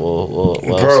relatable and that. What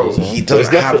Bro, else is he it?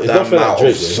 doesn't have it's the nothing like amount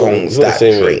Drake, of though. songs It's not that the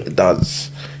same way. Drake does.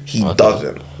 He Okay.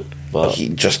 doesn't. But He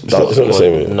just It's not doesn't. the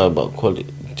same way. no, but quality.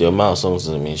 The amount of songs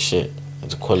doesn't mean shit.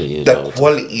 The quality is The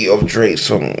quality of Drake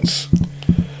songs.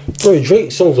 Bro,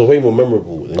 Drake's songs are way more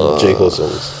memorable than J. Cole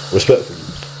songs. Respectfully.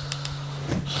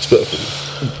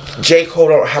 J. Cole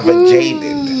don't have a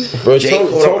Jaded. Bro, J. tell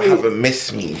Cole don't me- have a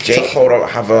Miss Me. J. Cole don't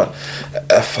have a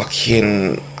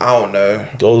fucking, I don't know.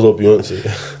 Girls love Beyonce.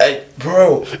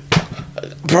 Bro.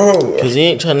 because he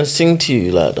ain't trying to sing to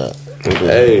you like that.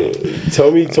 Hey, tell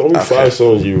me 5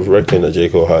 songs you reckon that J.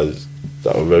 Cole has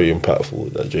that are very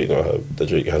impactful that Drake don't have, that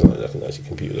Drake hasn't, that can actually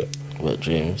compete with that. Wet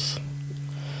Dreams.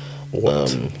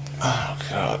 What? Oh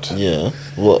God. Yeah.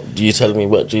 What do you telling me?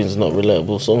 Wet Dreams is not a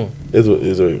relatable song? It's a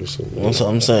very song. That's what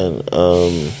I'm saying.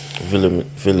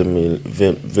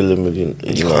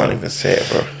 Villamillion. You can't even say it,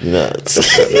 bro. You know,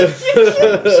 Say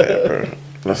it,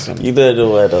 bro. Listen. you know the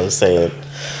word I'm saying.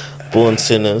 Born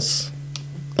Sinners.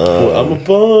 I'm a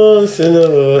born sinner.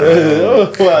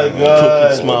 Oh my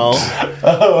god. Crooked Smile.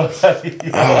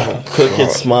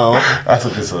 Crooked Smile. That's a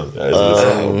good song.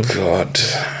 Oh God.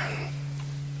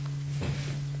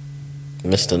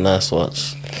 Mr. Nice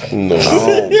Watch. No.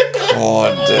 Oh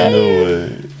God. No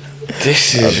way.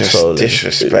 This is just trolling.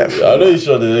 disrespectful. I know you're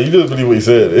trying to. You don't believe what he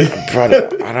said. Eh? Brother,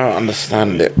 I don't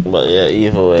understand it. But yeah,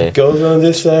 either way. Goes on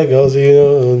this side, goes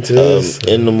on to this.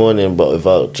 In the morning, but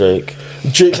without Drake.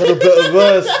 Drake had a better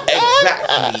verse.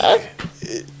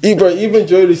 Exactly. Even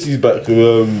Jodeci's back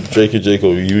with Drake and J.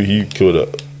 Cole. He killed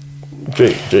that.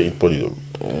 Drake bodied him.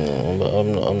 But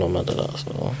I'm not mad at that.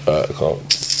 So. I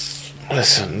can't.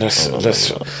 Listen,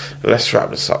 let's wrap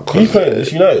this up. Who's playing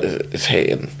this United? It's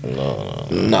hating. No.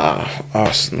 Nah,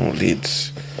 Arsenal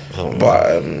Leeds. Come on.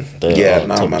 But They yeah, are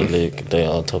nah, top man. of the league. They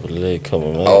are top of the league. Come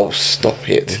on, man. Oh, stop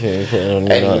it. You're putting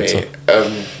on Anyway,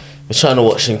 United. We're trying to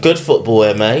watch some good football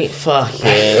here, mate. Fuck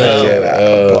yeah,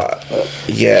 yeah. but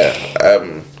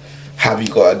yeah. Have you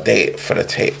got a date for the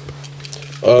tape?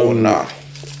 Or nah?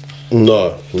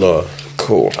 No.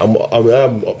 Cool. I'm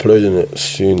uploading it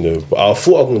soon though. But I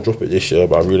thought I was gonna drop it this year,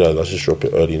 but I realised I should drop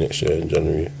it early next year in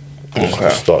January. Just to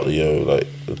Okay. start the year with, like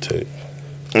the tape.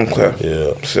 Okay.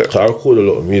 Yeah. Sick. 'Cause I record a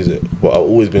lot of music, but I've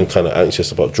always been kind of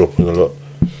anxious about dropping a lot,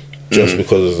 just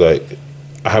because it's like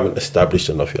I haven't established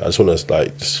enough yet. I just want to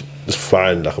like just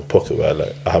find like a pocket where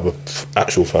like I have a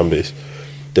actual fan base,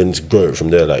 then just grow it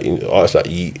from there. Like artists like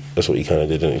Yeet, that's what he kind of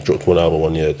did. And he dropped one album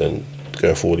 1 year, then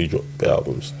going forward he dropped the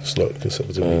albums slowly,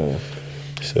 consecutively.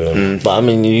 So But I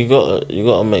mean, you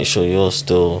gotta make sure you're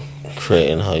still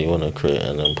creating how you want to create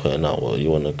and then putting out what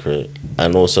you want to create.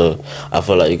 And also, I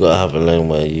feel like you gotta have a lane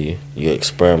where you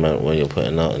experiment when you're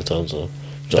putting out in terms of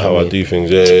do you know how what I mean? do things,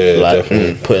 yeah, Like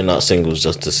definitely. putting out singles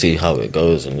just to see how it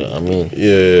goes, and you know what I mean.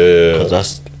 Yeah. Because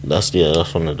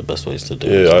that's one of the best ways to do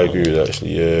it. Yeah, so, I agree with that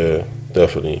actually. Yeah,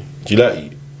 definitely. Do you like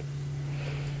Yeet?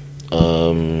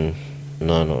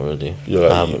 No, not really. You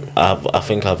like I haven't. I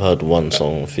think I've heard one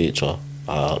song feature.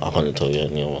 I can't tell you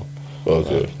any other. Okay.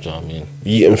 Do you know what I mean?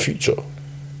 Yeet and Future.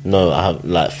 No, I have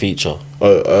like feature.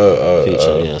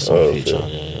 Feature, Yeah, some feature.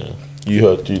 Yeah. You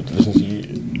heard? Do you listen to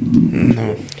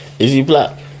Yeet? Is he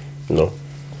black? No,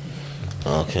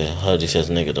 Okay, I heard he says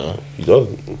nigga though. he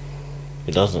doesn't.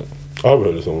 He doesn't. I've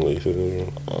heard a song that he says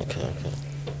Okay.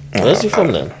 Where's he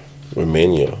from then?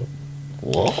 Romania.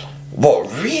 What? What,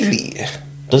 really?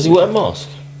 Does he wear a mask?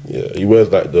 Yeah, he wears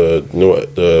like the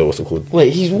what's it called?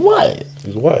 Wait, he's white.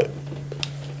 He's white.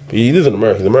 He lives in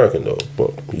America. He's American though,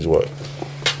 but he's white.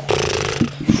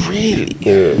 Really?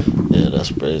 Yeah, Yeah,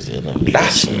 that's crazy. Isn't it?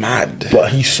 That's mad.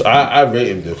 but I rate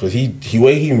him though because he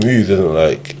way he moves isn't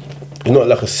like. He's not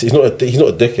like he's not a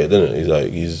dickhead, isn't it? He's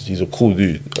like he's a cool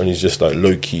dude and he's just like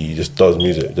low key. He just does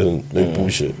music, doesn't no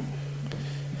bullshit.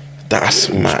 That's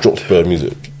He just mad. drops bare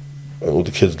music, and all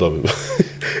the kids love him.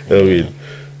 You know what I mean?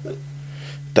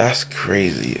 That's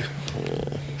crazy.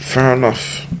 Fair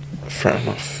enough.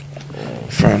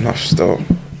 Still,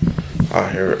 I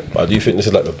hear it. But I do think this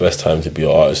is like the best time to be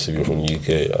an artist if you're from the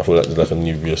UK. I feel like there's like a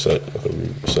new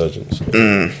resurgence.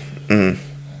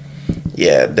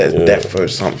 Yeah, there's definitely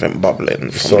something bubbling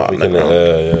from Something like in the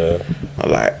air, yeah.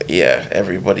 Like, yeah,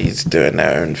 everybody's doing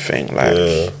their own thing. Like,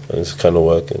 Yeah, and it's kind of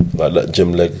working. Like that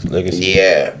Jim Legacy.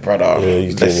 yeah, brother. Yeah,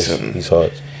 he's doing this. Listen, He's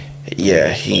hard.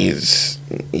 he's.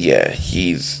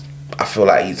 I feel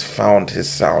like he's found his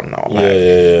sound now. Like,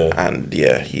 Yeah. And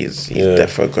he's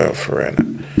definitely going for it.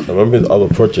 I remember his other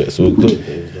projects were good.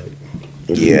 It was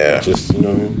like Yeah, just, you know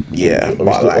what I mean? yeah. Are we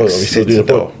But still, like are we still doing the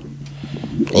Citadel.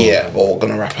 pod? Yeah, but we're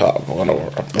gonna wrap it up. We're gonna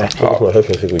wrap My up.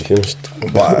 headphones think we finished.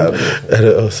 But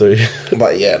Oh, sorry.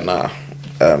 but yeah, nah.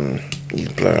 He's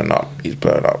blowing up. He's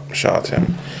blowing up. Shout out to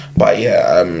him. But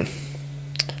yeah,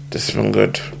 this has been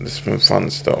good. This has been fun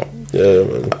still. Yeah,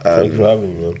 man. Thank you for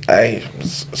having me, man. Hey,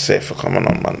 safe for coming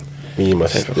on, man. Me and my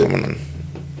Safe for sister. coming on.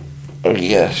 Oh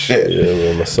yeah, shit. Yeah,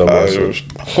 man, my son.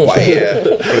 But yeah,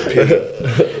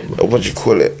 flipping. What do you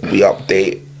call it? We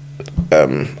update a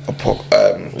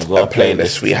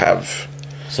playlist we have.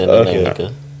 Say the name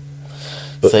again.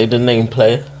 Say the name,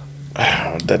 player.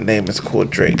 The name is called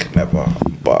Drake Never,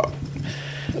 but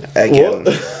again,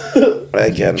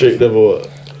 Drake Never what?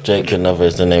 Drake Never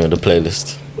is the name of the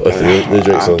playlist. The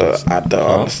Drake songs. I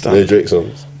don't understand. The Drake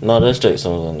songs. No, there's Drake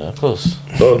songs on there, of course.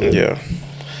 Oh, okay. Yeah.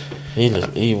 He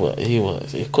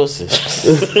was. Of course it is.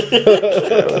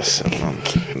 Listen, man.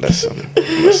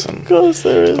 Listen. Of course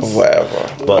there is.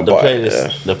 Whatever. But the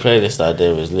playlist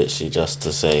idea is literally just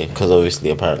to say, because obviously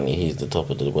apparently he's the top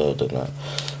of the world and that.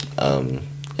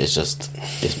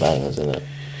 It's bangers, isn't it?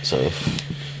 So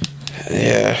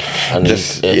yeah, and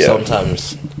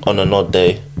sometimes on an odd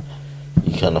day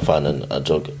you kind of find a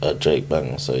Drake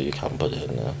bang, so you can put it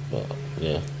in there. But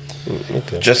yeah.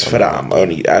 Okay. Just for that, I'm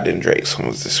only adding Drake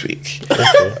songs this week.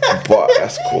 Okay. But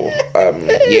that's cool.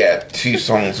 Yeah, 2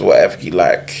 songs, whatever you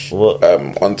like. What?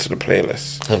 Onto the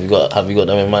playlist. Have you got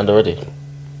them in mind already?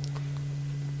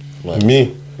 Man.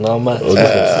 Me? No, man. Oh,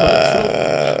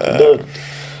 No.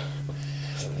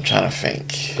 I'm trying to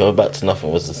think. Go back to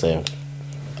nothing was the same.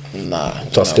 Nah.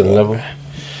 Tuscan Level.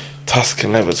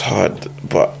 Tuscan Level's hard,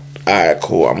 but alright,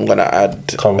 cool. I'm gonna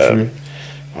add Come Through.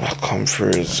 Come Through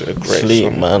is a great Sleep,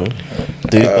 song. man.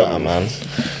 Do better, man.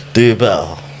 Do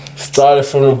better. Started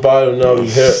from the bottom, now we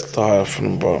here. Start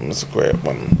from the bottom is a great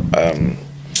one.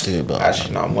 Do better.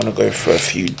 Actually, no, I'm gonna go for a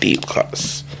few deep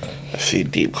cuts.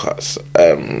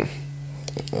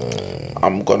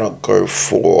 I'm gonna go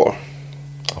for.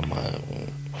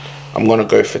 I'm gonna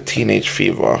go for Teenage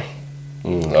Fever. I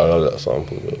love that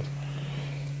sample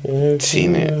though.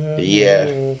 Teenage,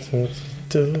 yeah.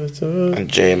 And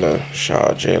J-Lo,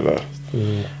 shout out J-Lo.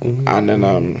 And then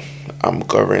I'm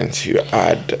going to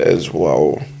add as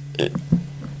well.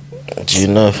 Do you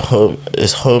know if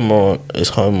Homer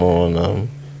on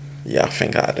Yeah, I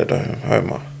think I added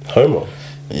Homer. Homer?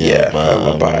 Yeah,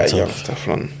 Homer by Mental. Young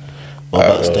Stefan. What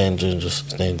about Staying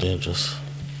Dangerous?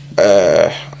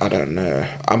 I don't know.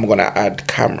 I'm gonna add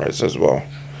Cameras as well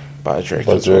by Drake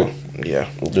as well. Yeah.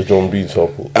 The John B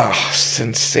sample.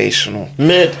 Sensational.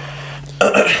 Mid.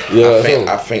 Yeah,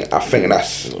 I think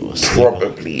that's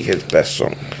probably his best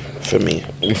song for me.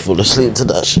 You fall asleep to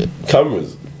that shit.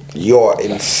 Cameras. You're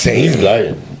insane. He's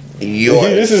lying. You're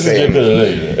This is Drake insane. gonna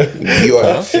lie. You're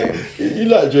insane. You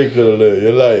like Drake gonna lie.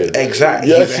 You're lying. Exactly.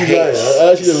 You're He's a actually lying. hater.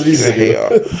 I actually don't believe He's a it. hater.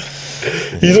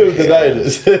 He's not denying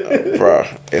this. Bruh,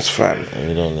 it's fine.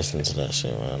 We don't listen to that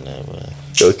shit around there, but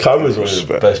The Cameras one of the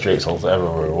Respect. best Drake songs ever,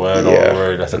 bro. Word Yeah. on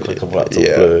word, that's a click of black to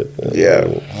Yeah.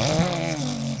 play.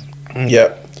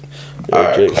 Yep.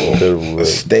 Alright, Drake's cool. incredible, bro.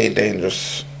 Stay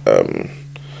Dangerous.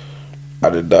 I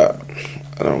did that.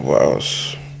 I don't know what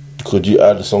else. Could you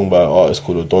add a song by an artist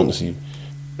called Odonsi?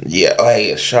 Yeah, oh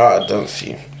hey, shout out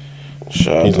Duncy.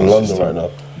 Shout He's out in Duncy. London right now.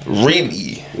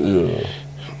 Really? Yeah.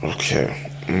 Okay.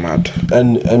 Mad.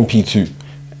 And MP2.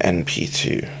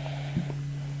 NP2.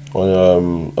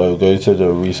 On go to the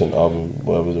recent album,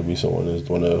 whatever the recent one is,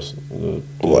 the one else.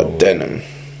 What, Denim?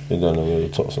 They done the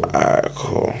top song. Alright,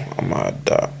 cool. I'm at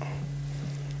that.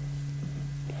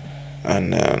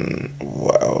 And then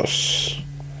what else?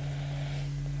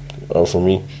 For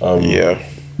me, Yeah.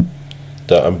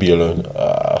 that and Be Alone.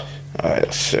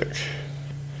 Alright, sick.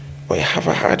 Wait, have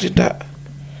I added that?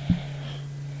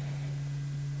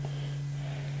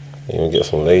 You gonna get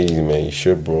some ladies, man. You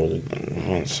should, bro.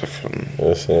 1 second. You know what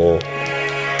I'm saying?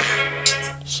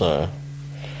 sorry.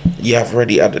 Yeah, I've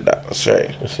already added that.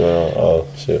 Sorry. So, oh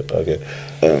shit. Okay.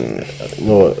 You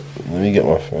know what? Let me get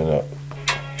my phone up.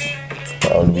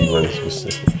 I want to be very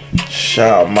specific.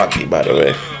 Shout out Muggy, by the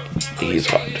way. He's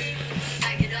hard.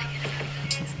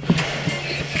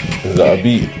 Is that a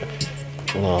beat?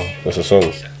 No. That's a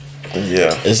song.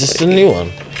 Yeah. Is this the new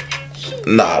one?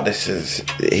 Nah, this is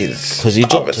his. Because he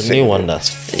dropped other a new single. one that's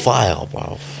fire,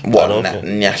 bro. What,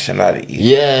 nationality?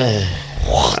 Yeah.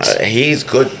 He's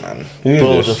good, man.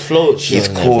 Bro, the flow He's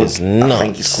tune called. is nuts. I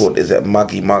think he's called. Is it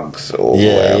Muggy Muggs or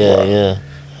Yeah, whatever? yeah.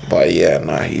 But yeah,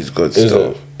 nah, he's good Is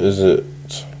still. it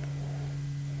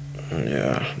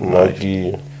Yeah,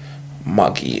 Maggie?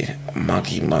 Muggy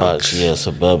Muggs. Actually, yeah,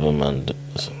 Suburban, man.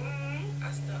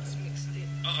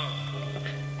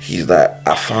 He's like,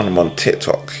 I found him on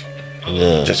TikTok.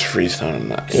 Yeah. Just freestyling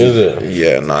that. Is it?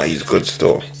 Yeah, nah, he's good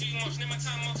still.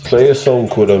 Play a song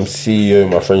called CEO,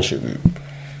 My Friendship Group.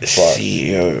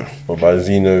 CEO. By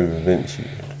Zeno Vinci.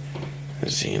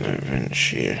 Zeno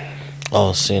Vinci.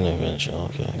 Oh, Cena Vince.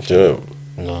 Okay. Yeah.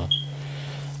 No.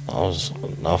 I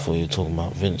thought you were talking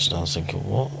about Vince. And I was thinking,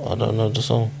 what? I don't know the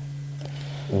song.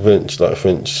 Vinci, like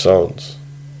Finch sounds.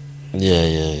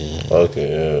 Yeah. Okay,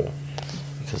 yeah.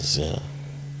 Because,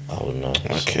 I would know.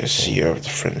 Okay, CEO of the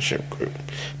Friendship Group.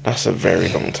 That's a very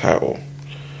long title.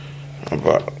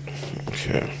 But,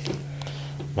 okay.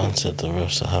 Man said the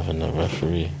refs are having a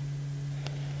referee.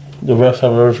 The refs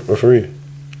have a referee.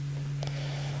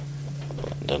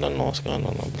 They don't know what's going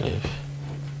on, I believe.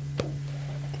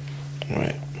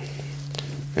 Right.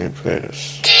 Let me play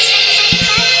this.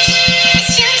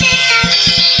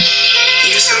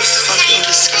 You're so fucking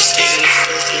disgusting.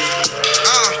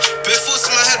 Bit thoughts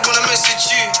in my head when I message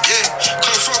you, yeah.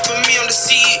 Come fuck with me, I'm the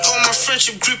CEO, my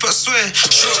friendship group, I swear.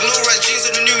 Short, low right jeans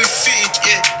and the new feet,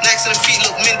 yeah. Nikes and the feet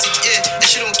look minted, yeah. And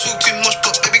she don't talk too much,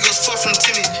 but baby goes far from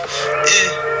timid, yeah.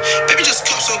 Baby just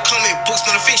cops on comic books,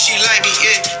 man, I think she like me,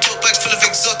 yeah. Tote bag full of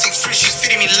exotic fruit, she's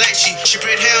feeding me like she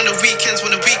braid hair on the weekends,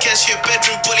 when the weekends she a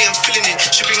bedroom bully, I'm feeling it.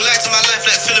 She bring light to my life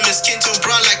like filament, skin tone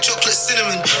brown like chocolate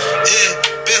cinnamon,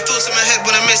 yeah. Bare thoughts in my head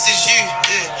when I message you,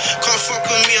 yeah. Can't fuck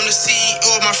with me, I'm the CEO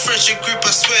of my friendship group, I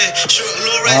swear. Short,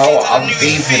 low right jeans I'm and the new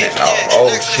deep in feet, it now. yeah. Oh,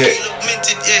 Nikes and the shit. feet look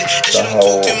minted, yeah. And The she don't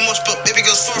whole talk too much, but baby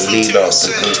goes far from lead timid, I up the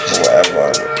swear. group or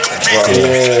whatever. Bro,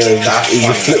 Yeah, that's he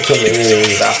funny. flipped on it, yeah.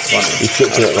 That's funny. He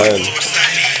flipped on it, man.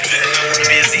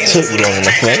 Took you long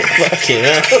enough, mate. Fucking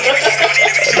hell.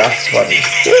 That's funny.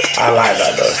 I like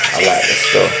that though. I like this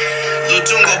stuff. Lil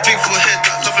Jon got a big forehead,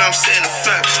 that love when I'm saying the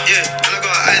facts, yeah. And I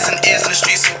got eyes and ears in the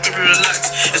streets, so baby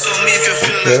relax. It's on me if you're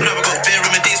feeling like crap, I got bare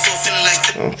remedies for feeling like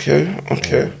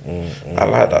Okay. I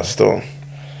like that still.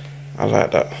 I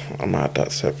like that. I might have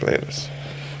that set playlist.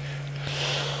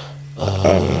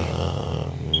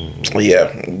 Yeah,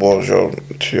 what was your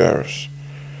 2 hours?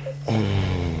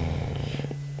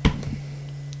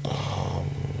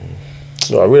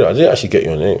 No, I didn't actually get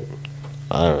your name.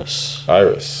 Iris.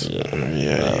 Iris.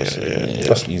 Yeah.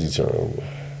 That's easy to remember.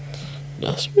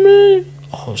 That's me.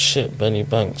 Oh shit, Benny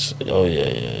Banks. Oh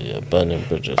yeah. Burning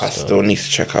Bridges. I still need to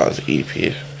check out his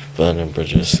EP. Burning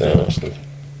Bridges. Same, actually.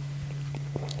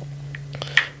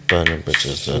 Burning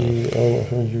Bridges.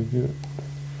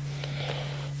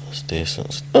 That's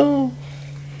decent. Oh.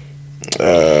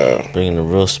 Bringing the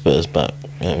real spitters back.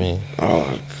 You know what I mean?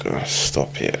 Oh god,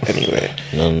 stop it. Anyway,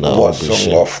 None that what would be song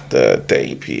shit. off the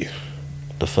EP?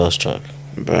 The first track.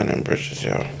 Burning Bridges,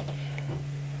 yeah.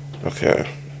 Okay.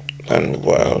 And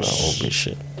what That else? would be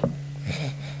shit.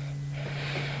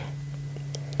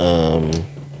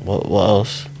 What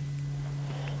else?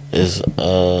 Is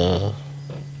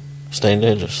Staying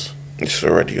Dangerous. It's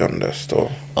already on there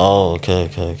still. Oh, okay.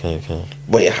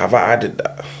 Wait, have I added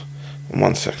that?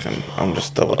 1 second. I'm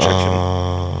just double checking.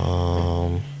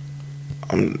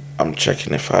 I'm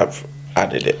checking if I've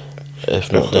added it.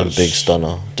 If not, then Because- Big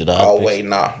Stunner. Did I? Oh Big wait,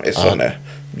 nah, it's on there.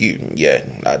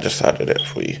 I just added it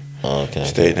for you. Oh, okay.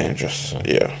 Stay Dangerous,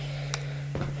 yeah.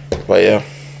 But yeah,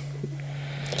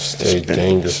 Stay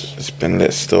Dangerous. It's been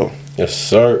lit still. Yes,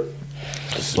 sir.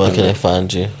 Where can they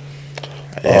find you?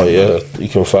 Oh yeah, you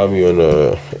can find me on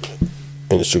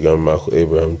Instagram, Michael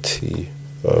Abraham T.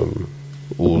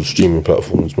 All streaming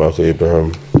platforms, Michael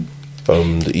Abraham.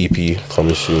 The EP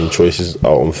coming soon. Choices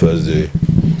out on Thursday.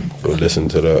 Go listen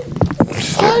to that.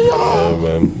 Yeah,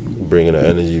 man. Bringing the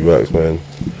energy back, man.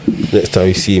 Next time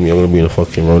you see me, I'm gonna be in a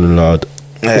fucking Rolling Loud.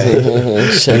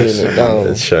 Shutting it down.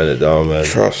 Let's shut it down, man.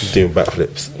 Trust. Doing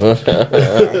backflips.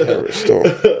 Still.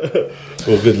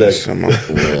 Well, good legs. So, man.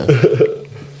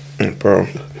 Bro.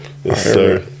 Yes, I hear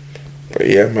sir. it. But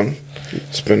yeah, man.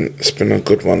 It's been a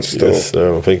good one still. Yes,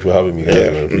 sir. Thank you for having me, guys.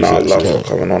 Yeah, man. nah, Appreciate love that for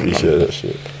coming on, Appreciate man. that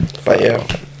shit. But yeah,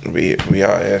 we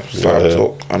are here. Slam here.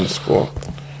 Talk _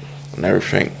 and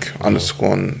everything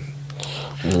underscore on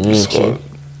YouTube.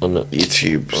 On the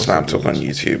YouTube. Slam Talk on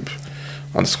YouTube.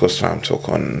 _ Slam Talk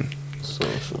on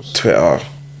socials. Twitter.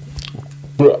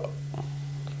 Bruh.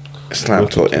 Slam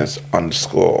Talk _ on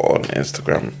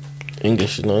Instagram.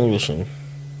 English is not English. One.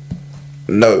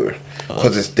 No,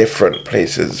 because it's different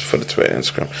places for the Twitter and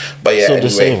Instagram. But yeah, So the anyway.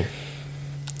 same.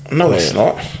 No, it's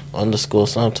not. _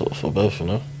 Slam Talk for both, you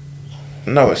know.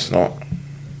 No, it's not.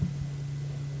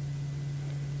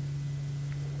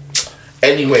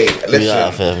 Anyway, listen. We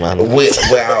out here, man. We're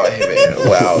out here, man.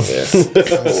 We're out here.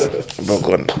 Cool. We're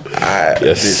gone.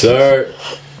 Yes, sir.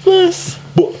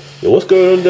 Yo, what's going on there?